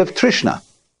get rid of trishna?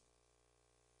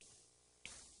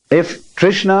 If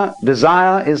trishna,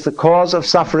 desire, is the cause of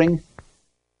suffering,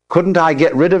 couldn't I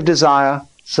get rid of desire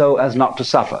so as not to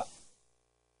suffer?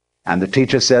 And the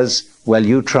teacher says, well,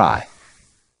 you try.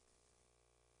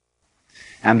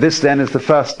 And this then is the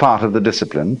first part of the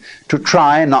discipline, to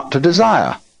try not to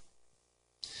desire,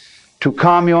 to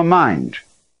calm your mind,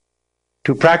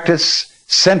 to practice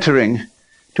centering,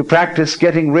 to practice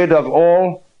getting rid of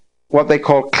all what they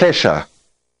call klesha,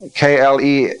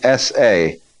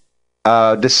 K-L-E-S-A,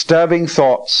 disturbing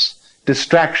thoughts,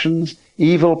 distractions,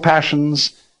 evil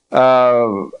passions,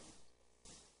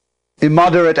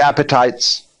 immoderate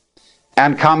appetites,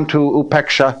 and come to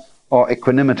upeksha, or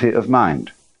equanimity of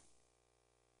mind.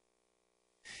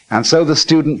 And so the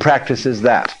student practices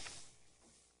that.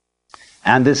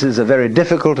 And this is a very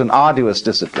difficult and arduous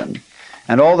discipline.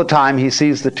 And all the time he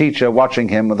sees the teacher watching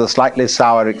him with a slightly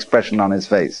sour expression on his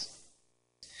face.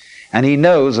 And he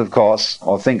knows, of course,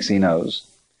 or thinks he knows,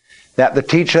 that the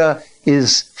teacher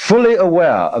is fully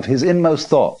aware of his inmost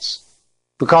thoughts.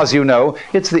 Because, you know,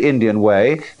 it's the Indian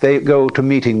way. They go to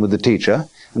meeting with the teacher,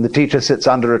 and the teacher sits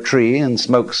under a tree and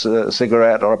smokes a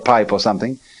cigarette or a pipe or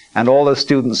something, and all the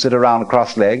students sit around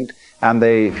cross-legged, and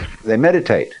they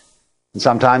meditate. And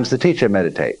sometimes the teacher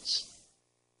meditates.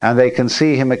 And they can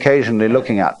see him occasionally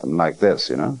looking at them like this,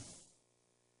 you know.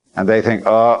 And they think,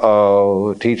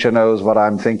 uh-oh, teacher knows what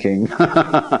I'm thinking.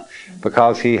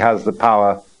 Because he has the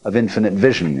power of infinite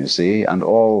vision, you see, and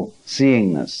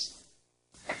all-seeingness.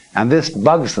 And this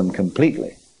bugs them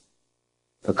completely.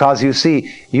 Because you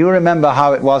see, you remember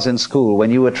how it was in school when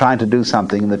you were trying to do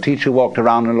something and the teacher walked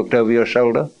around and looked over your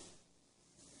shoulder?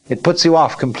 It puts you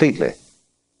off completely.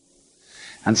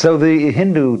 And so the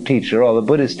Hindu teacher or the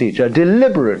Buddhist teacher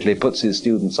deliberately puts his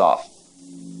students off.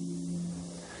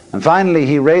 And finally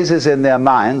he raises in their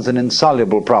minds an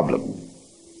insoluble problem.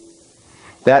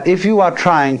 That if you are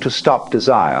trying to stop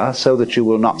desire so that you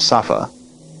will not suffer,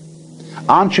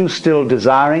 aren't you still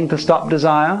desiring to stop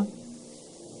desire?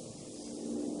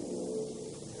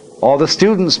 Or the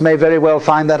students may very well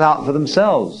find that out for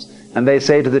themselves. And they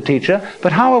say to the teacher,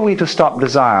 but how are we to stop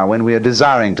desire when we are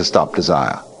desiring to stop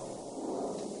desire?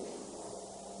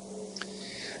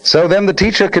 So then the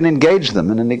teacher can engage them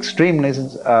in an extremely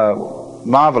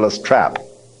marvelous trap.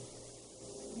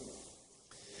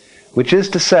 Which is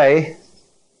to say,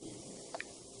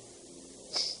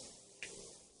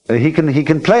 he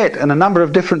can play it in a number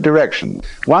of different directions.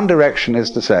 One direction is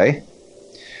to say,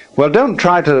 well, don't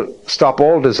try to stop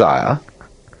all desire,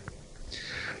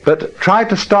 but try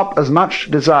to stop as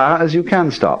much desire as you can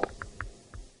stop.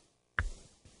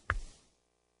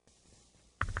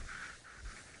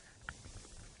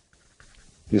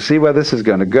 You see where this is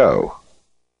going to go.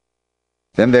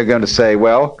 Then they're going to say,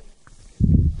 well,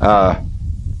 I'm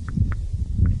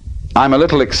a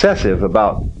little excessive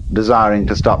about desiring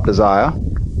to stop desire.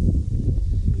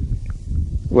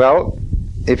 Well,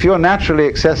 if you're naturally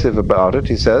excessive about it,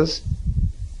 he says,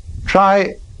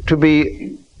 try to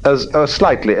be as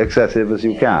slightly excessive as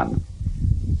you can.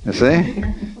 You see?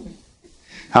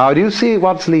 How do you see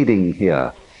what's leading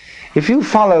here? If you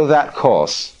follow that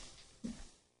course,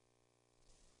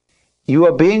 you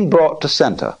are being brought to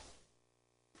center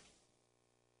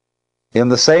in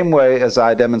the same way as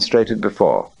I demonstrated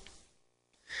before.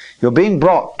 You're being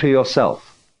brought to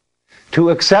yourself, to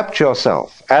accept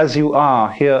yourself as you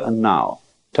are here and now.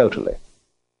 Totally.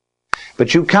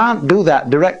 But you can't do that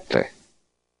directly.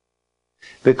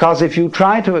 Because if you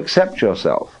try to accept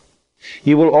yourself,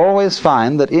 you will always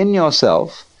find that in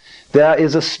yourself there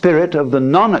is a spirit of the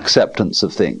non-acceptance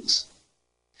of things.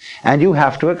 And you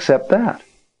have to accept that.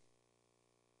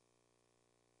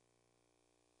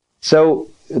 So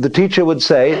the teacher would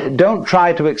say, don't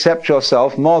try to accept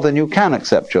yourself more than you can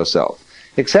accept yourself.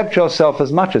 Accept yourself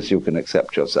as much as you can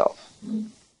accept yourself.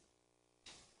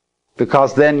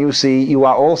 Because then you see you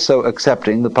are also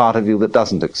accepting the part of you that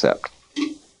doesn't accept.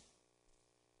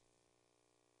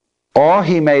 Or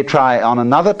he may try on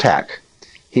another tack.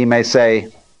 He may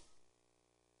say,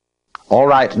 all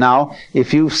right, now,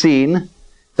 if you've seen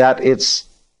that it's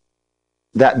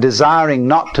that desiring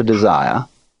not to desire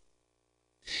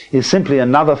is simply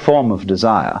another form of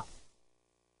desire.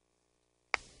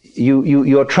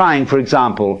 You're trying, for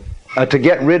example, to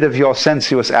get rid of your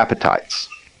sensuous appetites.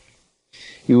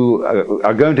 You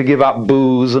are going to give up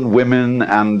booze and women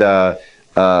and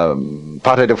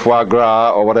pâté de foie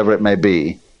gras or whatever it may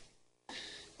be.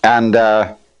 And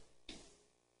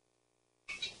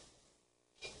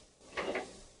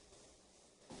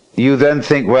you then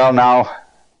think, well, now,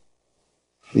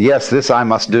 yes, this I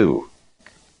must do.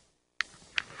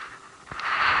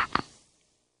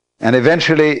 And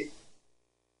eventually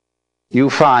you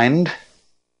find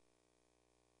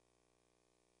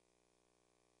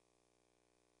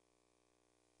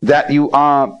that you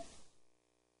are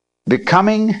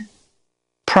becoming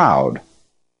proud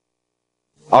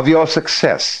of your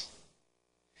success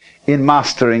in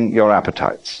mastering your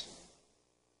appetites.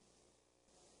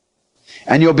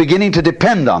 And you're beginning to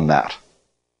depend on that.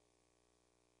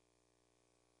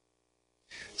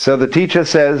 So the teacher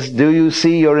says, do you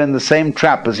see you're in the same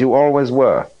trap as you always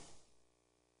were?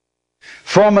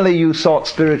 Formerly you sought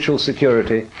spiritual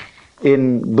security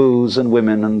in booze and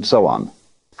women and so on.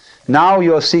 Now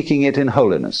you're seeking it in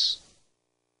holiness.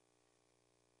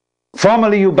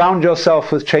 Formerly you bound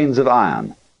yourself with chains of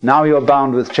iron. Now you're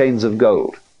bound with chains of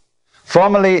gold.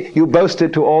 Formerly you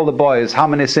boasted to all the boys how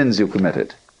many sins you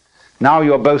committed. Now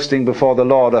you're boasting before the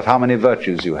Lord of how many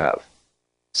virtues you have.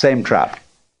 Same trap.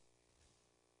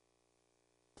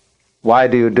 Why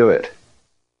do you do it?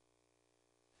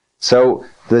 So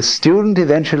the student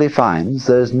eventually finds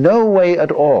there's no way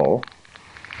at all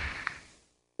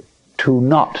to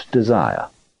not desire.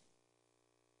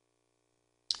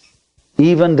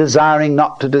 Even desiring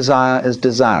not to desire is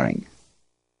desiring.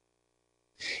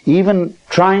 Even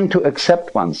trying to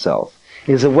accept oneself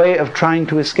is a way of trying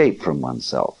to escape from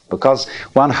oneself, because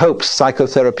one hopes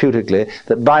psychotherapeutically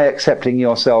that by accepting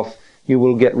yourself you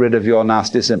will get rid of your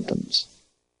nasty symptoms.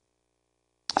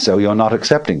 So you're not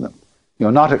accepting them.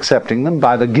 You're not accepting them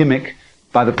by the gimmick,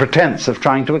 by the pretense of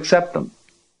trying to accept them.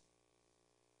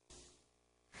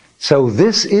 So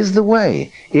this is the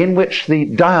way in which the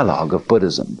dialogue of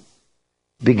Buddhism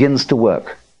begins to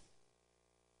work.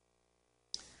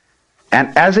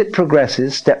 And as it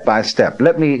progresses step by step,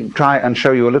 let me try and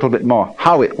show you a little bit more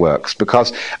how it works,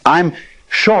 because I'm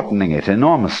shortening it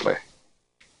enormously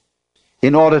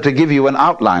in order to give you an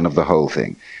outline of the whole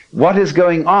thing. What is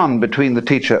going on between the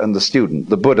teacher and the student,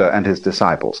 the Buddha and his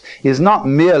disciples, is not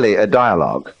merely a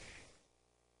dialogue.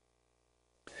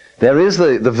 There is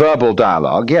the verbal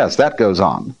dialogue, yes, that goes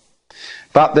on,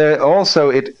 but there also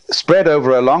it spread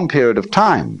over a long period of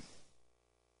time.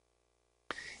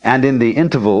 And in the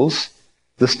intervals,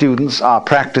 the students are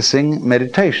practicing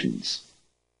meditations.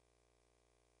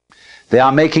 They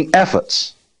are making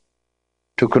efforts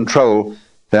to control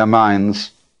their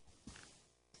minds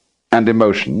and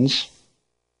emotions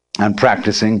and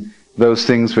practicing those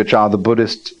things which are the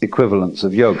Buddhist equivalents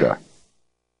of yoga.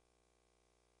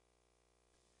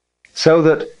 So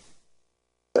that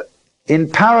in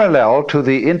parallel to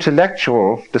the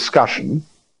intellectual discussion,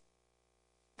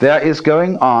 there is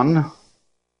going on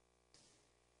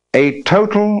a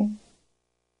total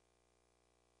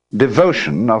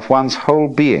devotion of one's whole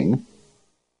being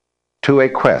to a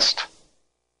quest,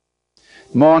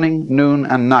 morning, noon,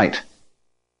 and night.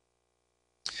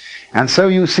 And so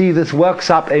you see this works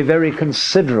up a very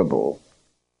considerable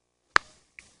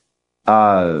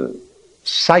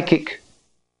psychic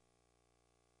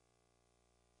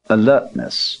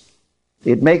alertness.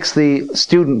 It makes the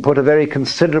student put a very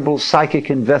considerable psychic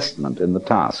investment in the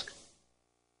task.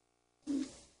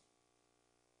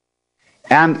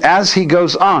 And as he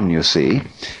goes on, you see,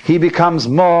 he becomes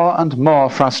more and more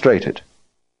frustrated.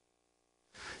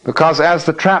 Because as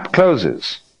the trap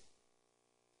closes,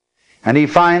 and he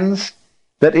finds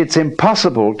that it's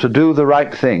impossible to do the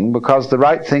right thing because the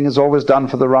right thing is always done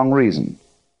for the wrong reason.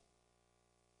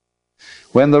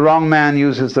 When the wrong man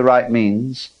uses the right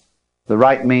means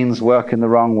work in the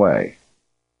wrong way.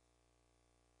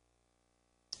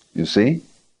 You see?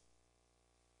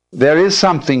 There is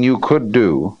something you could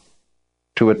do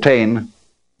to attain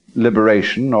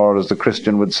liberation, or as the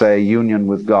Christian would say, union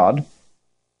with God,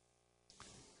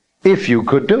 if you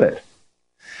could do it.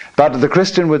 But the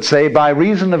Christian would say, by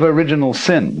reason of original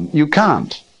sin, you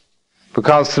can't.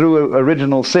 Because through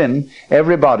original sin,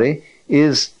 everybody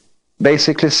is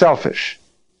basically selfish.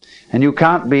 And you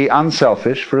can't be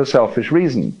unselfish for a selfish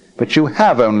reason. But you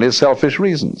have only selfish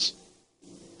reasons.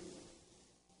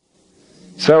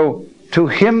 So, to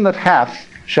him that hath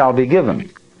shall be given.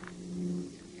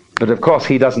 But of course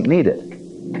he doesn't need it.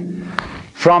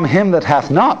 From him that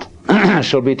hath not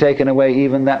shall be taken away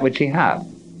even that which he hath.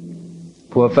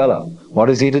 Poor fellow, what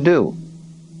is he to do?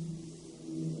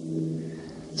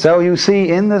 So you see,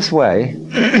 in this way,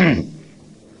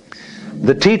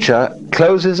 the teacher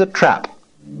closes a trap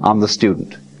on the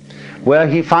student, where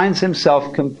he finds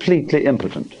himself completely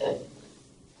impotent.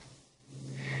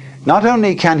 Not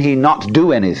only can he not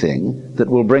do anything that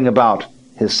will bring about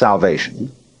his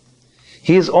salvation,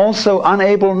 he is also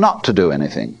unable not to do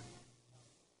anything.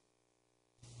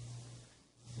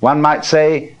 One might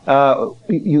say,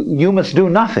 you must do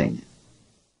nothing.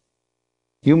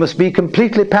 You must be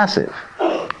completely passive.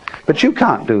 But you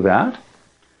can't do that,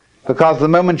 because the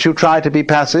moment you try to be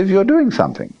passive, you're doing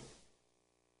something.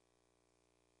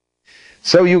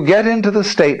 So you get into the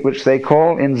state which they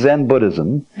call in Zen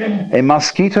Buddhism a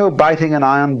mosquito biting an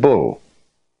iron bull.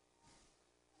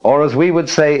 Or as we would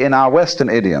say in our Western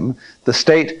idiom, the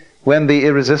state when the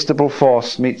irresistible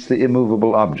force meets the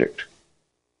immovable object.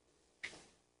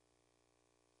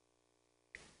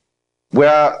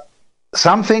 Where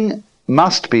something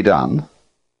must be done,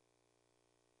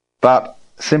 but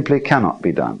simply cannot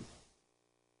be done.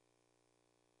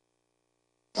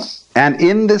 And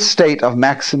in this state of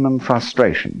maximum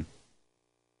frustration,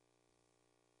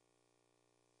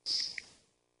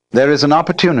 there is an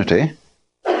opportunity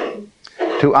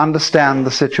to understand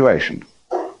the situation.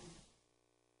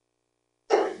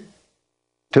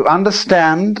 To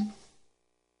understand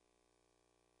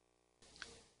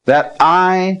that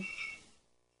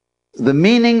the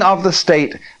meaning of the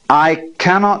state, I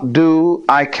cannot do,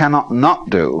 I cannot not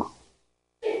do.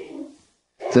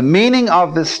 The meaning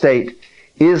of this state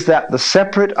is that the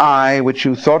separate I which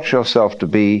you thought yourself to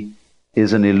be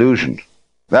is an illusion.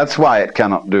 That's why it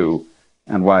cannot do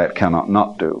and why it cannot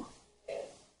not do.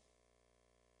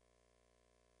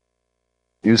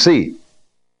 You see,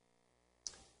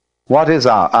 what is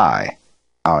our I,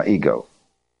 our ego?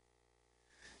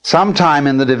 Sometime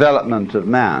in the development of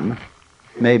man,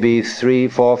 maybe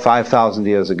 3,000, 4,000, 5,000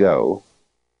 years ago,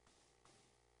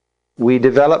 we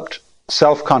developed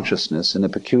self-consciousness in a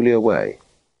peculiar way.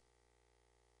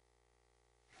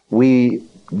 We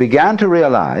began to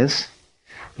realize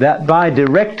that by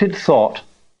directed thought,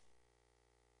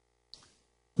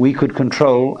 we could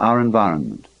control our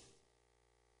environment.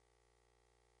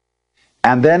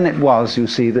 And then it was, you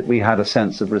see, that we had a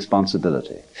sense of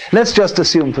responsibility. Let's just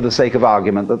assume, for the sake of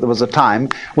argument, that there was a time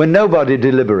when nobody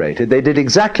deliberated. They did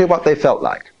exactly what they felt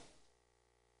like.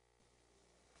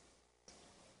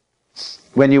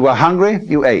 When you were hungry,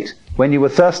 you ate. When you were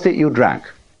thirsty, you drank.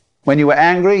 When you were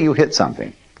angry, you hit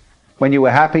something. When you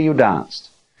were happy, you danced.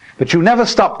 But you never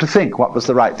stopped to think what was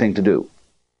the right thing to do.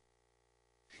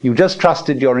 You just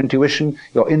trusted your intuition,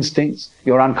 your instincts,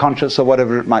 your unconscious, or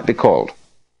whatever it might be called.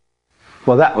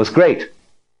 Well, that was great,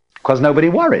 because nobody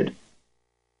worried.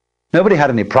 Nobody had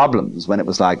any problems when it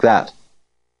was like that.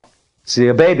 See,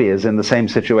 a baby is in the same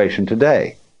situation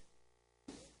today.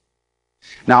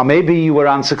 Now, maybe you were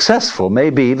unsuccessful.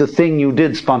 Maybe the thing you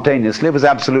did spontaneously was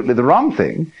absolutely the wrong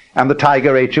thing, and the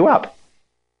tiger ate you up.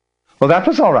 Well, that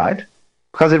was all right,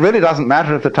 because it really doesn't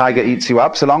matter if the tiger eats you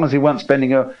up, so long as you weren't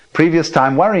spending your previous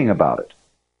time worrying about it.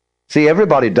 See,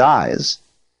 everybody dies.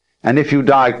 And if you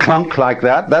die clunk like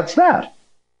that, that's that.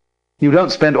 You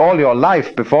don't spend all your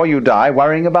life before you die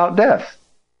worrying about death.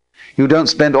 You don't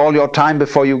spend all your time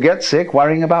before you get sick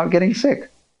worrying about getting sick.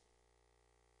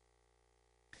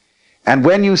 And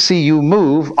when you see you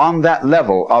move on that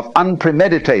level of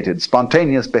unpremeditated,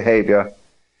 spontaneous behavior,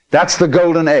 that's the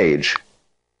golden age.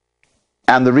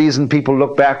 And the reason people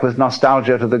look back with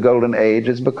nostalgia to the golden age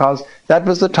is because that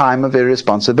was the time of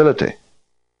irresponsibility.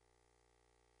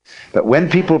 But when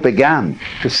people began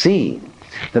to see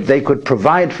that they could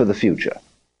provide for the future,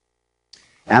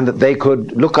 and that they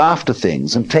could look after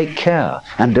things and take care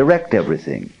and direct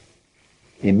everything,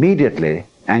 immediately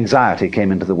anxiety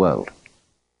came into the world.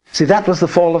 See, that was the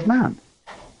fall of man.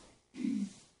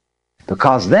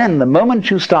 Because then, the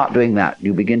moment you start doing that,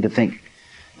 you begin to think,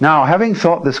 now, having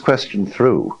thought this question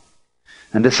through,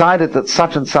 and decided that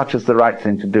such and such is the right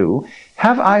thing to do,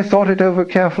 have I thought it over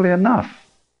carefully enough?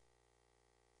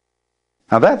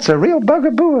 Now, that's a real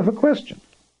bugaboo of a question.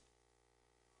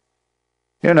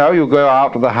 You know, you go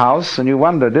out to the house and you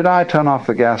wonder, did I turn off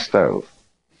the gas stove?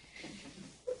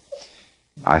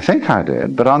 I think I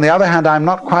did, but on the other hand, I'm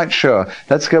not quite sure.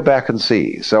 Let's go back and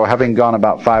see. So having gone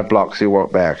about 5 blocks, you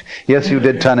walk back. Yes, you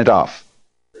did turn it off.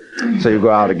 So you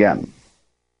go out again.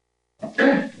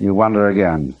 You wonder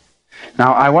again.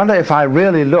 Now, I wonder if I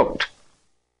really looked,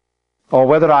 or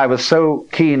whether I was so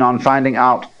keen on finding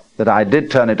out that I did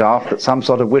turn it off, that some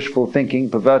sort of wishful thinking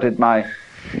perverted my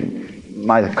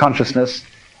consciousness,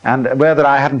 and whether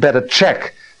I hadn't better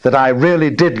check that I really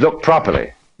did look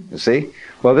properly. You see?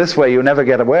 Well, this way you never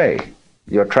get away.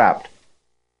 You're trapped.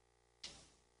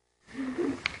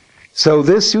 So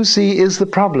this, you see, is the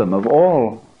problem of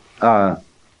all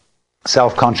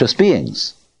self-conscious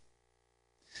beings.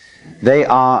 They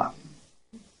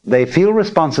feel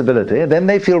responsibility, then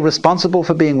they feel responsible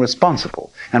for being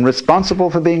responsible, and responsible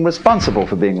for being responsible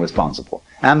for being responsible,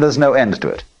 and there's no end to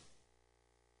it.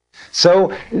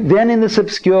 So then, in this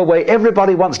obscure way,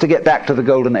 everybody wants to get back to the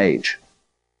golden age.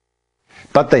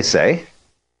 But they say,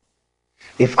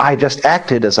 if I just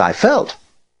acted as I felt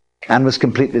and was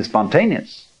completely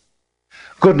spontaneous,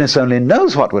 goodness only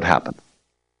knows what would happen.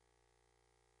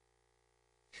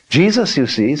 Jesus, you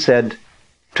see, said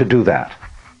to do that.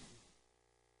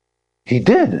 He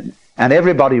did, and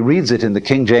everybody reads it in the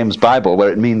King James Bible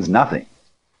where it means nothing.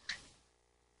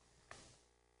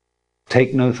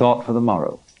 Take no thought for the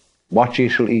morrow. What ye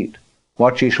shall eat,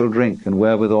 what ye shall drink, and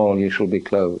wherewithal ye shall be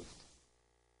clothed.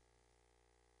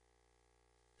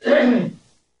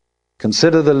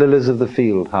 Consider the lilies of the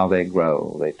field, how they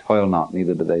grow. They toil not,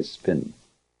 neither do they spin.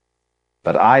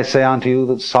 But I say unto you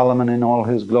that Solomon in all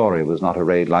his glory was not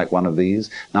arrayed like one of these.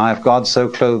 Now if God so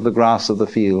clothe the grass of the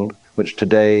field, which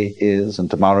today is and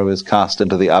tomorrow is cast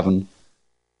into the oven,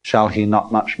 shall he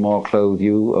not much more clothe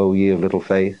you, O ye of little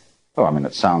faith? Oh, I mean,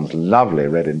 it sounds lovely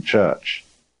read in church.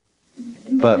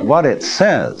 But what it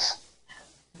says,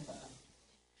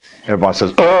 everybody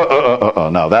says,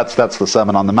 no, that's the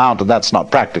Sermon on the Mount, and that's not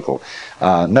practical.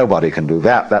 Nobody can do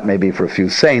that. That may be for a few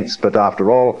saints, but after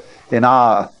all, in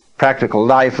our practical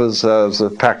life as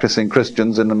practicing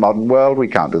Christians in the modern world, we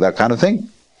can't do that kind of thing.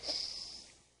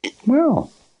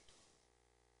 Well,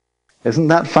 isn't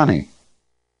that funny?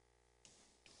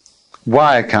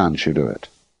 Why can't you do it?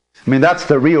 I mean, that's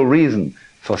the real reason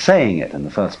for saying it in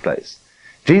the first place.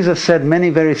 Jesus said many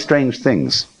very strange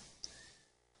things.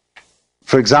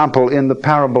 For example, in the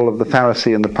parable of the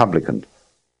Pharisee and the publican,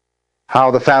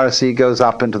 how the Pharisee goes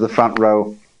up into the front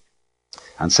row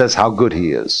and says how good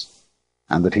he is,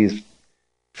 and that he's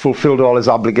fulfilled all his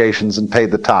obligations and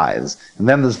paid the tithes. And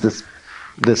then there's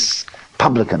this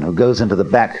publican who goes into the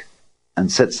back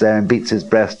and sits there and beats his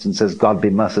breast and says, God be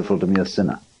merciful to me, a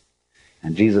sinner.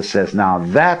 And Jesus says, now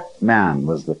that man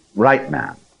was the right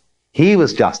man. He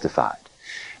was justified.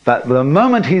 But the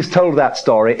moment he's told that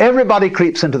story, everybody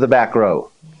creeps into the back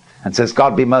row and says,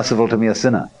 God be merciful to me, a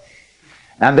sinner.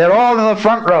 And they're all in the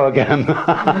front row again.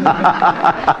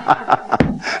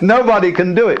 Nobody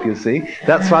can do it, you see.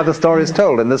 That's why the story is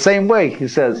told. In the same way, he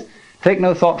says, take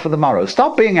no thought for the morrow.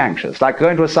 Stop being anxious, like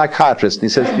going to a psychiatrist and he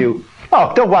says to you,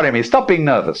 oh, don't worry me, stop being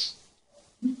nervous.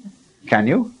 Can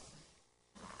you?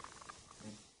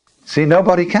 See,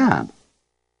 nobody can.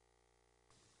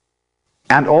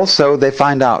 And also they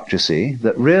find out, you see,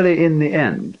 that really in the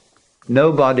end,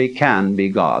 nobody can be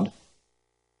God.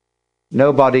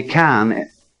 Nobody can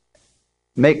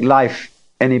make life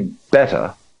any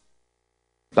better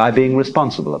by being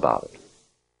responsible about it.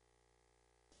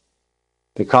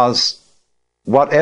 Because whatever